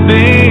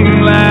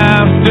teasing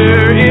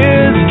laughter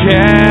is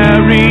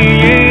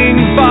carrying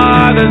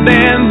farther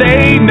than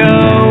they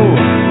know.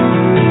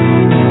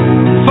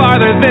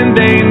 Farther than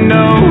they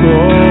know.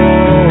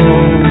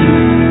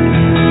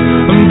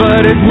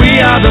 But if we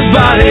are the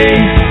body,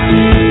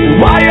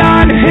 why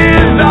aren't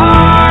His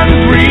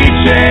arms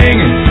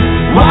reaching?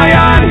 Why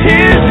aren't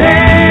His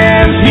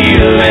hands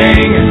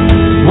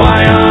healing?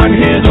 Why aren't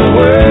His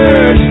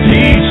words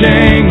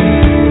teaching?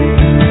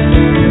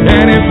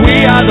 And if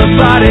we are the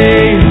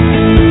body,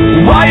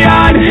 why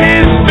aren't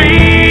His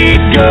feet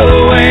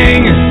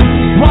going?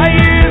 Why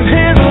is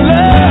His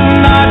love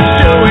not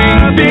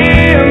showing?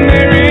 Then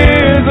there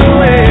is a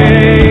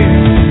way.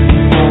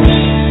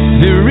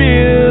 There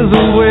is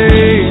a way.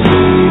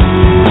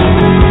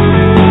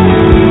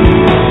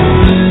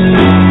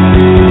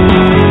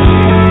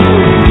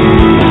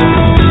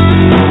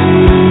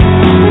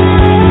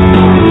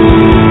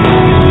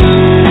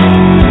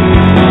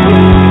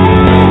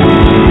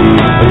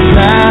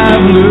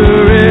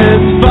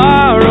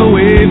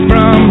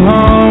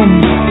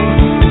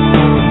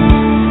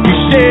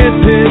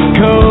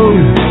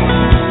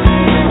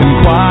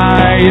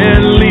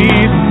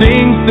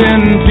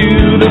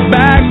 Into the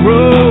back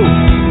row,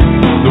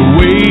 the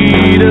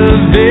weight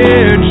of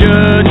their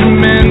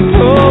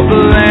judgmental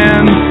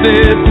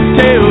glances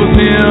tells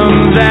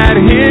him that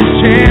his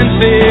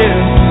chances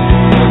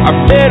are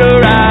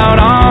better out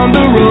on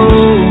the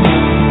road.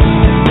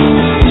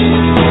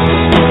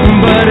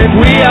 But if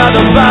we are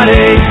the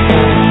body,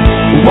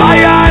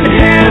 why aren't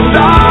His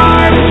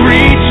arms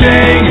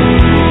reaching?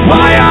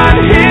 Why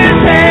aren't His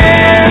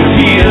hands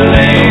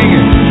healing?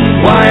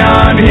 Why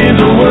aren't His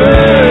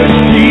words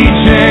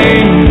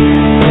teaching?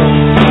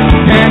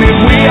 And if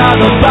we are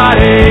the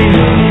body,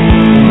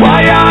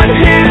 why aren't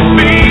His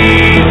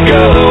feet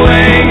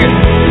going?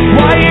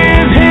 Why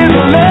is His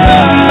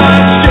love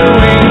not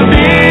showing?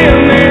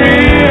 Then there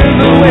is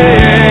a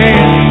way.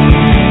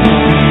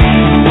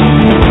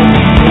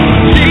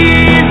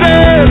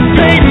 Jesus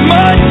paid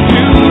much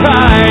too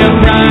high a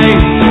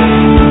price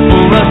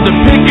for us to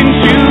pick and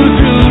choose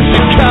who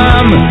should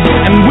come.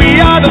 And we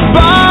are the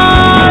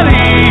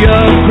body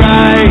of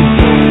Christ.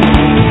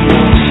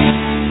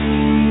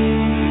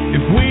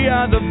 If we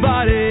are the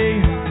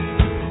body,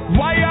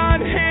 why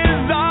aren't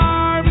His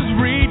arms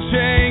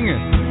reaching?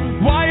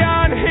 Why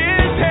aren't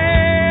His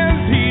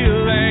hands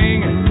healing?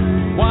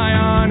 Why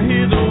aren't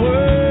His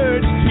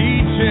words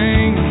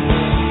teaching?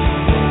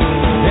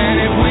 And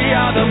if we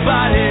are the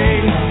body,